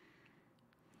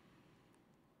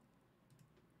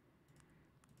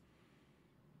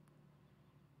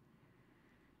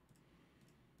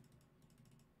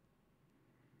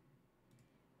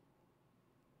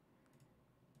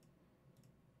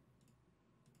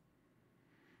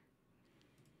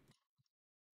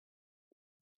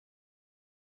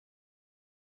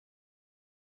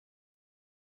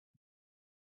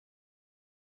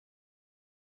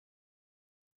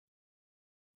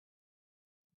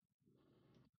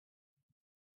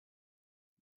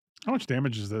 How much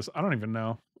damage is this? I don't even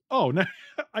know. Oh, no,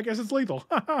 I guess it's lethal.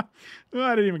 I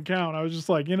didn't even count. I was just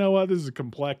like, you know what? This is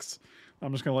complex.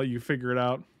 I'm just going to let you figure it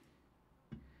out.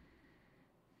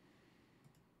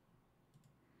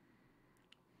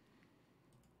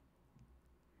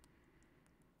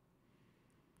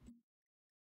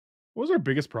 What was our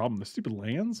biggest problem? The stupid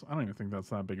lands? I don't even think that's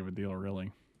that big of a deal,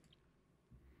 really.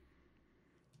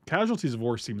 Casualties of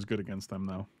War seems good against them,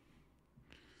 though.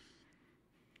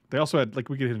 They also had, like,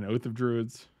 we could hit an Oath of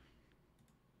Druids.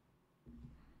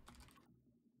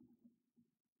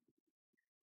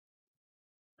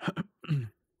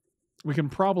 We can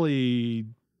probably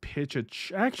pitch a...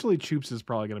 Actually, Choops is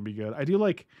probably going to be good. I do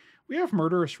like... We have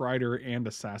Murderous Rider and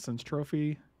Assassin's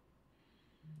Trophy.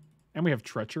 And we have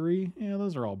Treachery. Yeah,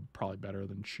 those are all probably better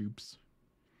than Choops.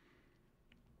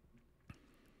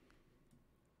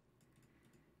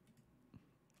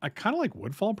 I kind of like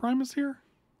Woodfall Primus here.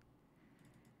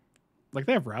 Like,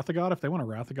 they have Wrath of God. If they want to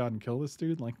Wrath of God and kill this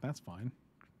dude, like, that's fine.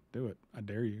 Do it. I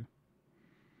dare you.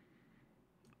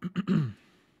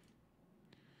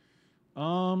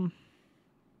 I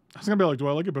was gonna be like, do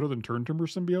I like it better than Turn Timber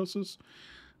Symbiosis?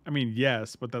 I mean,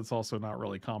 yes, but that's also not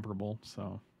really comparable,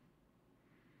 so.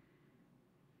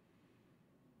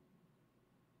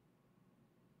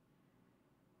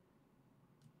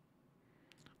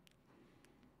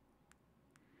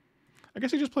 I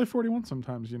guess you just play 41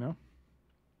 sometimes, you know?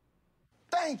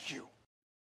 Thank you.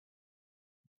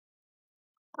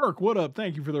 Kirk, what up?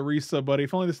 Thank you for the resub, buddy.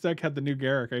 If only this deck had the new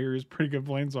Garrick. I hear he's pretty good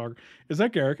Planeswalker. Is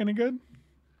that Garrick any good?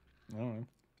 I don't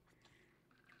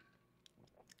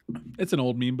know. It's an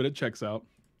old meme, but it checks out.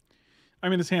 I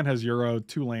mean, this hand has Euro,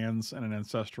 2 lands, and an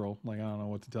Ancestral. Like, I don't know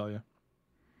what to tell you.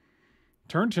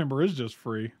 Turn Timber is just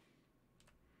free.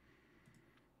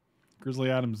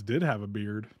 Grizzly Adams did have a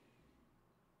beard.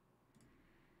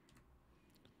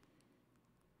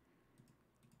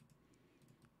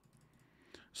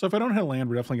 So if I don't hit land,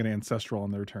 we're definitely going to Ancestral on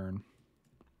their turn.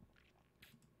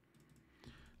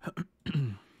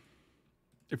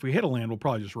 If we hit a land, we'll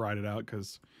probably just ride it out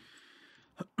because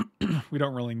we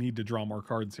don't really need to draw more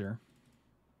cards here.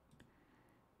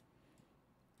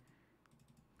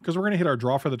 Because we're going to hit our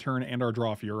draw for the turn and our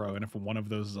draw off Euro, and if one of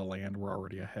those is a land, we're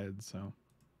already ahead, so.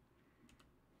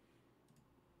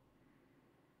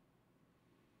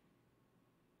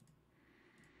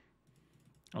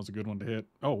 That was a good one to hit.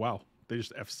 Oh, wow. They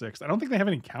just F6'd. I don't think they have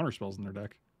any counter spells in their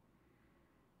deck.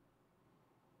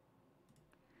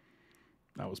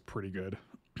 That was pretty good.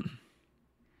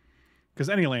 Because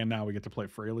any land now, we get to play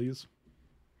Fraley's.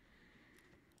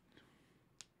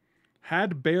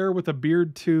 Had bear with a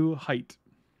beard to height.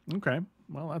 Okay.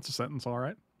 Well, that's a sentence, all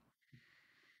right.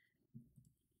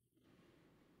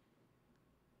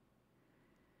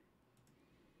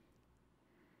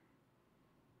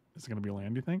 Is it going to be a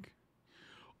land, you think?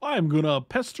 I'm going to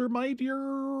pester my dear...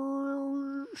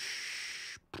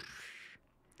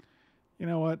 You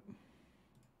know what?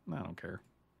 I don't care.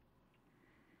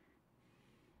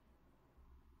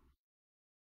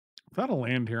 Without a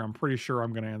land here, I'm pretty sure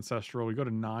I'm going to Ancestral. We go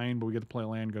to 9, but we get to play a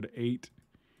land, go to 8.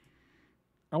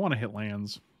 I want to hit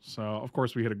lands. So, of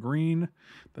course, we hit a green.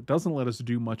 That doesn't let us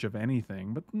do much of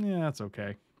anything, but yeah, that's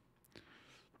okay.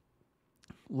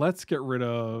 Let's get rid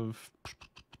of...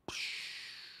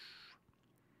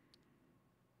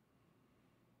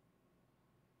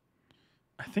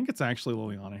 I think it's actually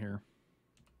Liliana here.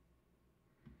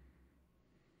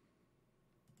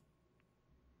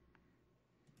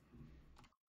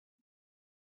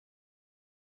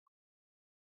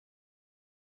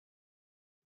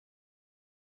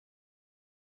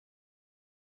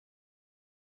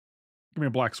 Give me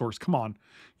a black source. Come on.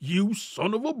 You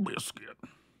son of a biscuit.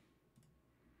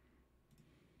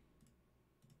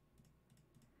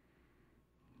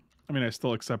 I mean, I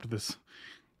still accept this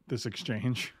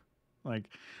exchange. Like,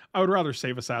 I would rather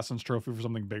save Assassin's Trophy for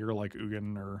something bigger like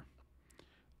Ugin or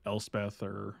Elspeth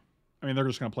or... I mean, they're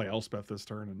just going to play Elspeth this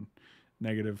turn and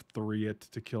 -3 it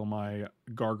to kill my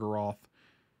Gargaroth.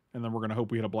 And then we're going to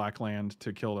hope we hit a black land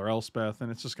to kill their Elspeth, and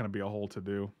it's just going to be a whole to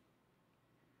do.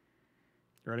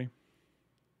 You ready?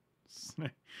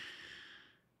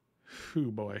 Oh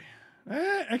boy.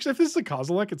 Actually, if this is a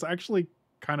Kozilek, it's actually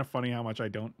kind of funny how much I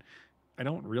don't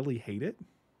really hate it.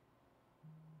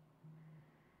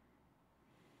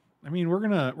 I mean, we're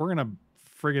gonna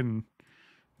friggin'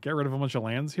 get rid of a bunch of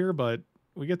lands here, but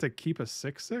we get to keep a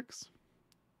 6/6.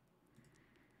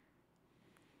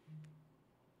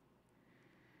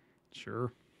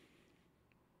 Sure.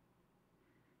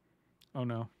 Oh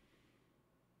no.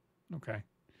 Okay.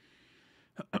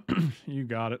 You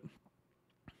got it.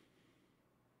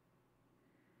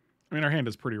 I mean, our hand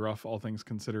is pretty rough, all things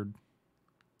considered.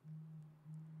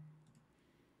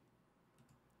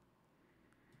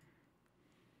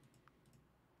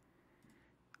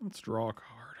 Let's draw a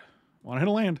card. Want to hit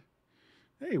a land?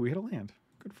 Hey, we hit a land.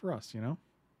 Good for us, you know?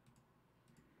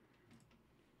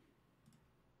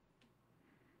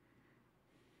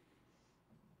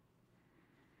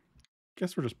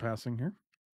 Guess we're just passing here.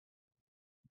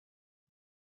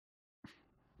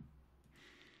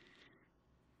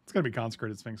 It's going to be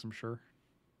Consecrated Sphinx, I'm sure.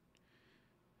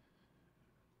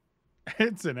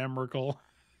 It's an Emrakul.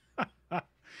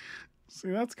 See,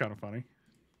 that's kind of funny.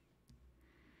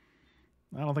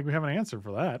 I don't think we have an answer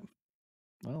for that.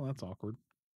 Well, that's awkward.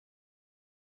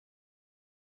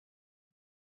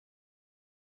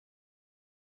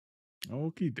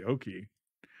 Okie dokie.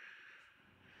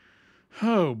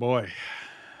 Oh, boy.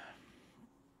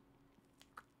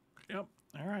 Yep.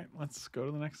 All right, let's go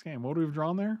to the next game. What do we've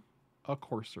drawn there? A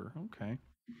Courser. Okay.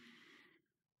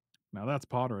 Now that's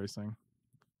pod racing.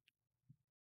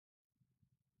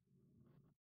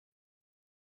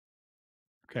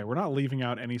 Okay, we're not leaving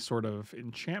out any sort of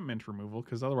enchantment removal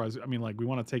because otherwise, I mean, like, we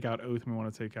want to take out Oath and we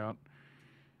want to take out.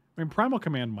 I mean, Primal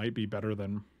Command might be better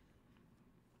than.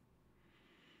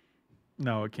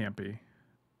 No, it can't be.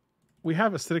 We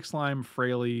have Acidic Slime,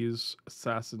 Frailes,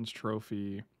 Assassin's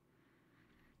Trophy.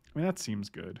 I mean, that seems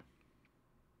good.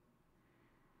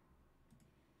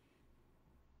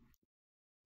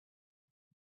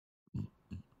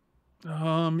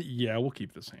 Yeah, we'll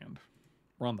keep this hand.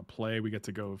 We're on the play. We get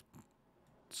to go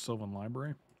Sylvan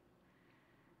Library.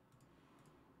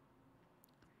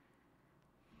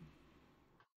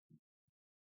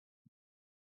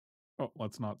 Oh,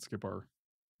 let's not skip our.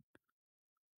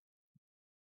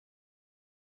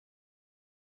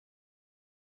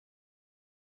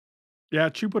 Yeah,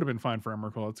 Choop would have been fine for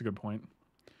Emrakul. That's a good point.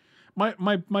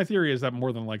 My theory is that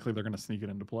more than likely they're going to sneak it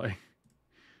into play.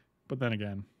 But then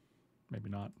again, maybe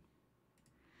not.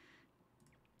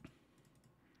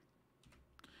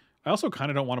 I also kind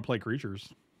of don't want to play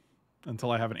creatures until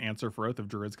I have an answer for Oath of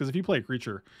Druids. Because if you play a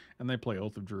creature and they play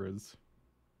Oath of Druids.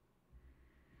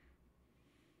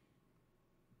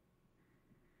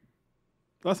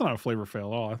 That's not a flavor fail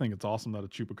at all. I think it's awesome that a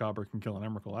Chupacabra can kill an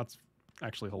Emrakul. That's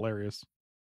actually hilarious.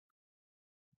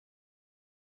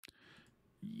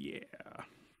 Yeah.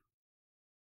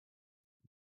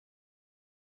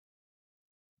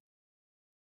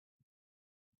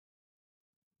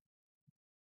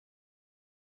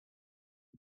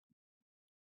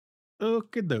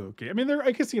 Okay, dokie. I mean,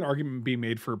 I can see an argument being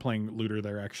made for playing Looter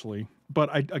there, actually. But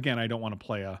I don't want to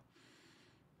play a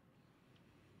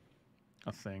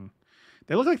thing.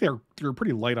 They look like they're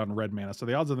pretty light on red mana, so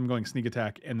the odds of them going sneak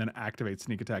attack and then activate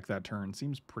sneak attack that turn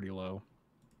seems pretty low.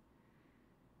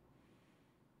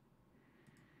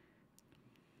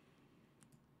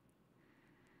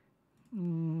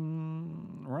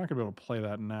 We're not gonna be able to play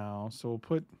that now, so we'll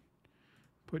put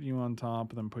you on top,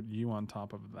 and then put you on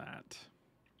top of that.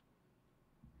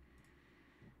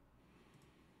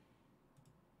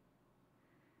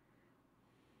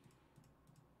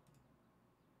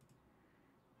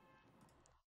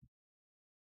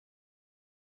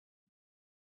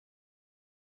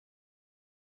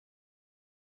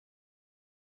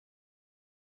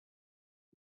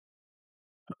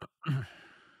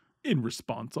 In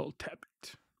response, I'll tap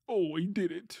it. Oh, he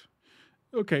did it.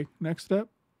 Okay, next step.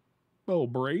 Oh,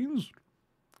 brains.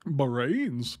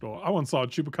 Brains. Oh, I once saw a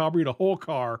Chupacabra eat a whole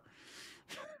car.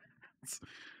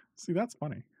 See, that's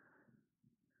funny.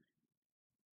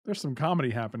 There's some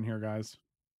comedy happening here, guys.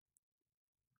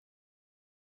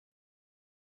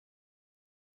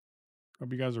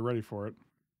 Hope you guys are ready for it.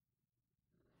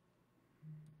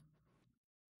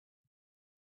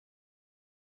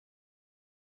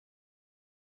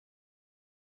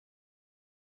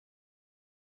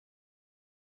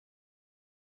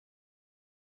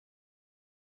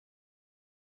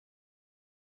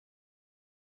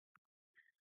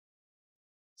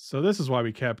 So this is why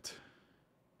we kept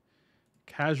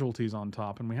casualties on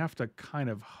top, and we have to kind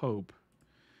of hope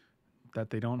that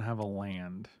they don't have a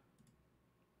land.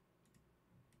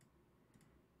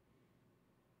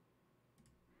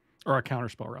 Or a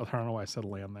counterspell, rather. I don't know why I said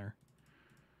land there.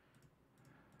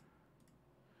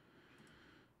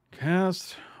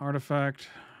 Cast, artifact,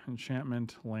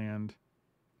 enchantment, land.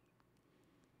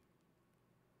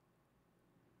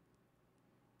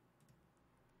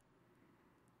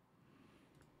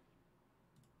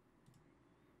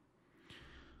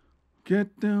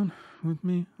 Get down with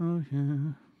me, oh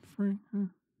yeah. Free, with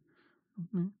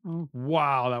me, oh.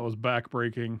 Wow, that was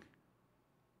backbreaking.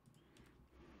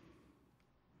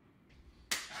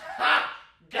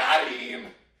 Got him!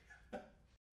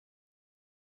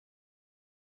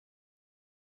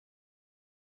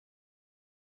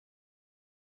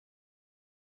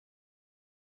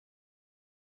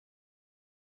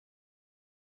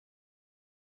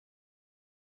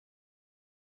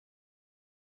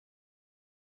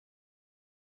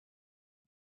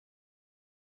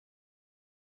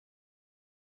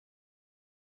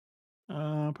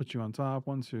 Put you on top.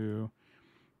 1, 2.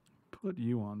 Put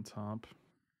you on top.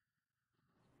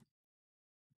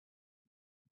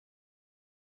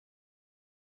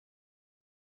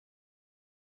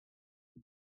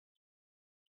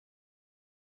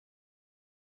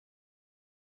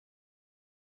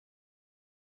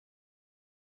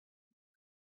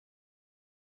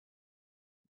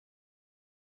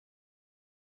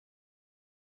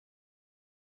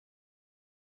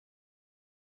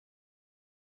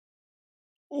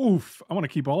 Oof. I want to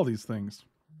keep all these things.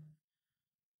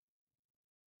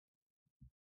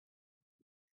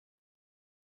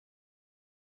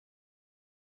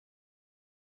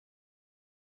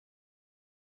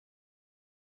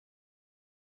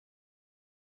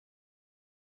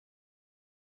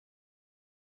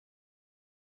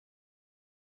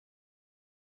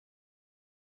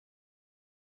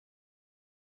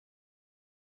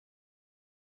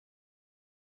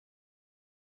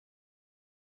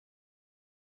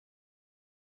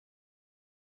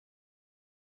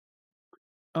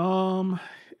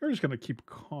 We're just gonna keep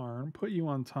Karn. Put you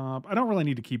on top. I don't really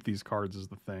need to keep these cards, is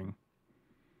the thing.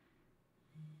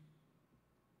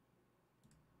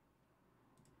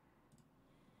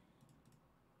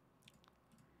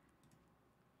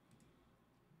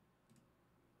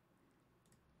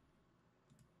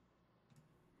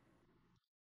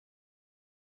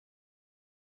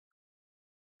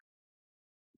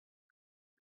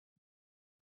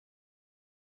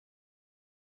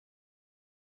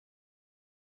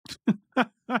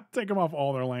 Take them off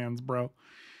all their lands, bro.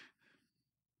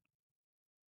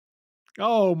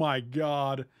 Oh my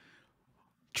god.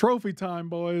 Trophy time,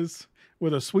 boys,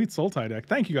 with a sweet Sultai deck.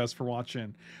 Thank you guys for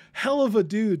watching. Hell of a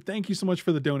dude. Thank you so much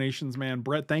for the donations, man.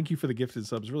 Brett, thank you for the gifted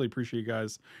subs. Really appreciate you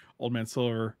guys. Old Man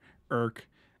Silver, Irk,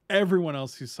 everyone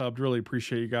else who subbed. Really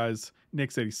appreciate you guys.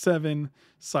 Nix87,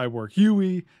 Cyborg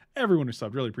Huey, everyone who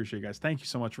subbed. Really appreciate you guys. Thank you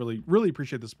so much. Really, really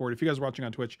appreciate the support. If you guys are watching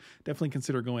on Twitch, definitely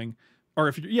consider going. Or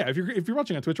if you're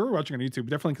watching on Twitch or watching on YouTube,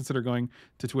 definitely consider going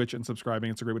to Twitch and subscribing.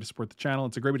 It's a great way to support the channel.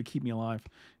 It's a great way to keep me alive.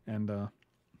 And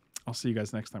I'll see you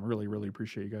guys next time. Really, really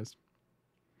appreciate you guys.